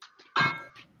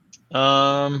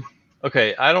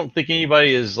 Okay, I don't think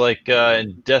anybody is like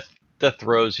in death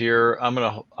throes here. I'm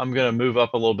gonna move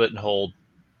up a little bit and hold.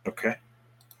 Okay.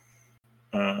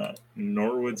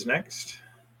 Norwood's next.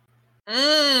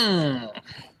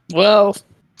 Well,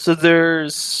 so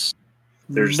there's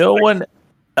no one.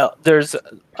 There's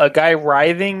a guy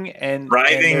writhing in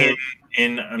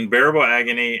unbearable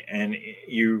agony, and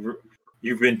you've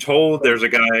been told there's a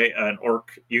guy, an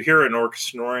orc. You hear an orc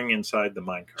snoring inside the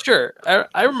minecart. Sure,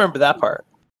 I remember that part.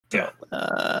 Yeah.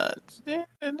 Can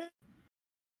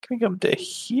we come to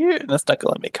here? That's not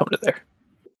gonna let me come to there.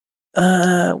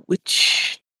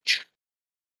 Which?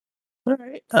 All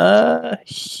right.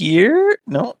 Here?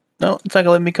 No, it's not gonna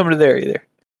let me come to there either.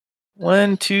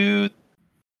 1, 2,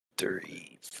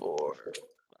 3, 4,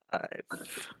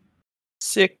 5,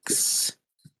 6.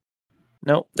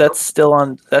 Nope, that's still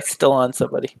on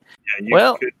somebody.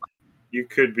 Yeah, you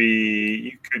could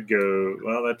go.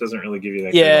 Well, that doesn't really give you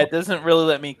that. Yeah, it doesn't really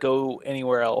let me go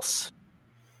anywhere else.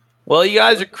 Well, you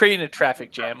guys are creating a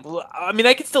traffic jam. I mean,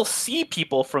 I can still see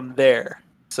people from there.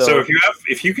 So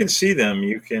if you can see them,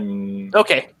 you can.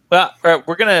 Okay. Well, all right,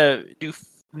 we're gonna do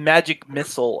magic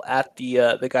missile at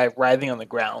the guy writhing on the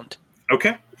ground.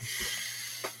 Okay.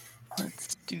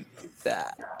 Let's do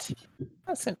that.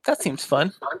 That seems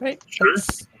fun, right? Sure.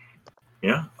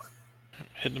 Yeah.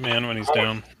 Hit the man when he's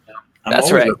down.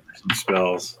 That's right. Some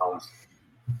spells.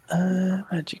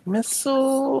 Magic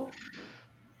missile.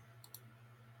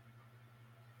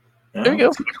 No, there we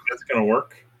go. That's gonna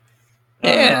work.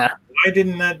 Yeah. Why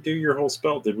didn't that do your whole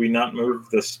spell? Did we not move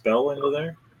the spell into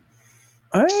there?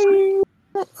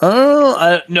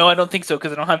 No, I don't think so,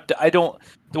 because I don't.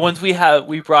 The ones we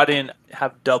brought in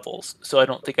have doubles, so I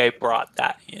don't think I brought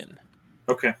that in.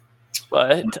 Okay.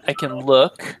 But I can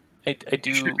look. I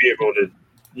do.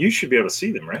 You should be able to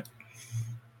see them, right?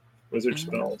 Wizard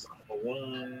spells.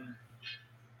 1.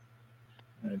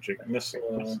 Magic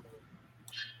missile.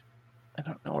 I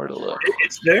don't know where to look.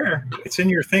 It's there. It's in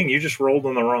your thing. You just rolled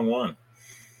on the wrong one.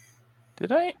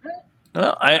 Did I?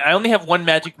 No, I only have one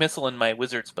magic missile in my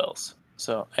wizard spells,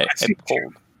 so I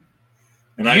pulled.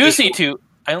 And you see 2.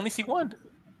 I only see 1.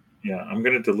 Yeah, I'm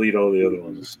gonna delete all the other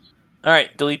ones. All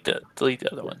right, delete the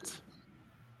other ones.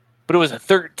 But it was a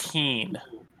 13.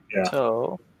 Yeah.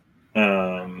 So.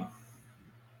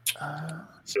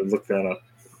 So look that up.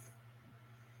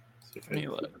 Let me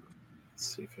look.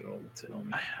 See if it'll tell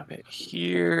me. I have it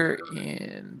here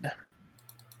in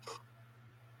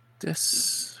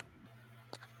this.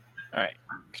 All right,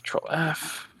 Control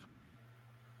F.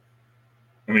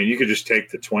 I mean, you could just take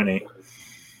the 20.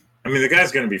 I mean, the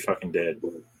guy's going to be fucking dead.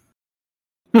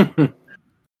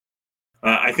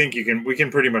 I think we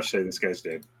can pretty much say this guy's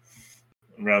dead,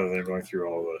 rather than going through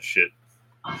all the shit.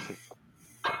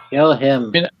 Kill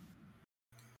him.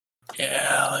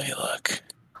 Yeah, let me look.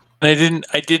 And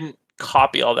I didn't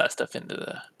copy all that stuff into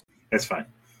the. That's fine.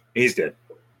 He's dead.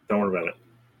 Don't worry about it.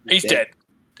 He's dead.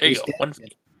 There you go.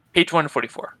 Page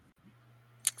 144.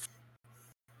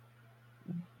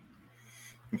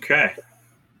 Okay.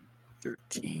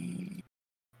 13.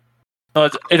 No,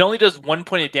 it only does 1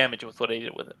 point of damage with what I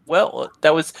did with it. Well,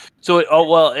 that was so.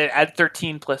 It add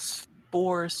 13 plus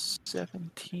 4,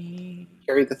 17.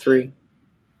 Carry the 3.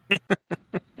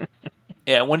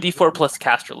 Yeah, 1d4 plus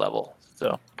caster level.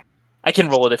 So I can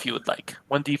roll it if you would like.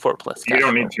 1d4 plus. You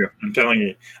don't need to. I'm telling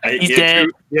you. He's dead.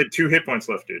 He had 2 hit points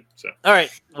left, dude. So. All right.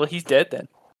 Well, he's dead then.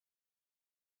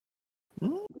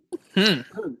 Crispy.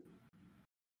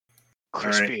 All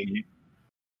right.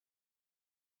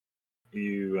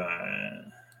 You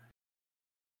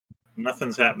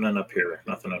nothing's happening up here.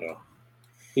 Nothing at all.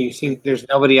 You see, there's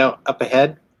nobody up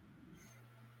ahead.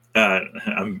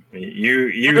 You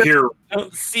hear? I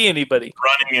don't see anybody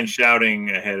running and shouting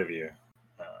ahead of you.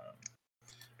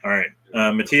 All right,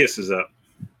 Matthias is up.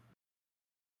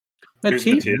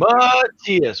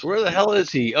 Matthias, where the hell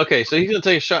is he? Okay, so he's gonna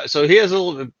take a shot. So he has a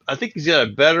little. I think he's got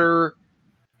a better.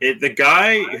 That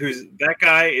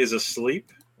guy is asleep.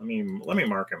 Let me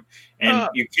mark him, and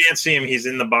you can't see him. He's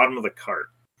in the bottom of the cart.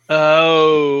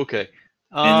 Oh, okay.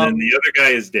 And then the other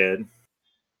guy is dead.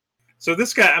 So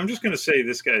this guy, I'm just going to say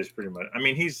this guy is pretty much. I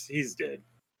mean, he's dead.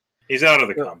 He's out of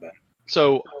the combat.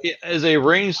 So as a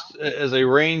ranged member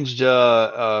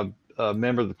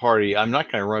of the party, I'm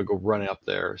not going to go run up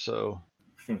there. So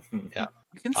yeah,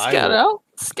 you can scout out,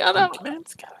 man.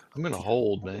 Scout out. I'm going to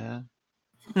hold, man.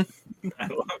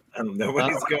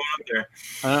 Nobody's going up there.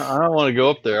 I don't want to go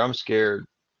up there. I'm scared.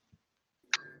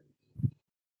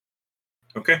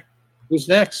 Okay. Who's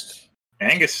next?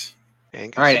 Angus. All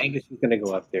right, Angus is going to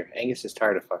go up there. Angus is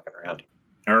tired of fucking around.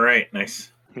 All right,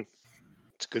 nice.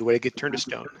 It's a good way to get turned to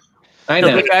stone. I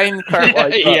know. The guy in the cart,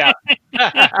 yeah.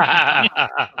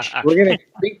 We're going to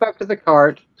creep up to the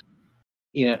cart.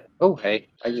 Oh, hey.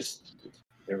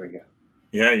 There we go.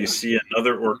 Yeah, you see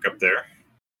another orc up there.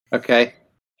 Okay.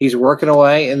 He's working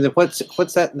away, and what's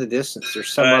that in the distance?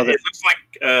 There's some other. It looks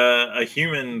like a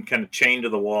human kind of chained to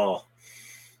the wall.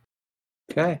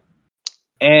 Okay.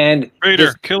 And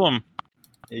Raider, kill him.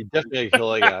 You definitely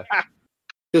kill that guy.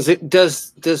 Does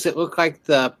it look like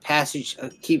the passage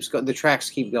keeps going? The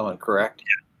tracks keep going, correct?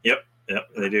 Yep,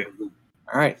 they do.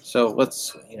 All right, so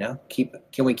let's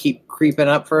Can we keep creeping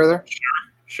up further?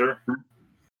 Sure.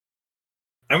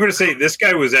 I'm going to say this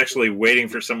guy was actually waiting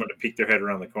for someone to peek their head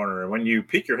around the corner, and when you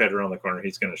peek your head around the corner,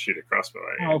 he's going to shoot a crossbow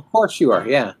at you. Oh, of course you are.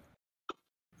 Yeah.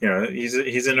 He's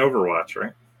in Overwatch,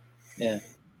 right? Yeah.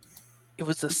 It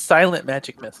was a silent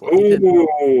magic missile.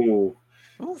 Ooh,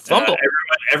 fumble.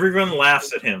 Everyone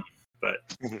laughs at him, but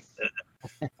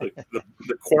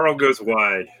the quarrel goes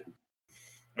wide.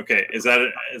 Okay, is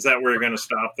that where you're going to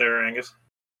stop there, Angus?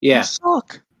 Yeah. You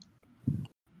suck.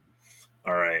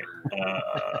 All right.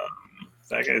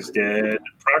 That guy's dead.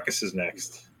 Procus is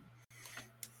next.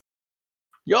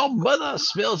 Your mother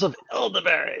smells of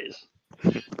elderberries.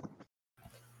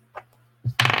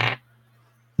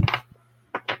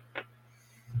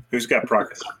 Who's got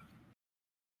Procus?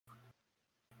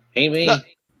 Ain't me.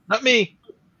 Not me.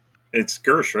 It's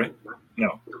Gersh, right?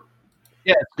 No.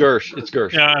 Yeah, it's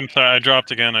Gersh. Yeah, I'm sorry. I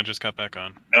dropped again. I just got back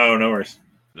on. Oh, no worries.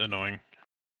 Annoying.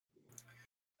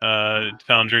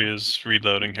 Foundry is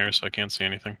reloading here, so I can't see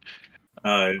anything.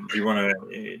 Do you want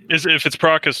to? If it's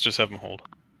Procus, just have him hold.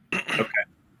 Okay.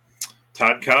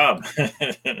 Todd Cobb.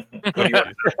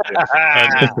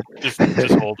 Just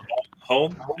hold.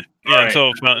 Hold. Yeah, right.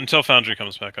 until Foundry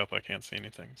comes back up, I can't see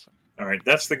anything. So. All right,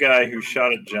 that's the guy who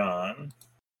shot at John.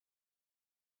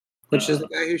 Which is the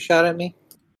guy who shot at me?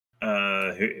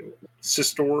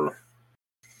 Sistoster.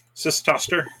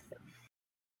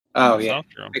 Oh yeah,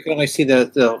 I can only see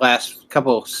the last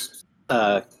couple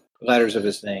letters of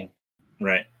his name.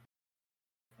 Right.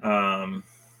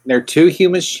 There are 2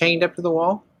 humans chained up to the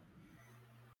wall.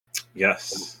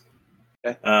 Yes.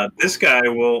 Okay. This guy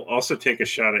will also take a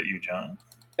shot at you, John.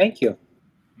 Thank you.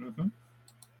 Mm-hmm.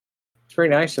 It's very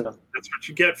nice of him. That's what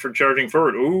you get for charging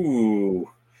forward. Ooh,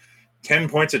 10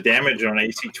 points of damage on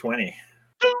AC 20.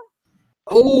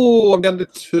 Oh, I'm down to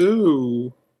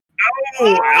 2.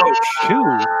 Oh, ouch. 2.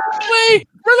 Wait,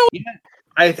 run away.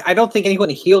 Yeah. I don't think anyone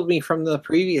healed me from the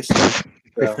previous time.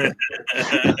 So.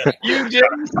 You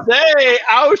didn't say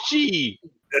ouchie.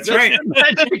 That's right.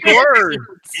 Magic word.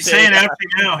 He's saying ouchie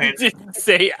now, Hanson. Didn't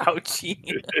say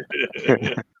ouchie.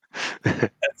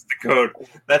 That's the code.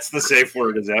 That's the safe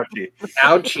word is ouchie.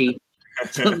 Ouchie.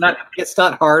 It's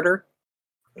not harder.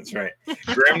 That's right.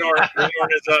 Grimnorn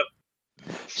is up.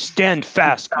 Stand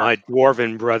fast, my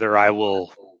dwarven brother. I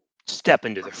will step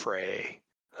into the fray.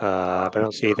 But I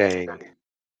don't see anything.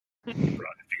 If you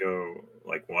go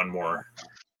like one more.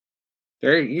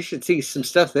 There, you should see some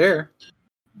stuff there.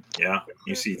 Yeah,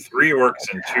 you see 3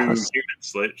 orcs and 2 humans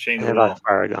chained to the And wall.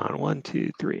 Faragon. 1,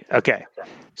 2, 3. Okay.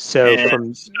 So And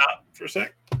from stop for a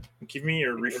sec. Give me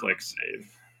your reflex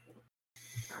save.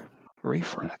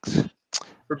 reflex.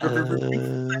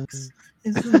 Relax.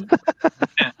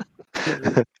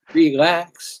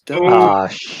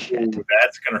 Shit.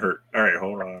 That's gonna hurt. All right,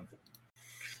 hold on.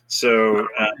 So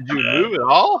Did you move at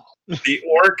all? the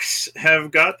orcs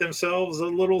have got themselves a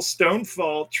little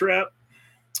stonefall trap.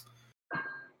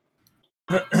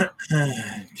 Why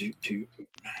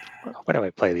do I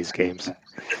play these games?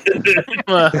 You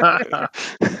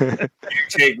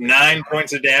take 9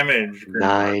 points of damage.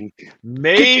 9.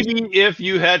 Maybe if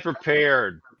you had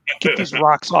prepared. Get these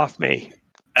rocks off me.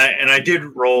 I did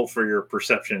roll for your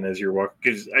perception as you're walking,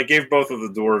 because I gave both of the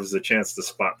dwarves a chance to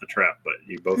spot the trap, but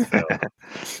you both failed.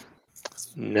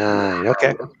 9.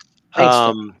 Okay.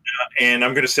 And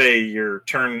I'm going to say your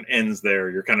turn ends there.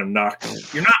 You're kind of knocked.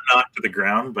 You're not knocked to the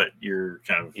ground, but you're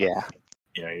kind of Yeah.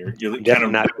 You're kind Definitely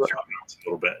of not- a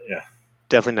little bit. Yeah,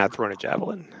 Definitely not throwing a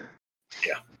javelin.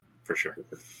 for sure.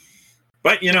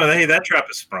 But hey, that trap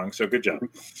is sprung. So good job.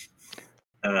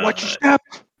 Watch your step.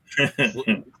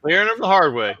 Clearing them the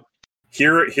hard way.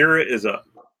 Hira is up.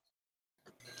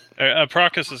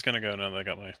 Procus is gonna go now that I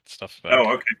got my stuff back.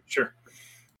 Oh, okay, sure.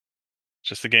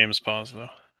 Just the game's paused though.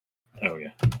 Oh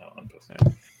yeah.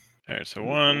 All right, so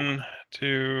 1,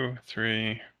 2,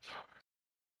 3.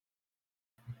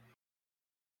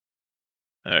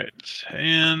 All right,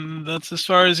 and that's as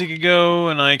far as he could go,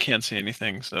 and I can't see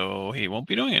anything, so he won't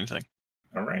be doing anything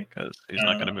All right. because he's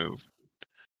not going to move.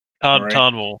 all right.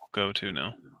 Todd will go too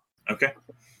now. Okay.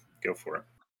 Go for it.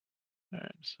 All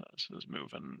right, so this is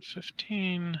moving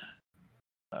 15.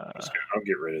 I'll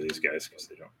get rid of these guys because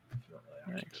they don't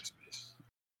really have space.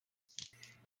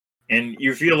 And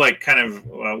you feel like kind of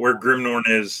where Grimnorn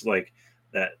is, like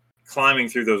that climbing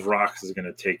through those rocks is going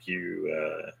to take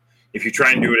you. If you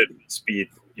try and do it at speed,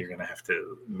 you're going to have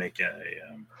to make a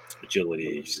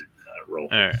agility roll.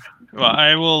 All right. Well,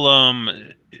 I will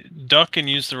duck and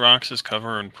use the rocks as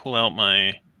cover and pull out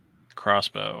my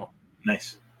crossbow.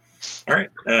 Nice. All right.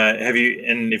 Have you?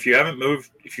 And if you haven't moved,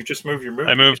 if you just move your move,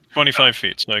 I moved 25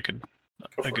 feet, so I could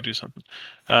do something.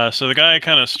 So the guy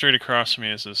kind of straight across from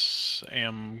me is this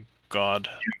Am God.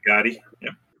 Gotti.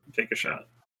 Yep. Take a shot.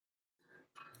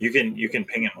 You can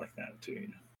ping him like that too.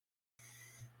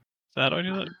 How do I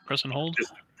do that? Press and hold?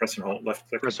 Just press and hold. Left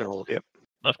click. Press and hold. Yep.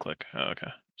 Left click. Oh,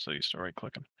 okay. So you start right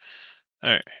clicking. All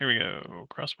right, here we go.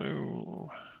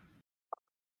 Crossbow.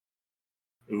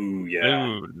 Ooh, yeah.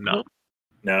 Ooh, no.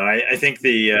 No, I think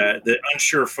the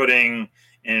unsure footing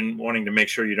and wanting to make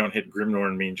sure you don't hit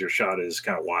Grimnorn means your shot is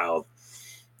kind of wild.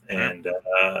 And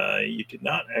you did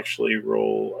not actually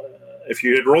roll. If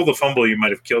you had rolled a fumble, you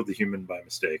might have killed the human by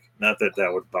mistake. Not that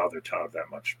that would bother Todd that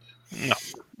much. No.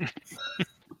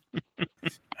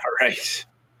 All right.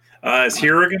 Is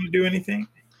Hira going to do anything?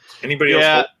 Anybody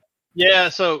else? Yeah.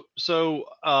 So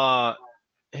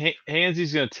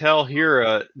Hansy's going to tell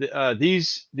Hira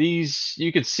these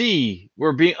you can see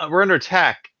we're under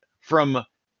attack from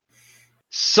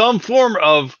some form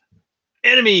of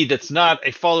enemy that's not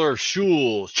a follower of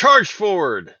Shul. Charge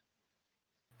forward.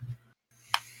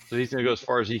 So he's going to go as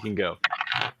far as he can go.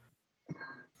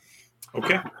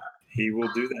 Okay, he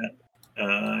will do that.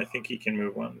 I think he can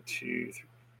move 1, 2, 3,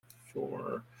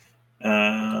 4.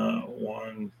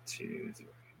 1, 2, 3.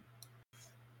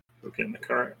 Look in the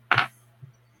cart.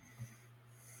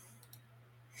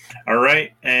 All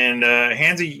right, and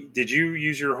Hansy, did you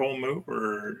use your whole move,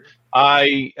 or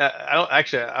I don't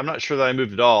actually. I'm not sure that I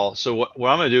moved at all. So what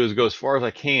I'm going to do is go as far as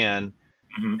I can,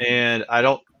 and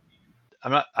I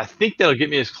think that'll get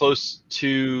me as close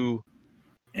to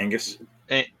Angus.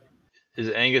 Is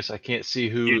it Angus? I can't see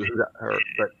who her,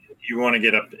 but you want to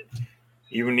get up.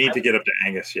 You need to get up to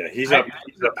Angus. Yeah, he's up.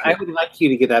 He's up here. I would like you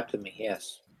to get up to me.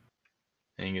 Yes.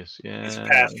 Angus. Yeah. He's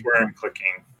past where I'm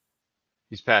clicking.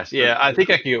 He's past. Yeah, I think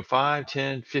I can go 5,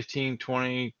 10, 15,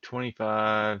 20,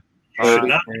 25.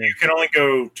 You can only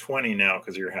go 20 now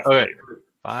because you're halfway. Okay.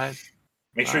 5.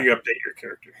 Make sure you update your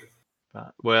character.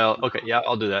 Well, okay, yeah,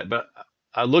 I'll do that. But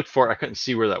I looked for it. I couldn't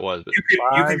see where that was. But you can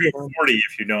go 40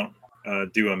 if you don't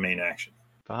do a main action.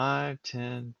 5,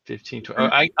 10, 15,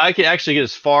 20. I can actually get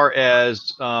as far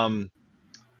as what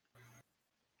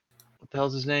the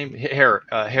hell's his name? Hugin.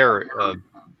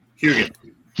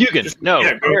 Hugin. Just, no.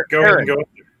 Yeah, go ahead and go up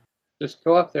there. Just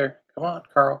go up there. Come on,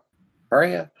 Carl.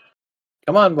 Hurry up.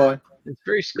 Come on, boy. It's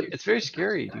very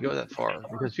scary to go that far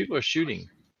because people are shooting.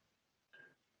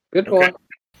 Good boy. Okay.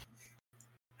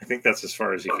 I think that's as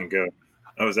far as you can go.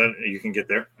 Oh, is that you can get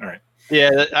there? All right.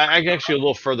 Yeah, I can actually a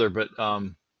little further, but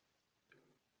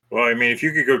Well, I mean, if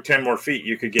you could go 10 more feet,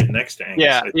 you could get next to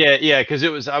Angus. Yeah. Because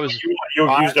I was.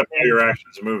 You've used up all your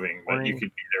actions moving, but you could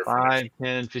be there for 5,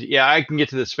 10, 15. Yeah, I can get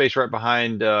to the space right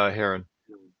behind Heron.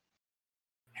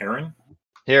 Heron?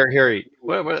 Harry.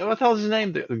 What the hell is his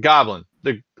name? The goblin,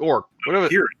 the orc, whatever.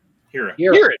 Heron.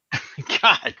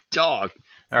 God, dog.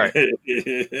 All right. 3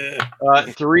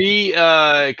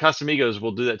 Casamigos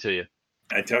will do that to you.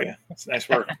 I tell you, that's nice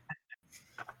work.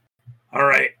 All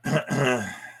right.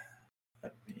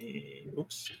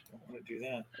 Oops, I don't want to do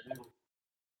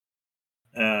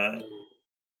that.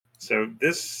 So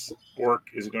this orc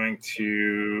is going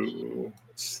to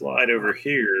slide over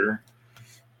here,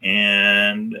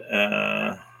 and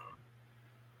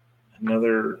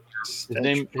another.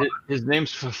 His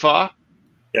name's Fafa.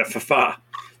 Yeah, Fafa.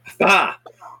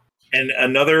 And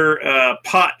another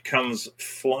pot comes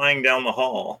flying down the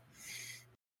hall.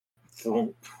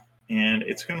 So, and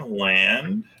it's going to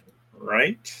land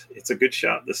right. It's a good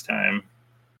shot this time.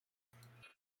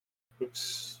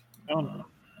 Oops. We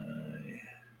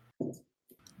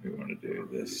want to do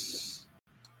this.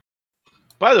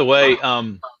 By the way,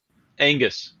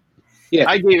 Angus. Yeah.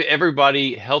 I gave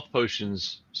everybody health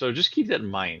potions, so just keep that in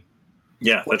mind.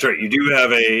 Yeah, that's right. You do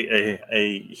have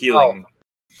a healing.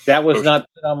 That was not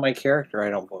on my character, I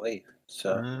don't believe.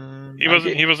 So he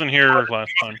wasn't here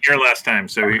last time.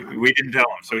 So we didn't tell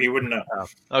him, so he wouldn't know.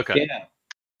 Oh, okay.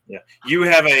 Yeah. You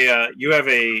have a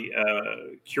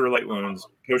cure light wounds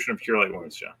potion of cure light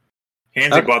wounds, John.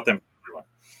 Hansy bought them for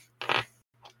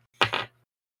everyone.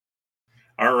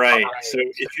 All right. So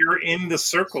if you're in the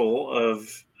circle of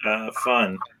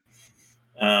fun,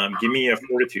 give me a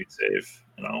fortitude save,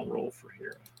 and I'll roll for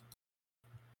here.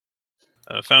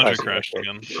 Foundry crashed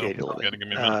again. So gotta give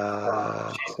me a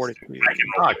minute. Fortitude.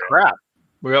 Oh crap!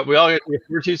 We all get a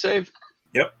fortitude save.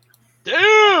 Yep.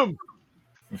 Damn.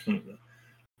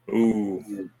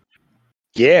 Ooh.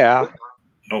 Yeah.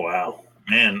 Oh wow,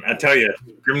 man! I tell you,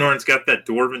 Grimnorn's got that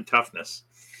dwarven toughness.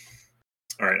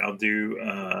 All right, I'll do.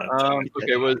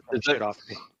 Okay,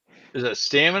 is that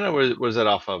stamina, or was that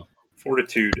off of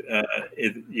fortitude?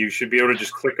 You should be able to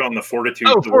just click on the fortitude.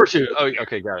 Oh, fortitude. Oh,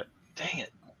 okay, got it. Dang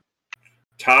it.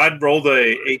 Todd rolled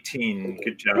a 18.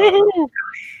 Good job.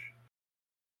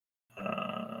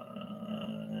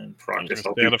 And practice.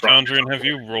 I'll stay out of Foundry and have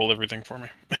you roll everything for me.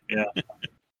 Yeah.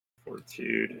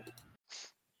 Fortitude.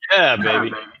 Yeah,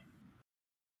 baby.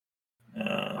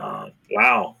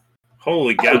 Wow.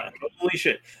 Holy God. Holy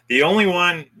shit. The only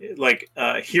one,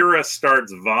 Hira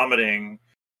starts vomiting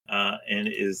and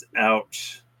is out.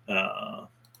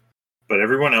 But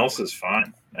everyone else is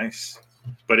fine. Nice.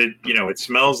 But it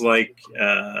smells like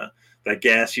that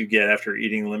gas you get after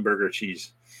eating Limburger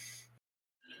cheese.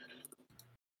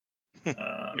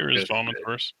 Here is vomit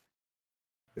first.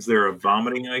 Is there a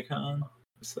vomiting icon?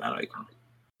 What's that icon?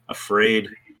 Afraid,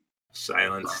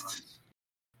 silenced,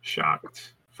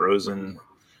 shocked, frozen,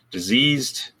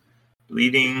 diseased,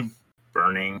 bleeding,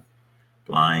 burning,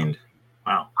 blind.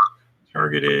 Wow.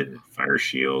 Targeted, fire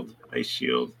shield, ice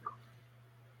shield,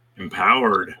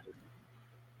 empowered.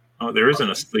 Oh, there isn't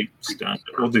a sleep stunned.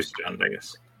 We'll do stunned, I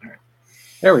guess. All right.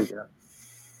 there we go.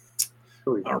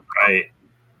 All right.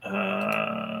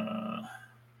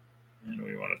 And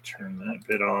we want to turn that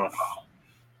bit off.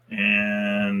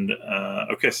 And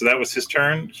okay, so that was his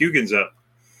turn. Hugin's up.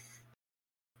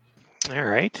 All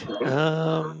right.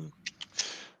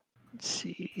 Let's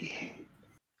see.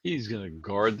 He's gonna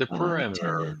guard the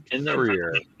perimeter in the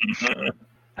rear.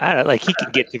 I don't know, he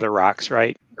could get to the rocks,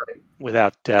 right?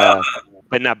 Without,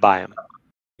 but not by him.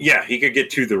 Yeah, he could get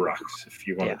to the rocks if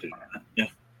you wanted to do that. Yeah.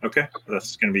 Okay,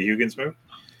 that's going to be Hugin's move.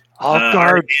 I'll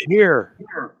guard here.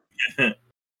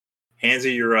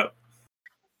 Hansy, you're up.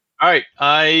 All right,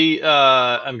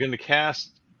 I'm going to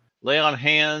cast Lay on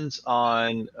Hands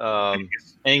on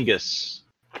Angus.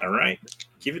 All right,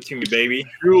 give it to me, baby.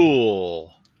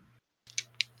 Cool.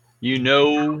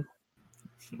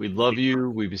 We love you.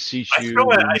 We beseech you.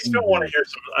 I still want to hear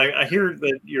some. I hear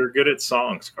that you're good at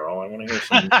songs, Carl. I want to hear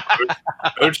some.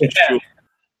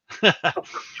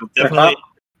 You'll definitely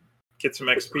get some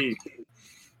XP.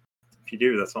 If you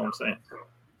do, that's all I'm saying.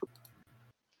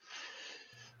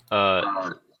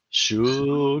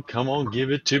 Sure, come on,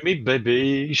 give it to me,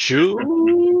 baby. Sure.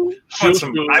 I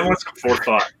want some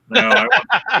forethought. No,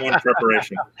 I want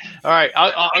preparation. All right,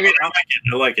 I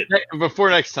like it. Before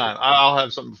next time, I'll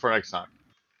have something before next time.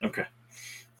 Okay.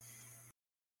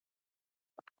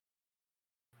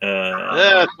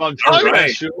 That's what I'm all right.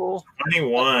 Sure.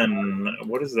 21.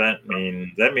 What does that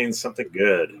mean? That means something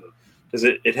good. Because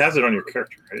it has it on your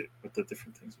character, right? What the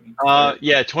different things mean.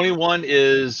 Yeah, 21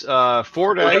 is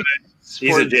 4 dice.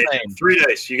 He's a J. 3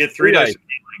 dice. You get 3 dice of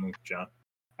healing, John.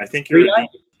 I think you're a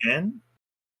D10.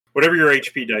 Whatever your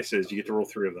HP dice is, you get to roll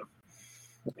 3 of them.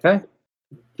 Okay.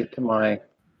 Get to my.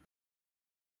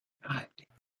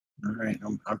 All right,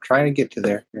 I'm trying to get to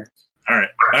there. Here. All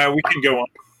right, we can go on.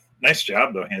 Nice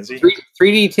job, though, Hansy.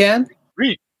 3d10.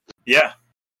 Yeah,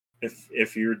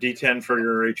 if you're D10 for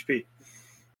your HP,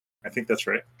 I think that's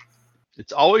right.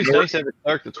 It's always nice to have a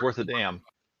cleric that's worth a damn.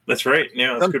 That's right.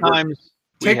 Yeah, that's sometimes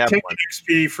good. Take an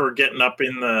XP for getting up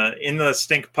in the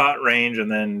stink pot range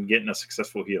and then getting a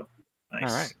successful heal.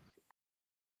 Nice. All right.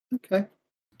 Okay.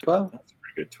 12. That's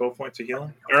pretty good. 12 points of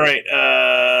healing. All right.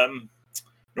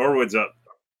 Norwood's up.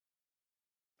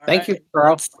 Thank you,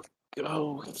 Carl.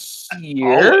 Go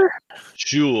here.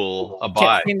 Jewel, Can't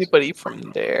abide. see anybody from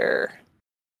there.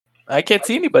 I can't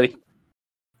see anybody.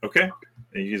 Okay.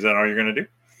 Is that all you're going to do?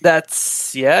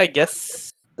 That's, I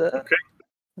guess. Okay.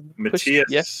 Matthias.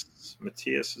 Yeah.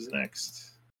 Matthias is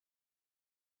next.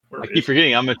 I keep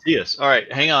forgetting I'm Matthias. All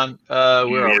right, hang on.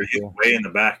 Where are we? He's way in the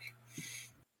back.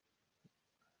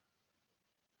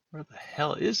 Where the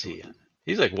hell is he?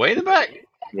 He's like way in the back.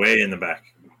 Way in the back.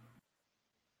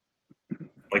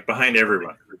 Like behind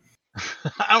everyone.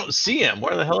 I don't see him.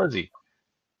 Where the hell is he?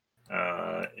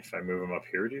 If I move him up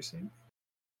here, do you see him?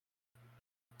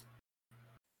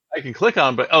 I can click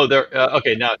on, but there.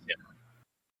 Okay, now it's him.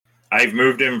 I've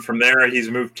moved him from there. He's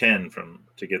moved 10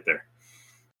 to get there.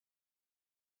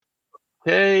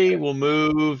 Okay, we'll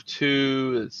move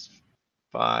to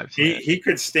 5. He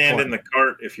could stand 20. In the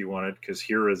cart if you wanted, because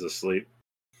Hira's asleep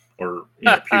or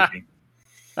puking.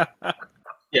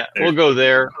 Yeah, we'll go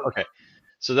there. Okay,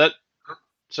 so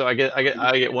I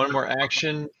get one more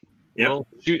action. Yep. We'll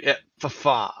shoot at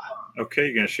Fafa. Okay,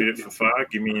 you're gonna shoot at Fafa.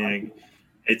 Give me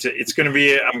it's gonna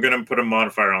be. I'm gonna put a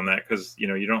modifier on that because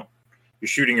you're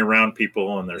shooting around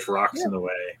people and there's rocks in the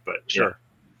way. But sure.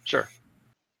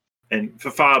 And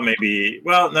Fafa maybe.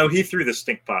 Well, no, he threw the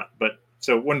stink pot, but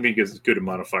so it wouldn't be as good a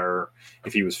modifier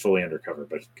if he was fully undercover,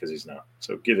 but because he's not.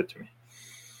 So give it to me.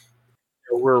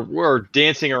 We're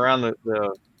dancing around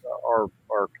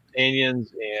our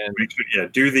companions and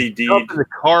do the deed. Jump in the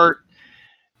cart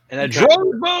and a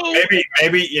drum boom.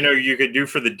 Maybe you could do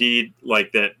for the deed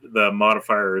like that. The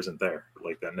modifier isn't there,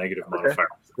 like that negative modifier.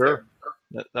 Sure,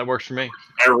 that works for me.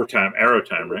 Arrow time,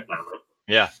 right?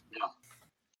 Yeah.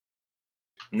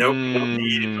 Nope,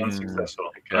 deed unsuccessful.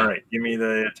 Okay. All right, give me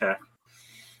the attack.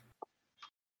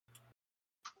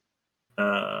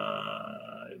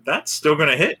 That's still going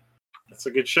to hit. That's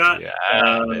a good shot. Yeah.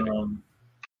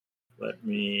 Let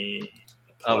me.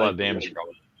 A lot of damage.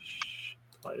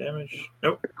 Apply damage.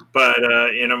 Nope. But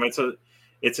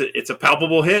it's a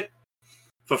palpable hit.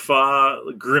 Fafa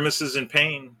grimaces in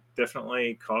pain.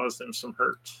 Definitely caused him some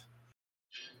hurt.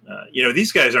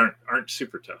 These guys aren't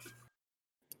super tough,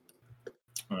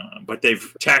 but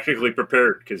they've tactically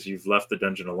prepared because you've left the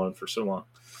dungeon alone for so long.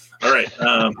 All right.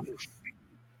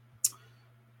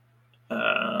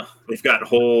 They've got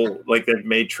they've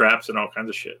made traps and all kinds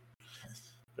of shit.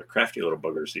 They're crafty little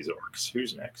buggers, these orcs.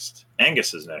 Who's next?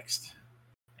 Angus is next.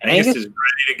 Angus is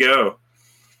ready to go.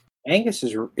 Angus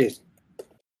is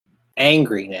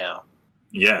angry now.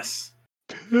 Yes.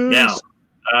 Now,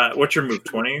 what's your move?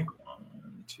 20? 1,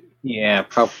 2. Yeah,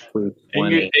 probably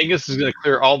 20. Angus is going to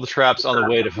clear all the traps on the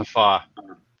way to Fafa.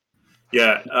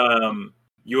 Yeah.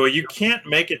 You can't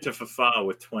make it to Fafa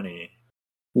with 20.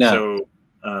 No. So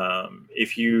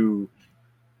if you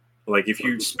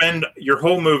spend your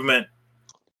whole movement,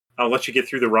 I'll let you get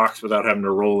through the rocks without having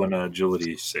to roll an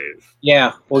agility save.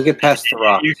 Yeah, we'll get past the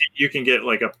rocks. You can get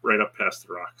right up past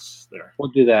the rocks there.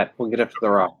 We'll do that. We'll get up to the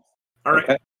rock. All right.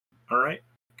 Okay. All right.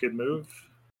 Good move.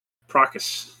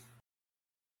 Procus.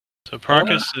 So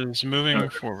Procus is moving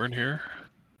forward here.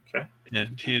 Okay.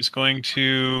 And he is going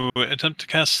to attempt to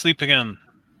cast Sleep again.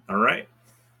 All right.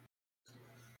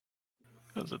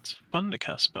 Because it's fun to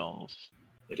cast spells.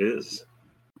 It is.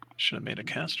 Should have made a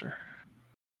caster.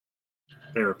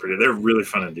 They're really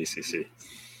fun in DCC.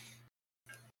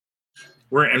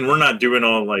 We're not doing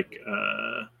all I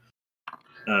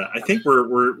think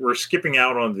we're skipping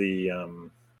out on the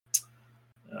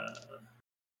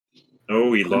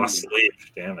he lost Sleep.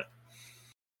 Damn it.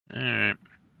 All right.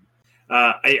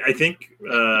 I think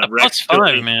Rex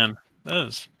 +5, man. That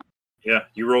is. Yeah,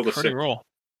 you rolled a 6. Roll.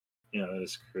 Yeah, that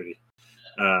is pretty.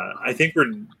 I think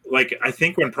when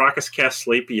Procus casts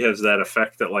Sleep, he has that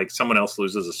effect that someone else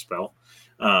loses a spell.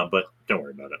 But don't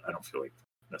worry about it. I don't feel like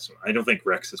I don't think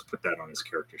Rex has put that on his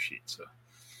character sheet, so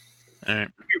all right.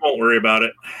 We won't worry about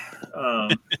it.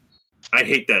 I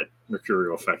hate that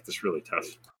mercurial effect. It's really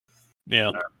tough.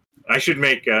 Yeah. I should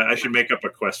make up a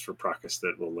quest for Prokis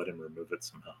that will let him remove it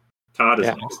somehow. Todd is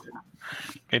next.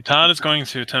 Okay, Todd is going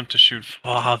to attempt to shoot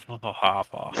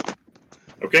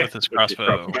Okay. with his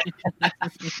crossbow.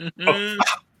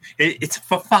 It's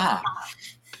fa.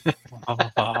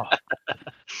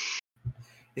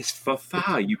 It's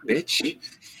fa, you bitch.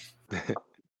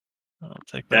 I'll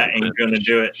take That ain't gonna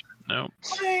do it. Nope.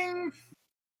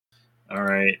 All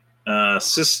right.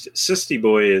 Sisty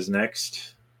Boy is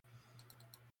next.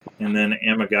 And then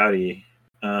Amagati.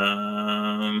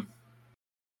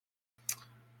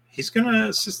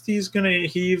 Sisty's gonna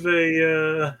heave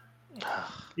a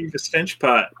stench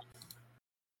pot.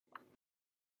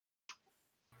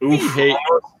 Oof.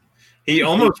 He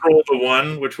almost rolled a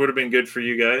 1, which would have been good for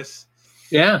you guys.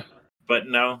 Yeah. But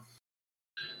no.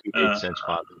 Stench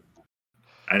pot.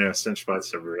 I know stench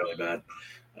pots are really bad.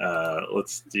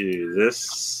 Let's do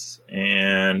this,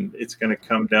 and it's going to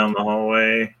come down the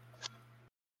hallway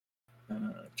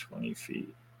 20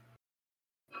 feet.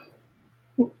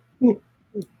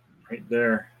 Right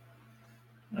there.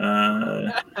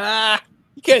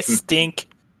 You guys stink.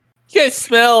 You guys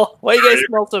smell. Why you guys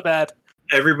smell so bad?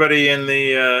 Everybody in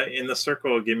the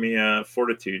circle, give me a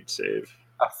fortitude save.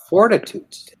 A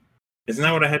fortitude save. Isn't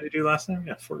that what I had to do last time?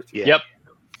 Yeah, fortitude. Yep.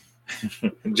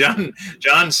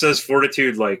 John says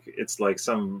fortitude like it's like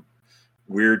some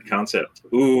weird concept.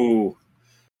 Ooh.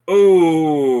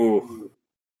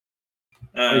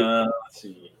 Let's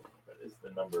see. What is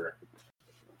the number?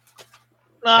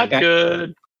 Not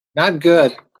good. Not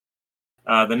good.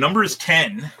 The number is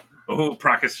 10. Oh,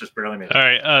 Prokis just barely made it. All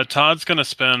right, Todd's going to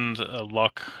spend a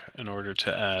luck in order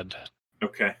to add.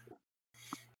 Okay.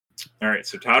 All right,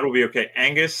 so Todd will be okay.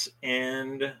 Angus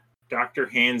and Dr.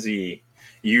 Hansy,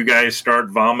 you guys start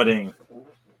vomiting.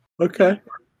 Okay.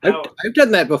 I've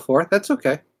done that before. That's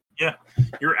okay. Yeah.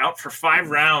 You're out for 5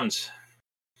 rounds.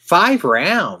 5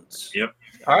 rounds? Yep.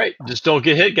 All right, just don't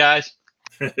get hit, guys.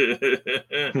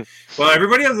 Well,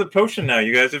 everybody has a potion now.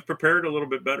 You guys have prepared a little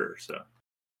bit better, so.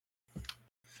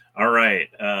 All right.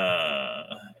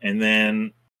 And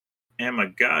then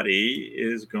Amagati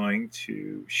is going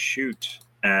to shoot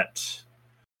at,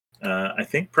 I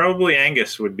think probably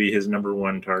Angus would be his number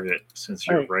 1 target since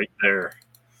you're right there.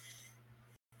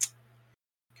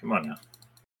 Come on now.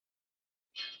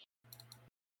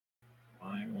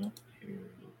 Why won't you?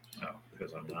 Oh,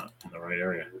 because I'm not in the right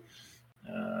area.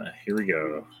 Here we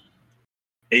go.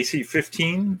 AC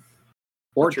 15.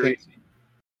 14.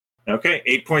 Okay,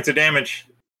 8 points of damage.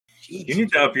 Jeez. You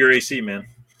need to up your AC, man.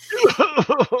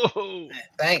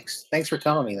 Thanks for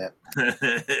telling me that.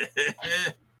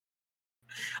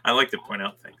 I like to point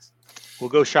out things.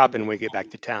 We'll go shopping when we get back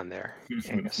to town there,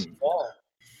 Angus.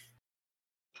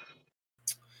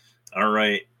 All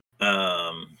right.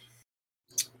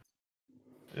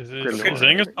 Is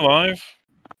Angus alive?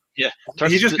 Yeah.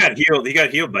 He just got healed. He got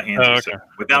healed by Hansy. Oh, okay. So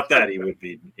without that, he would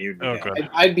be Okay.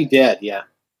 I'd be dead, yeah.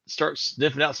 Start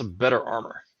sniffing out some better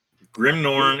armor.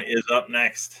 Grimnorn is up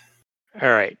next. All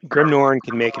right. Grimnorn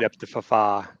can make it up to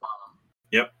Fafa.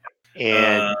 Yep.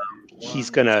 And he's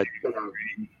gonna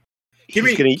give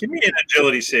me an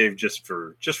agility save just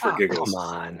for giggles. Come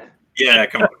on. Yeah,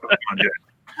 come on, do it.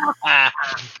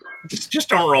 Just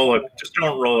don't roll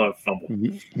a fumble.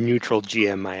 Neutral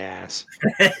GM my ass.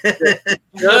 Wait,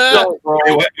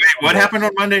 what happened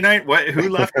on Monday night? Who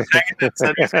left the second and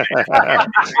said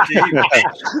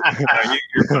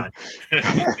You're fine.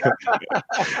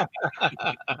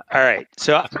 All right.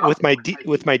 So with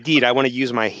my deed, I want to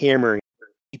use my hammer and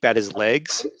keep at his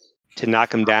legs to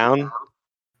knock him down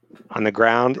on the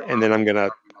ground, and then I'm gonna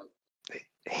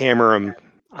hammer him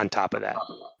on top of that.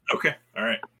 Okay. All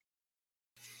right.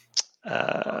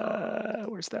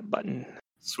 Where's that button?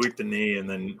 Sweep the knee and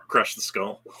then crush the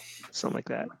skull. Something like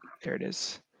that. There it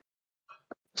is.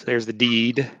 So there's the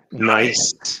deed.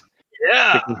 Nice.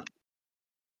 Yeah.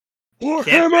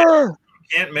 Warhammer!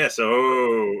 Can't miss.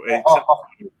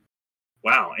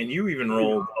 Wow. And you even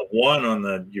rolled a 1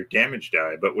 on your damage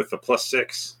die, but with the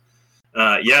 +6.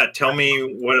 Yeah, tell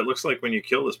me what it looks like when you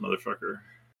kill this motherfucker.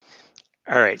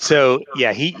 All right. So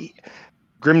yeah,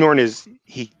 Grimnorn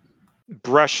he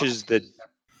brushes the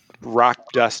rock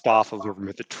dust off of him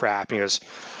with the trap. And he goes,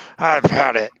 "I've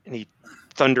had it," and he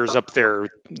thunders up their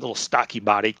little stocky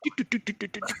body,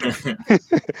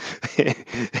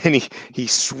 and he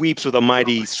sweeps with a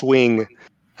mighty swing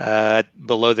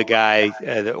below the guy,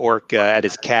 the orc, at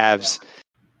his calves,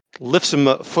 lifts him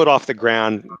a foot off the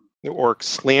ground. The orc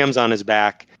slams on his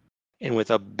back, and with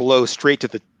a blow straight to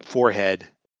the forehead,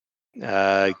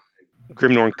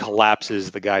 Grimnorn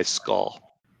collapses the guy's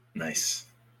skull. Nice.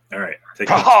 All right.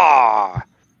 Ha!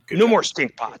 No more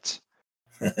stink pots.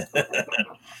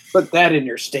 Put that in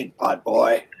your stink pot,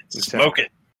 boy. Smoke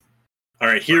it. All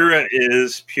right, Hira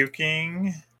is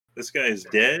puking. This guy is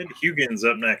dead. Hugin's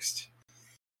up next.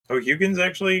 Oh, Hugin's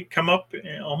actually come up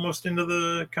almost into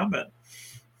the combat.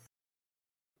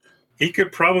 He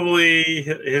could probably...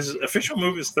 His official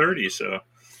move is 30, so...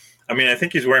 I mean, I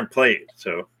think he's wearing plate,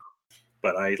 so...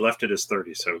 But I left it as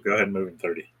 30, so go ahead and move him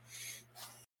 30.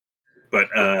 But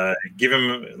give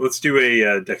him... Let's do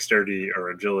a dexterity or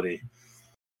agility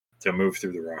to move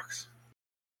through the rocks.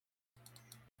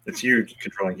 It's you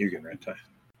controlling Hugin, right, Ty?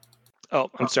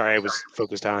 Oh, I'm sorry. I was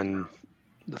focused on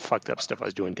the fucked up stuff. I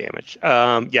was doing damage.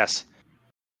 Yes.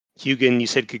 Hugin, you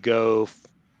said could go...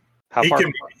 How far? He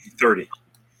can 30.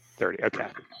 30, okay.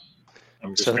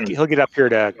 So he'll get up here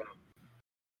to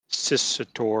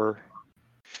Sisator.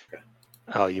 Okay.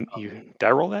 Oh, you did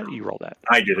I roll that? You rolled that.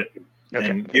 I did it. Okay.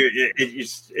 And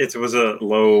it was a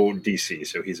low DC,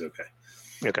 so he's okay.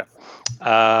 Okay.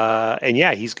 And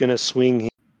yeah, he's going to swing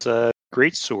his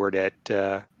great sword at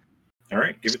all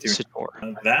right, give it to me.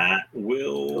 Sisator. That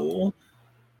will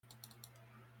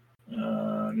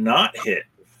not hit.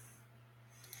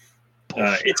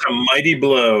 It's a mighty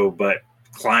blow, but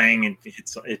clang, and it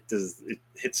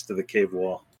hits to the cave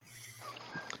wall.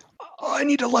 Oh, I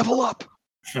need to level up.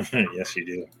 Yes, you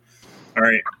do. All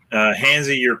right,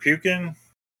 Hansy, you're puking.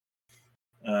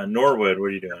 Norwood, what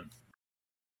are you doing?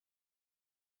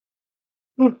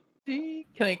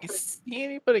 Can I see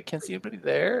anybody? Can't see anybody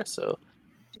there. So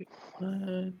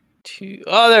 1, 2.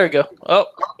 Oh, there we go. Oh,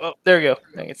 there we go.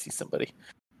 I can see somebody.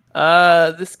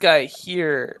 This guy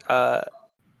here.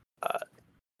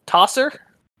 Tosser.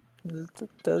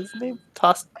 Does his name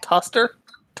Toster?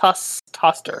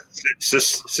 Toster.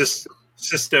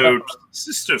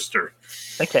 Sister.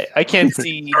 Okay, I can't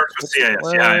see.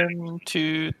 1,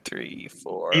 2, 3,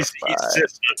 4, He's 5,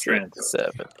 just 6,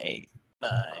 7, 8,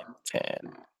 9,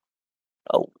 10,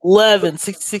 11,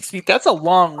 66 feet. That's a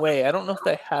long way. I don't know if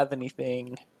they have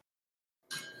anything.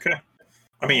 Okay.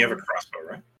 I mean, you have a crossbow,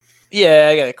 right? Yeah,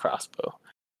 I got a crossbow.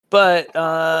 But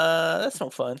that's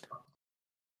no fun.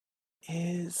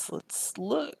 Let's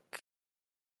look.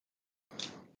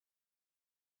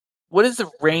 What is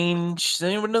the range? Does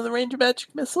anyone know the range of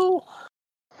magic missile?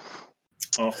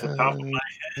 Off the top of my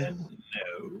head,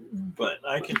 no. But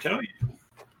I can tell you.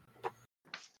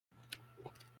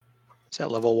 Is that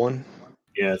level 1?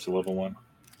 Yeah, it's a level 1.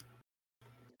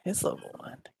 It's level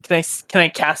 1. Can I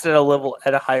cast it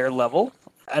at a higher level?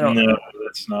 I don't know.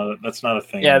 No, that's not a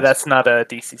thing. Yeah, that's not a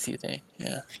DCC thing.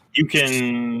 Yeah. You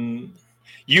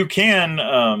can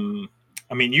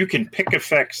I mean, you can pick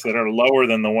effects that are lower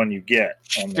than the one you get.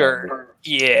 Sure.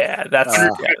 Yeah, that's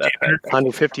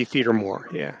 150 feet or more.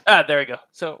 Yeah. There we go.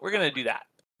 So we're gonna do that.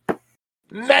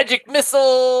 Magic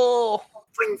missile.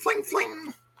 Fling, fling,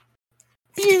 fling.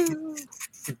 Pew.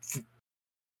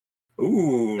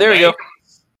 Ooh. There we go.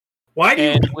 Why do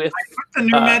you with the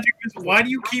new magic missile? Why do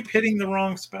you keep hitting the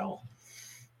wrong spell?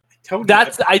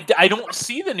 I don't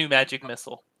see the new magic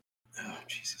missile. Oh,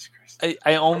 Jesus Christ.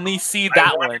 I only see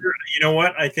that one. You know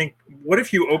what? I think, what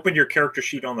if you opened your character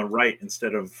sheet on the right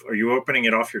instead of, are you opening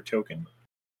it off your token?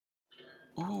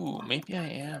 Ooh, maybe I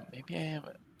am. Maybe I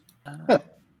am.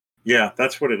 Yeah,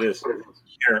 that's what it is.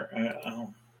 Here.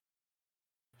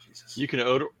 Jesus. You can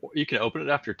open it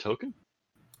after your token?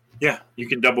 Yeah, you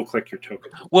can double click your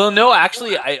token. Well, no,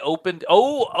 actually, I opened.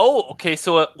 Okay.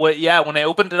 So what? Yeah, when I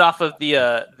opened it off of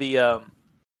the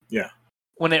Yeah.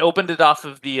 When I opened it off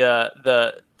of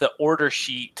the order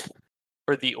sheet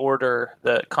or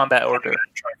the combat order,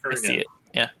 I see it.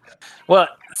 Yeah. Well,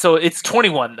 so it's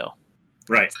 21 though.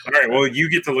 Right. All right. Well,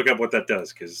 you get to look up what that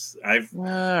does because All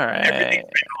right. everything's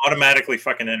been automatically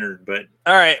fucking entered. But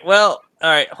all right. Well.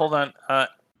 All right. Hold on.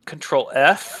 Control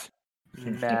F.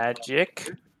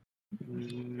 Magic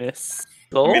missile.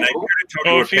 I mean,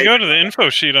 if you go to the info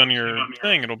sheet on your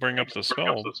thing, it'll bring up the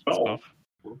spell stuff.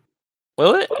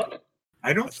 Will it?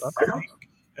 I don't think.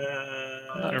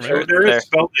 Sure there is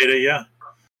spell data, yeah.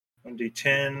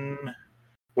 1d10.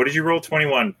 What did you roll?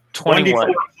 21. 21.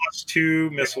 1d4 plus 2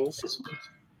 missiles.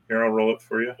 Here, I'll roll it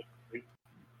for you.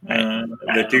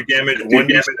 That do damage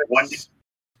 1d6.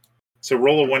 So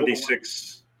roll a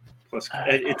 1d6 plus.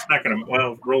 It's not going to.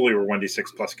 Well, roll your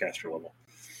 1d6 plus caster level.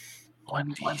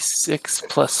 1d6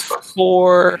 plus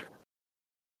 4.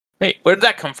 Wait, where did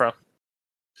that come from?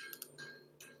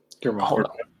 Hold on.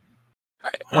 All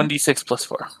right, 1d6 plus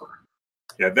 4.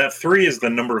 Yeah, that 3 is the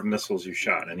number of missiles you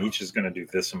shot, and each is going to do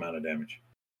this amount of damage.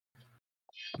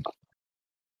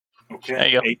 Okay. There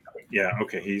you go. 8. Yeah.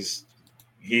 Okay. He's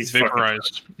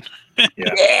vaporized.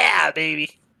 Yeah,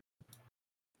 baby.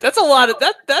 That's a lot of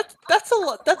that's a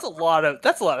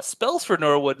lot of spells for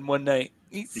Norwood in one night.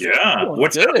 He's Yeah. doing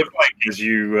What's that good. look like as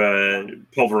you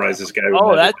pulverize this guy? Oh,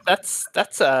 with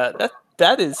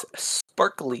that is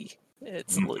sparkly.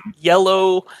 It's Mm. like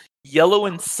yellow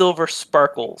and silver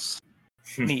sparkles.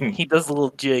 And he does a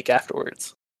little jig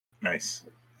afterwards. Nice.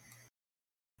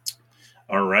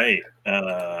 All right.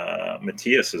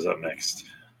 Matthias is up next.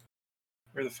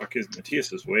 Where the fuck is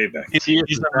Matthias? Is way back. He's in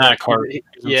that cart. He's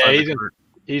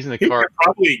in the He cart. could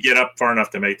probably get up far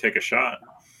enough to take a shot.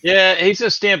 Yeah, he's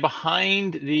gonna stand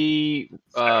behind the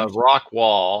rock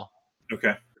wall,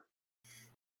 Okay.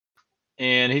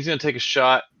 and he's gonna take a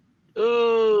shot.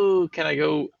 Oh, can I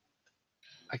go?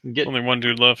 I can get. Only one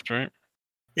dude left, right?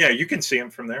 Yeah, you can see him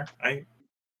from there.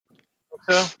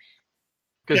 Because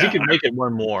he could make it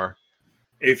one more.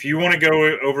 If you want to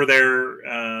go over there,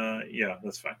 yeah,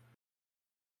 that's fine.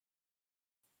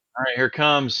 All right, here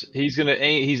comes. He's gonna.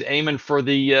 He's aiming for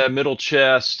the middle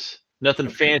chest. Nothing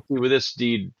fancy with this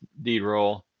deed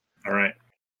roll. All right.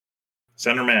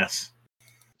 Center mass.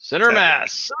 Center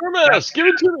mass. Give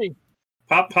it to me.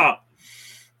 Pop.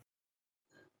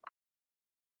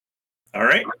 All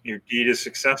right. Your deed is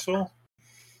successful.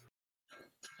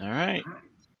 All right.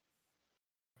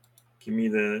 Give me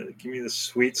the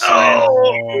sweet sign.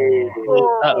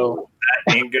 Uh-oh.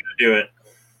 That ain't gonna do it.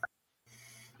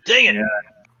 Dang it. Yeah.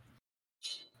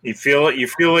 You feel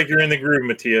like you're in the groove,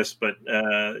 Matthias, but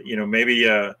maybe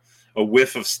a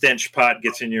whiff of stench pot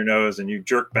gets in your nose and you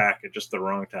jerk back at just the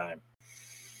wrong time.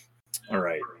 All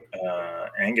right.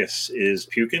 Angus is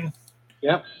puking.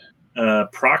 Yep.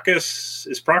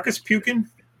 Is Procus puking?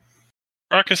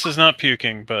 Rockus is not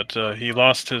puking, but he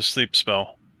lost his sleep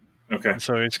spell. Okay.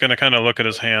 So he's going to kind of look at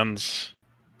his hands,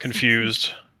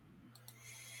 confused,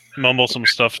 mumble some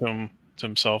stuff to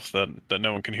himself that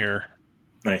no one can hear.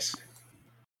 Nice.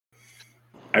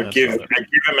 I give him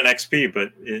an XP,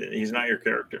 but he's not your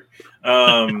character.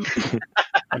 I'm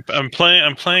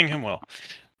playing him well.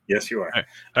 Yes, you are.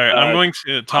 All right.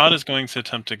 Todd is going to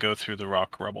attempt to go through the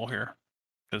rock rubble here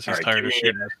because he's tired of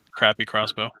shooting a crappy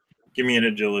crossbow. Give me an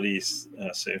agility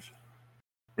save,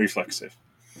 reflex save.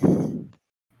 All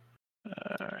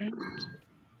right.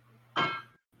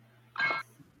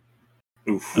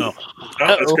 Oof. Oh,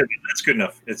 that's good. That's good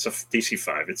enough. It's a DC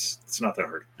 5. It's not that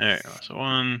hard. there you go. So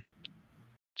 1,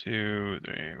 2,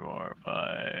 3, 4,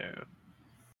 5.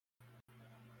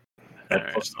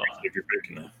 That plus 3 if you're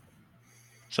breaking that.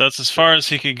 So that's as far as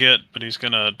he could get, but he's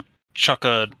gonna chuck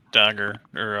a dagger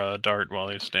or a dart while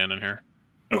he's standing here.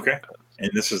 Okay. And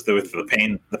this is with the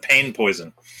pain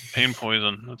poison. Pain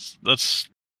poison. That's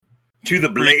to the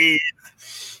blade.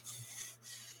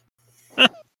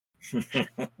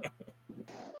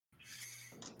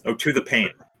 Oh, to the pain.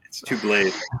 It's to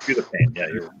blade. To the pain. Yeah,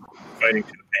 you're fighting to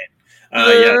the pain.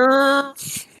 Yeah.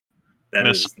 That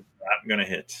is not gonna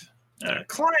hit.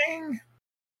 Clang.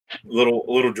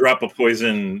 Little drop of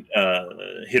poison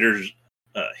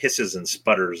hisses and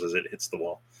sputters as it hits the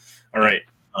wall. All right.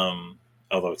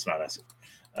 Although it's not acid.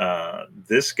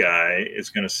 This guy is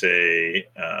going to say,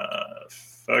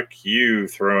 fuck you,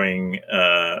 throwing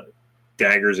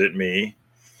daggers at me,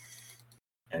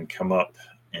 and come up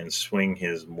and swing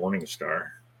his Morning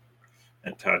Star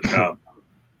at Todd Cobb.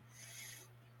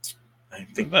 I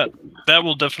think that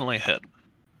will definitely hit.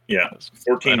 Yeah,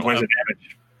 14 points of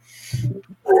damage.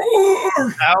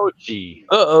 Ouchie.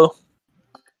 Uh-oh.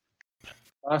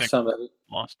 Somebody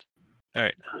lost. All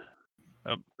right.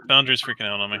 Foundry's freaking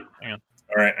out on me. Hang on.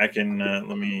 All right, I can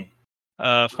let me.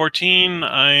 14.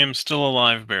 I am still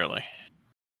alive barely.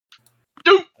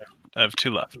 I have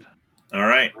 2 left. All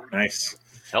right, nice.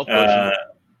 Health potion.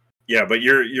 Yeah, but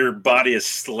your body is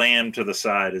slammed to the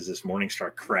side as this Morning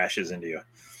Star crashes into you,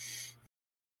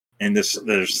 and there's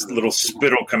little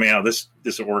spittle coming out.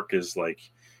 This orc is like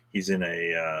he's in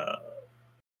a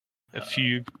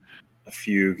fugue. A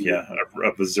fugue, yeah,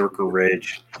 a berserker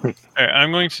rage. All right,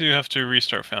 I'm going to have to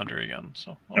restart Foundry again,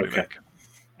 so I'll be back.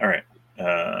 All right.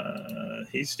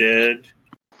 He's dead.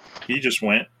 He just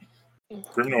went.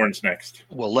 Grimnorn's next.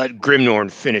 We'll let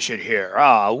Grimnorn finish it here.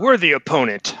 Worthy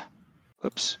opponent.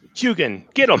 Oops.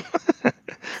 Hugin, get him.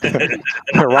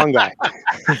 Wrong guy.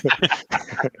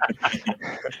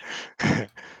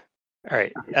 All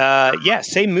right. Yeah,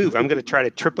 same move. I'm going to try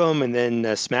to trip him and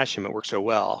then smash him. It worked so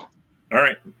well. All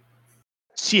right.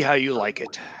 See how you like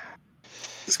it.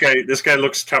 This guy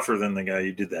looks tougher than the guy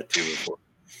you did that to before.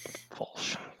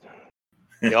 False.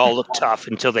 They all look tough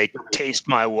until they taste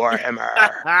my Warhammer.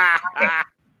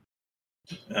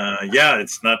 Yeah,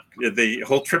 it's not the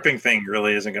whole tripping thing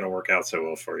really isn't going to work out so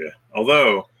well for you.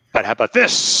 Although, but how about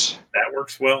this? That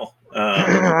works well. He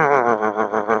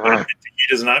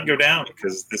does not go down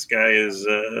because this guy is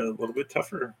a little bit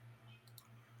tougher.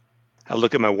 I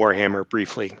look at my Warhammer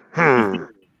briefly. I'll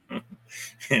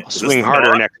Is swing this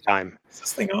harder on? next time. Is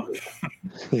this thing on?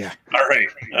 Yeah. All right.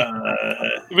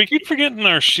 We keep forgetting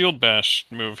our shield bash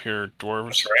move here, dwarves.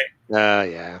 That's right.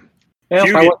 Yeah.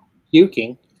 Well, I was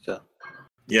puking, so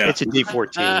Yeah, It's a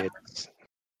D14.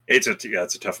 it's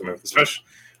a tough move,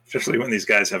 especially when these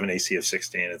guys have an AC of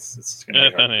 16. It's gonna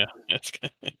be hard. Yeah, it's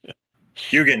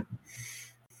Hugin.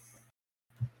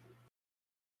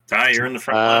 Ty, you're in the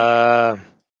front line.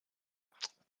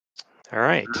 All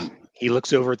right. He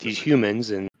looks over at these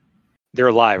humans, and they're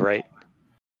alive, right?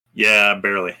 Yeah,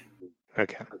 barely.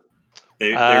 Okay.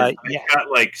 They've got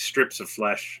like strips of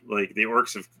flesh. Like the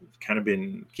orcs have kind of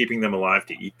been keeping them alive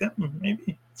to eat them.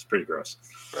 Maybe it's pretty gross.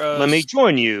 Let me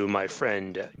join you, my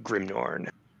friend Grimnorn,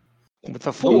 with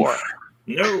a 4.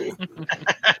 No.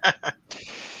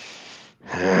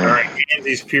 All right,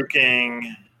 Andy's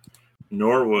puking.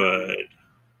 Norwood.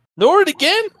 Norwood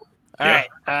again? All Yeah.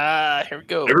 right. Here we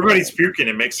go. Everybody's puking.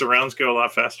 It makes the rounds go a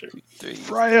lot faster. 2, 3,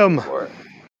 Fry him. 4.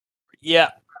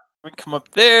 Yeah. We come up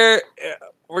there.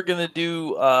 We're gonna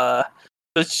do.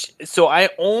 So I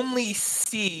only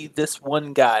see this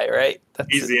one guy, right?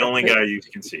 He's the only guy you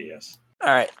can see. Yes.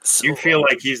 All right. So, You feel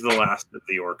like he's the last of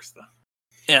the orcs, though.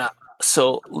 yeah.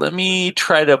 So let me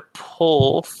try to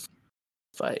pull.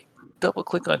 If I double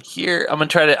click on here, I'm gonna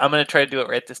try to do it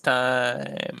right this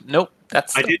time. Nope,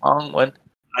 that's the wrong one.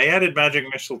 I added magic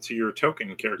missile to your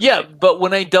token character. Yeah, but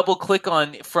when I double click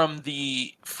on from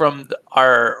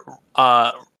our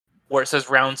where it says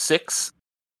round 6.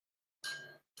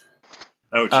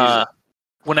 Oh, Jesus.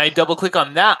 When I double click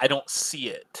on that, I don't see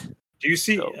it. Do you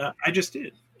see? I just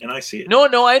did, and I see it.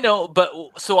 No, I know, but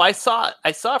so I saw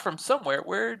it from somewhere.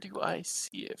 Where do I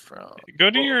see it from? Go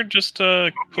to your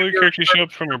pull your character show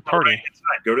up from your party.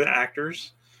 Go to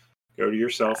actors. Go to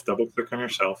yourself. Double click on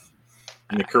yourself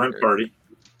in the current party.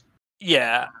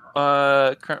 Yeah.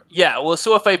 Yeah. Well,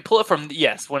 so if I pull it from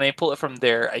when I pull it from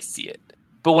there, I see it.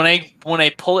 But when I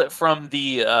pull it from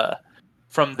the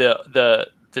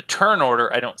turn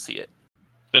order, I don't see it.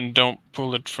 Then don't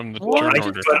pull it from the turn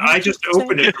order. But I just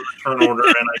opened it from the turn order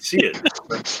and I see it.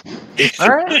 All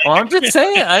right. Well, I'm just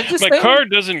saying. My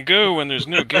card doesn't go when there's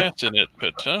no gas in it,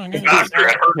 but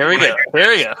here we go. Here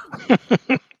we go.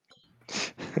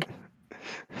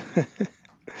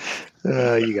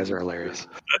 You guys are hilarious.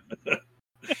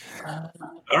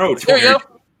 Oh, there you go.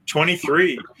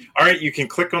 23. All right, you can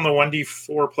click on the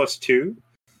 1d4 plus 2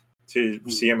 to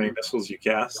see how many missiles you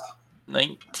cast.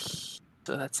 19.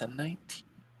 So that's a 19.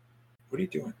 What are you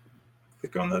doing?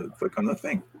 Click on the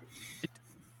thing.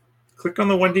 Click on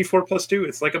the 1d4 plus 2.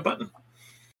 It's like a button.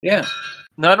 Yeah.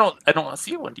 No, I don't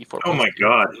see a 1d4. Oh my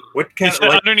god! What kind of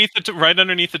right underneath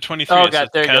the 23? Oh god,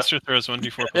 there you caster go. Throws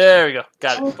 1d4. There we go.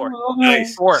 Got it. 4.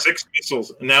 Nice. 4. 6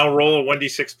 missiles. Now roll a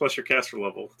 1d6 plus your caster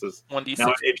level. 1d6.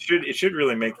 Now it should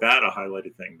really make that a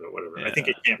highlighted thing, but whatever. Yeah. I think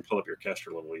it can't pull up your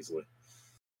caster level easily.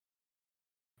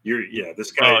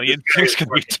 This guy. Oh, you're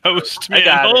gonna be toast, man!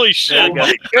 Holy shit!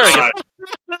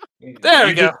 There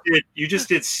we go. You just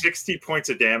did 60 points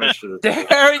of damage to this.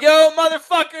 There we go,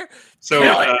 motherfucker.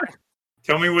 So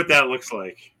tell me what that looks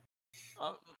like.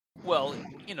 Well,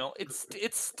 it's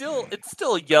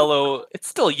still yellow. It's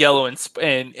still yellow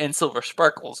and silver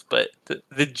sparkles, but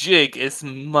the jig is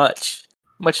much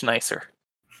nicer.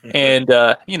 And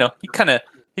he kind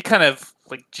of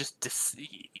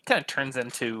turns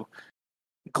into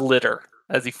glitter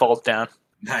as he falls down.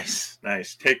 Nice.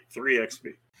 Take 3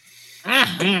 XP.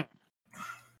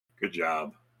 Good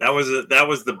job. That was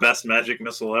the best magic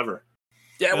missile ever.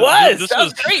 Yeah, it was. That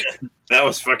was great. That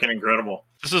was fucking incredible.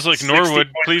 This is like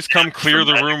Norwood. Please come clear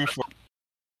the room for.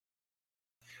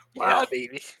 Wow,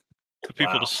 baby. Put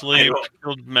people to sleep.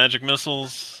 Killed magic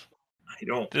missiles.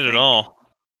 Did it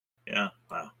all. Yeah.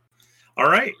 Wow. All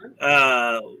right.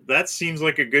 That seems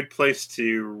like a good place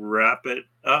to wrap it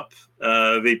up.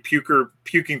 The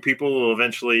puking people will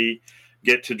eventually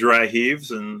get to dry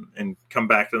heaves and come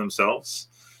back to themselves.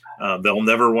 They'll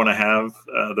never want to have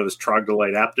those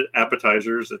troglodyte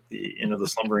appetizers at the end of the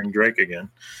Slumbering Drake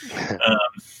again.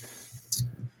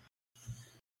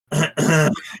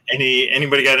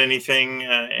 Anybody got anything?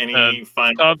 Any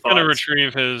final Todd's thoughts? Gonna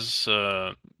retrieve his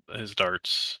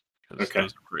darts. Okay.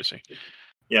 Those are crazy.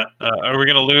 Yeah. Are we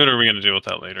gonna loot, or are we gonna deal with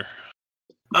that later?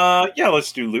 Yeah.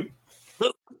 Let's do loot.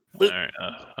 Loot. All right.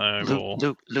 I will.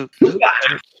 Loot. Loot.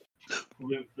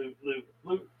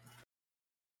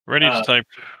 Ready to type.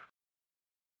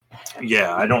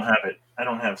 Yeah, I don't have it. I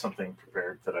don't have something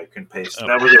prepared that I can paste. Oh.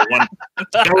 That was a one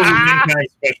kind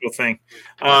of special thing.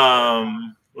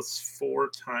 What's 4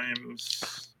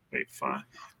 times? Wait, 5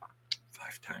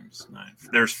 times 9.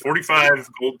 There's 45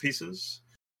 gold pieces.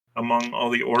 among all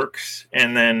the orcs,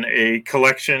 and then a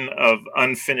collection of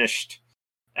unfinished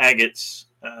agates.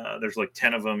 There's like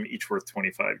 10 of them, each worth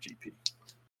 25 GP.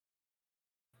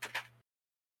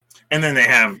 And then they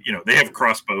have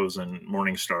crossbows and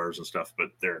morning stars and stuff, but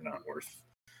they're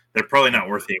probably not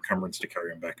worth the encumbrance to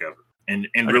carry them back up. And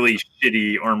really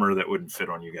shitty armor that wouldn't fit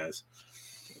on you guys.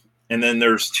 And then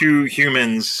there's 2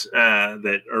 humans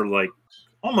that are like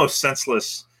almost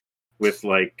senseless with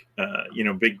like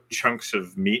big chunks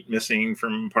of meat missing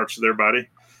from parts of their body.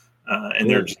 And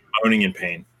they're just moaning in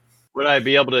pain. Would I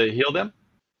be able to heal them?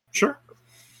 Sure.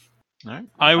 All right.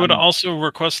 I would also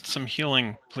request some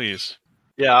healing, please.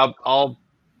 Yeah, I'll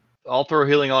throw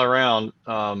healing all around.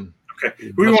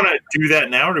 Okay. Do we want to do that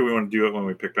now, or do we want to do it when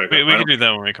we pick back up? We can do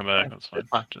that when we come back. That's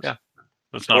fine. Yeah.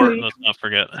 Let's not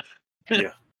forget.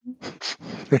 Yeah.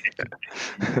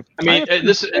 I mean,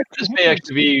 this may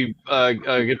actually be a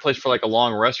good place for like a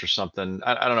long rest or something.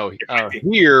 I don't know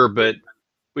here, but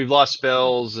we've lost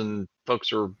spells and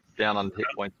folks are down on hit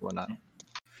points and whatnot.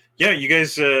 Yeah, you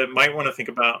guys might want to think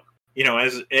about,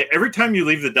 as every time you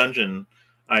leave the dungeon,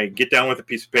 I get down with a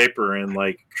piece of paper and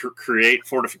like create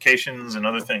fortifications and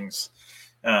other things,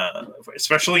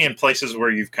 especially in places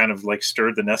where you've kind of like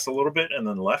stirred the nest a little bit and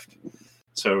then left.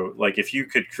 So like if you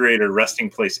could create a resting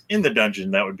place in the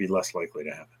dungeon, that would be less likely to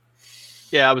happen.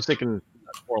 Yeah, I was thinking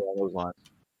more along those lines.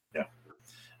 Yeah,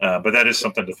 but that is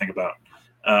something to think about.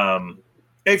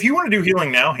 If you want to do healing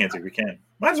now, Hansy, we can.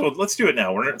 Might as well. Let's do it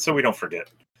now, so we don't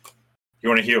forget. You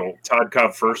want to heal Todd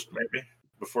Cobb first, maybe,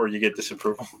 before you get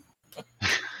disapproval?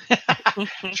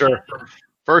 Sure.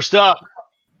 First up,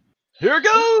 here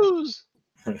goes.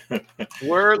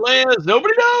 Where it lands,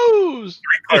 nobody knows.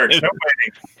 3 clerics, no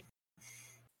waiting.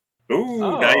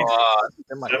 Ooh, nice.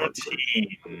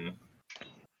 17.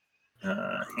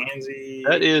 Hansy.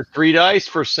 That is 3 dice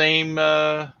for same.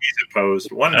 He's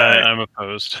opposed. 1 die. I'm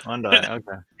opposed. 1 die.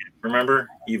 Okay. Remember,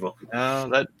 evil. No,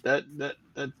 that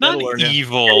Not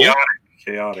evil.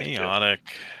 Chaotic.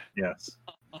 Yes.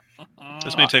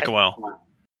 This may take a while.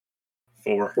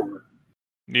 4.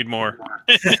 Need more.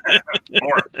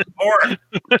 More.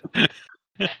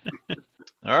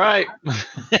 All right.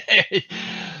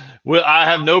 Well, I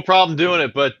have no problem doing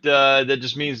it, but that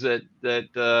just means that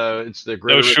it's the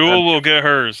greater. No, Shul will get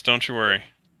hers. Don't you worry.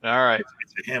 All right.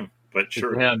 It's him, but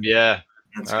sure. It's him, yeah.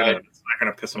 It's not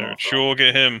gonna piss him off. Shul will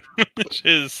get him.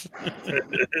 His.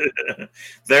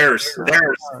 There's.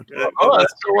 Oh,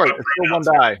 that's still work. It's still 1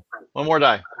 die. 1 more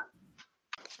die.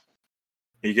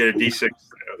 You get a D6.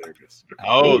 Oh, there it goes.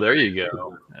 Oh, there you go.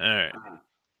 All right.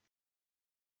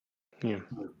 Yeah.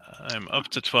 I'm up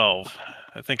to 12.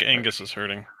 I think Angus is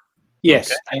hurting.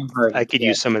 Yes, Okay. I'm hurt. I could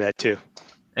use some of that too.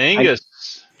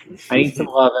 Angus. I need some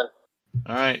loving.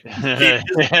 All right. Yeah,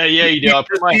 you do.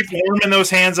 Keep warming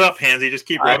those hands up, Hansy. Just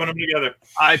keep rubbing them together.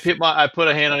 I put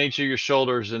a hand on each of your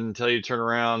shoulders and tell you to turn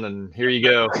around, and here you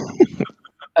go.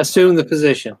 Assume the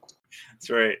position. That's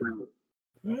right.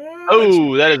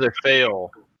 Oh, that is a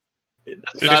fail.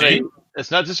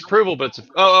 It's not disapproval, but it's a.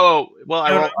 Well,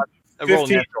 I roll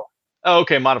natural. Oh,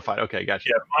 okay, modified. Okay, gotcha.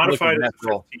 Yeah, modified is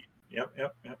natural. 15.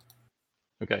 Yep.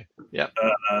 Okay. Yep.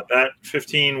 That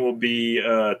 15 will be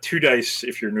 2 dice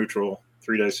if you're neutral,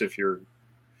 3 dice if you're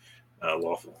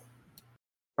lawful.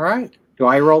 All right. Do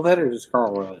I roll that or does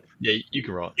Carl roll it? Yeah, you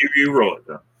can roll it. You roll it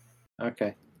though.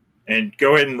 Okay. And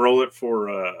go ahead and roll it for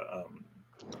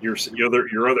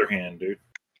your other hand, dude.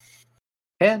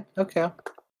 10? Okay.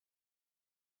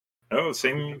 Oh,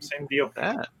 same deal.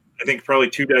 That. I think probably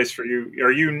 2 dice for you.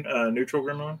 Are you neutral,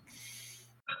 Grimnorn?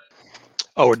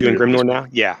 Oh, we're doing Grimnorn now?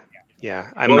 Yeah.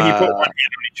 I'm, you put 1 hand on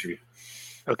each of you.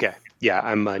 Okay. Yeah,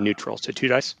 I'm neutral. So 2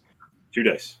 dice? 2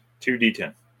 dice. 2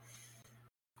 D10.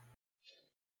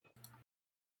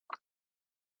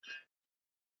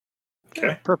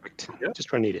 Okay. Perfect. Yep.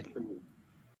 Just what I needed.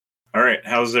 All right.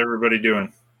 How's everybody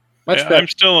doing? Much Yeah, better. I'm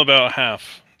still about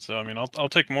half. So I mean, I'll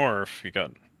take more if you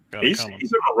got He's a comment.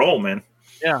 on a roll, man.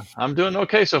 Yeah, I'm doing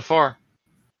okay so far.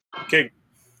 Okay.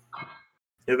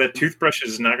 Yeah, that toothbrush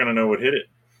is not going to know what hit it.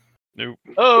 Nope.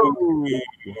 Oh,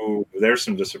 Ooh, there's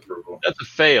some disapproval. that's a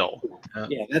fail.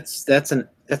 Yeah, that's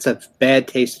a bad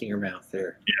taste in your mouth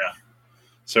there. Yeah.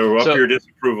 So up your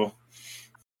disapproval.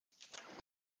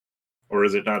 Or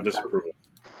is it not disapproval?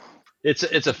 It's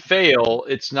a fail.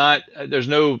 It's not. There's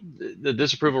no. The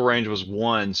disapproval range was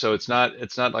 1, so it's not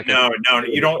like No,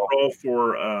 you don't roll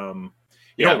for.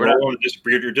 You don't roll on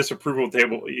your disapproval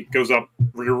table. It goes up.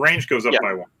 Your range goes up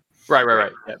by 1.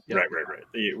 Right. Yeah.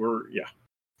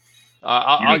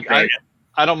 Right.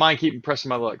 I don't mind keeping pressing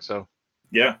my luck. So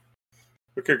yeah,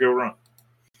 what could go wrong?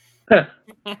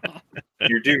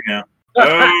 You're due now.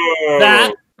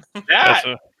 Oh, That's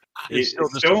It's still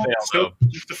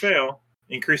just a fail.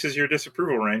 Increases your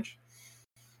disapproval range.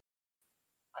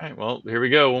 All right, well, here we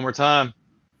go. One more time.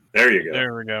 There you go.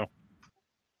 There we go.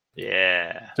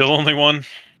 Yeah. Still only one.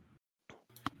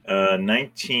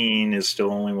 19 is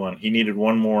still only one. He needed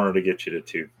one more to get you to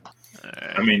 2.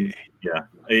 I mean, yeah,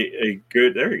 a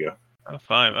good. There you go.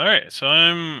 5. All right, so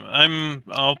I'm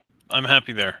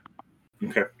happy there.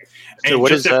 Okay. So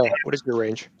what is your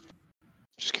range?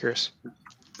 Just curious.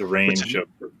 The range of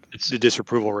it's the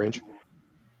disapproval range.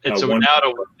 It's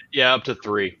up to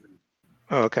 3.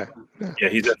 Oh, okay. Yeah,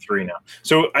 he's at 3 now.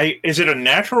 So is it a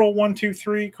natural 1, 2,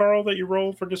 3, Carl, that you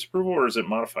rolled for disapproval, or is it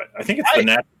modified? I think it's the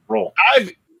natural roll.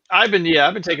 I've been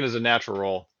taking it as a natural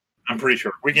roll. I'm pretty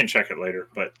sure. We can check it later,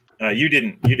 but you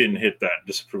didn't hit that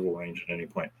disapproval range at any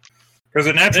point. Because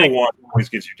a natural 1 always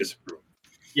gives you disapproval.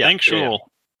 Yeah. Thanks, Shul.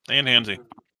 And Hansy.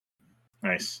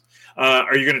 Nice.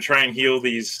 Are you going to try and heal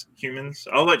these humans?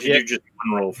 I'll let you do just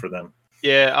one roll for them.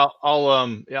 Yeah,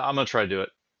 I'm gonna try to do it.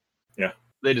 Yeah.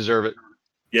 They deserve it.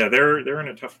 Yeah, they're in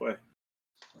a tough way.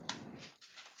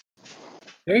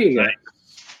 There you go.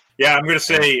 Yeah, I'm gonna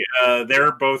say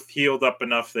they're both healed up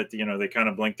enough that they kind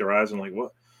of blink their eyes and like,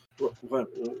 what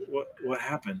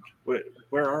happened?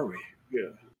 Where are we? Yeah.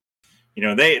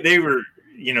 They were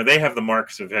they have the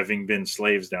marks of having been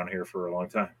slaves down here for a long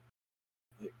time.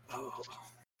 Like, oh.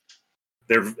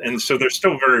 So they're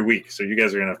still very weak. So you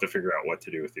guys are gonna have to figure out what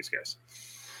to do with these guys.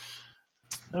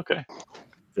 Okay.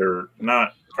 They're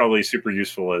not probably super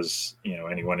useful as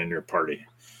anyone in your party,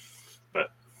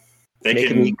 but they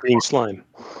can eat green slime.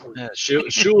 Yeah, Shul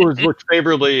has looked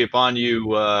favorably upon you.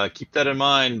 Keep that in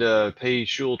mind. Pay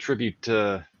Shul tribute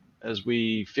as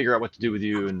we figure out what to do with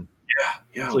you. And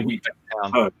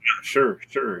sure.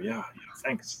 Yeah.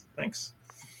 Thanks.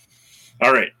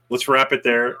 All right, let's wrap it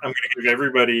there. I'm going to give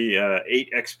everybody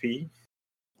 8 XP.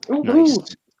 Ooh, nice.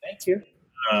 Thank you.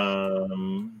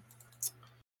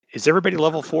 Is everybody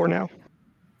level 4 now?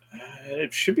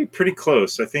 It should be pretty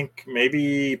close. I think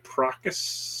maybe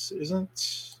Procus isn't.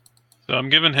 So I'm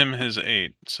giving him his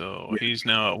 8. So he's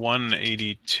now at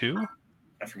 182.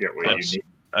 I forget what you need.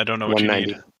 I don't know what 190.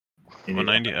 You need.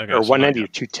 190? Okay, or 190 or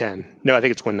 210. No, I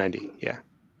think it's 190. Yeah.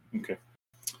 Okay.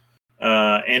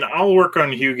 And I'll work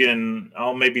on Hugin.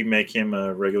 I'll maybe make him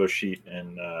a regular sheet,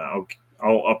 and I'll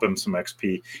up him some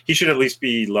XP. He should at least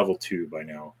be level 2 by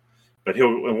now. But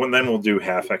then we'll do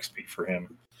half XP for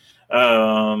him.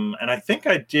 And I think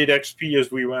I did XP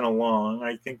as we went along.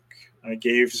 I think I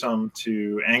gave some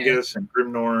to Angus and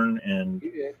Grimnorn and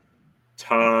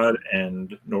Todd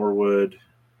and Norwood.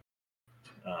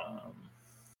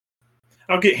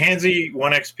 I'll get Hansy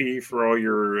 1 XP for all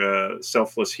your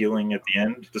selfless healing at the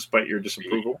end, despite your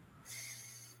disapproval.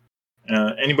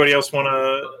 Anybody else want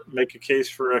to make a case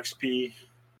for XP?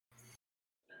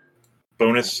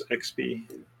 Bonus XP?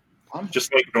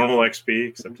 Just like normal XP,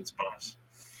 except it's bonus.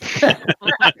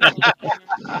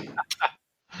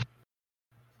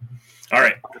 All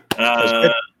right.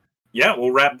 Yeah,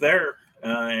 we'll wrap there,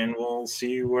 and we'll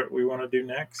see what we want to do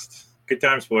next. Good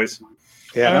times, boys.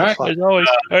 Yeah, as always.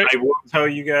 I will tell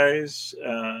you guys,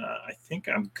 I think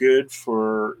I'm good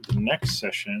for the next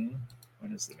session.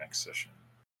 When is the next session?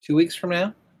 2 weeks from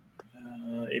now?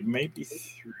 It may be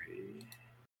 3.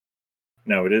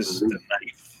 No, it is the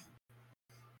 9th.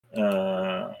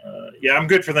 Yeah, I'm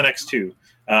good for the next 2.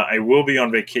 I will be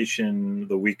on vacation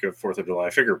the week of 4th of July. I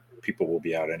figure people will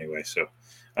be out anyway, so.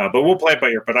 But we'll play it by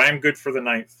ear. But I am good for the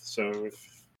 9th, so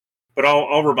but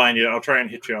I'll remind you. I'll try and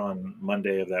hit you on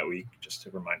Monday of that week just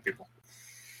to remind people.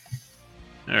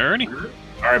 Alrighty.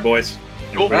 All right, boys.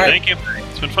 Cool. Thank you.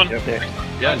 It's been fun. Yep.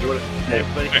 Yeah, enjoyed it. Hey,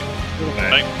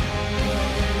 Bye.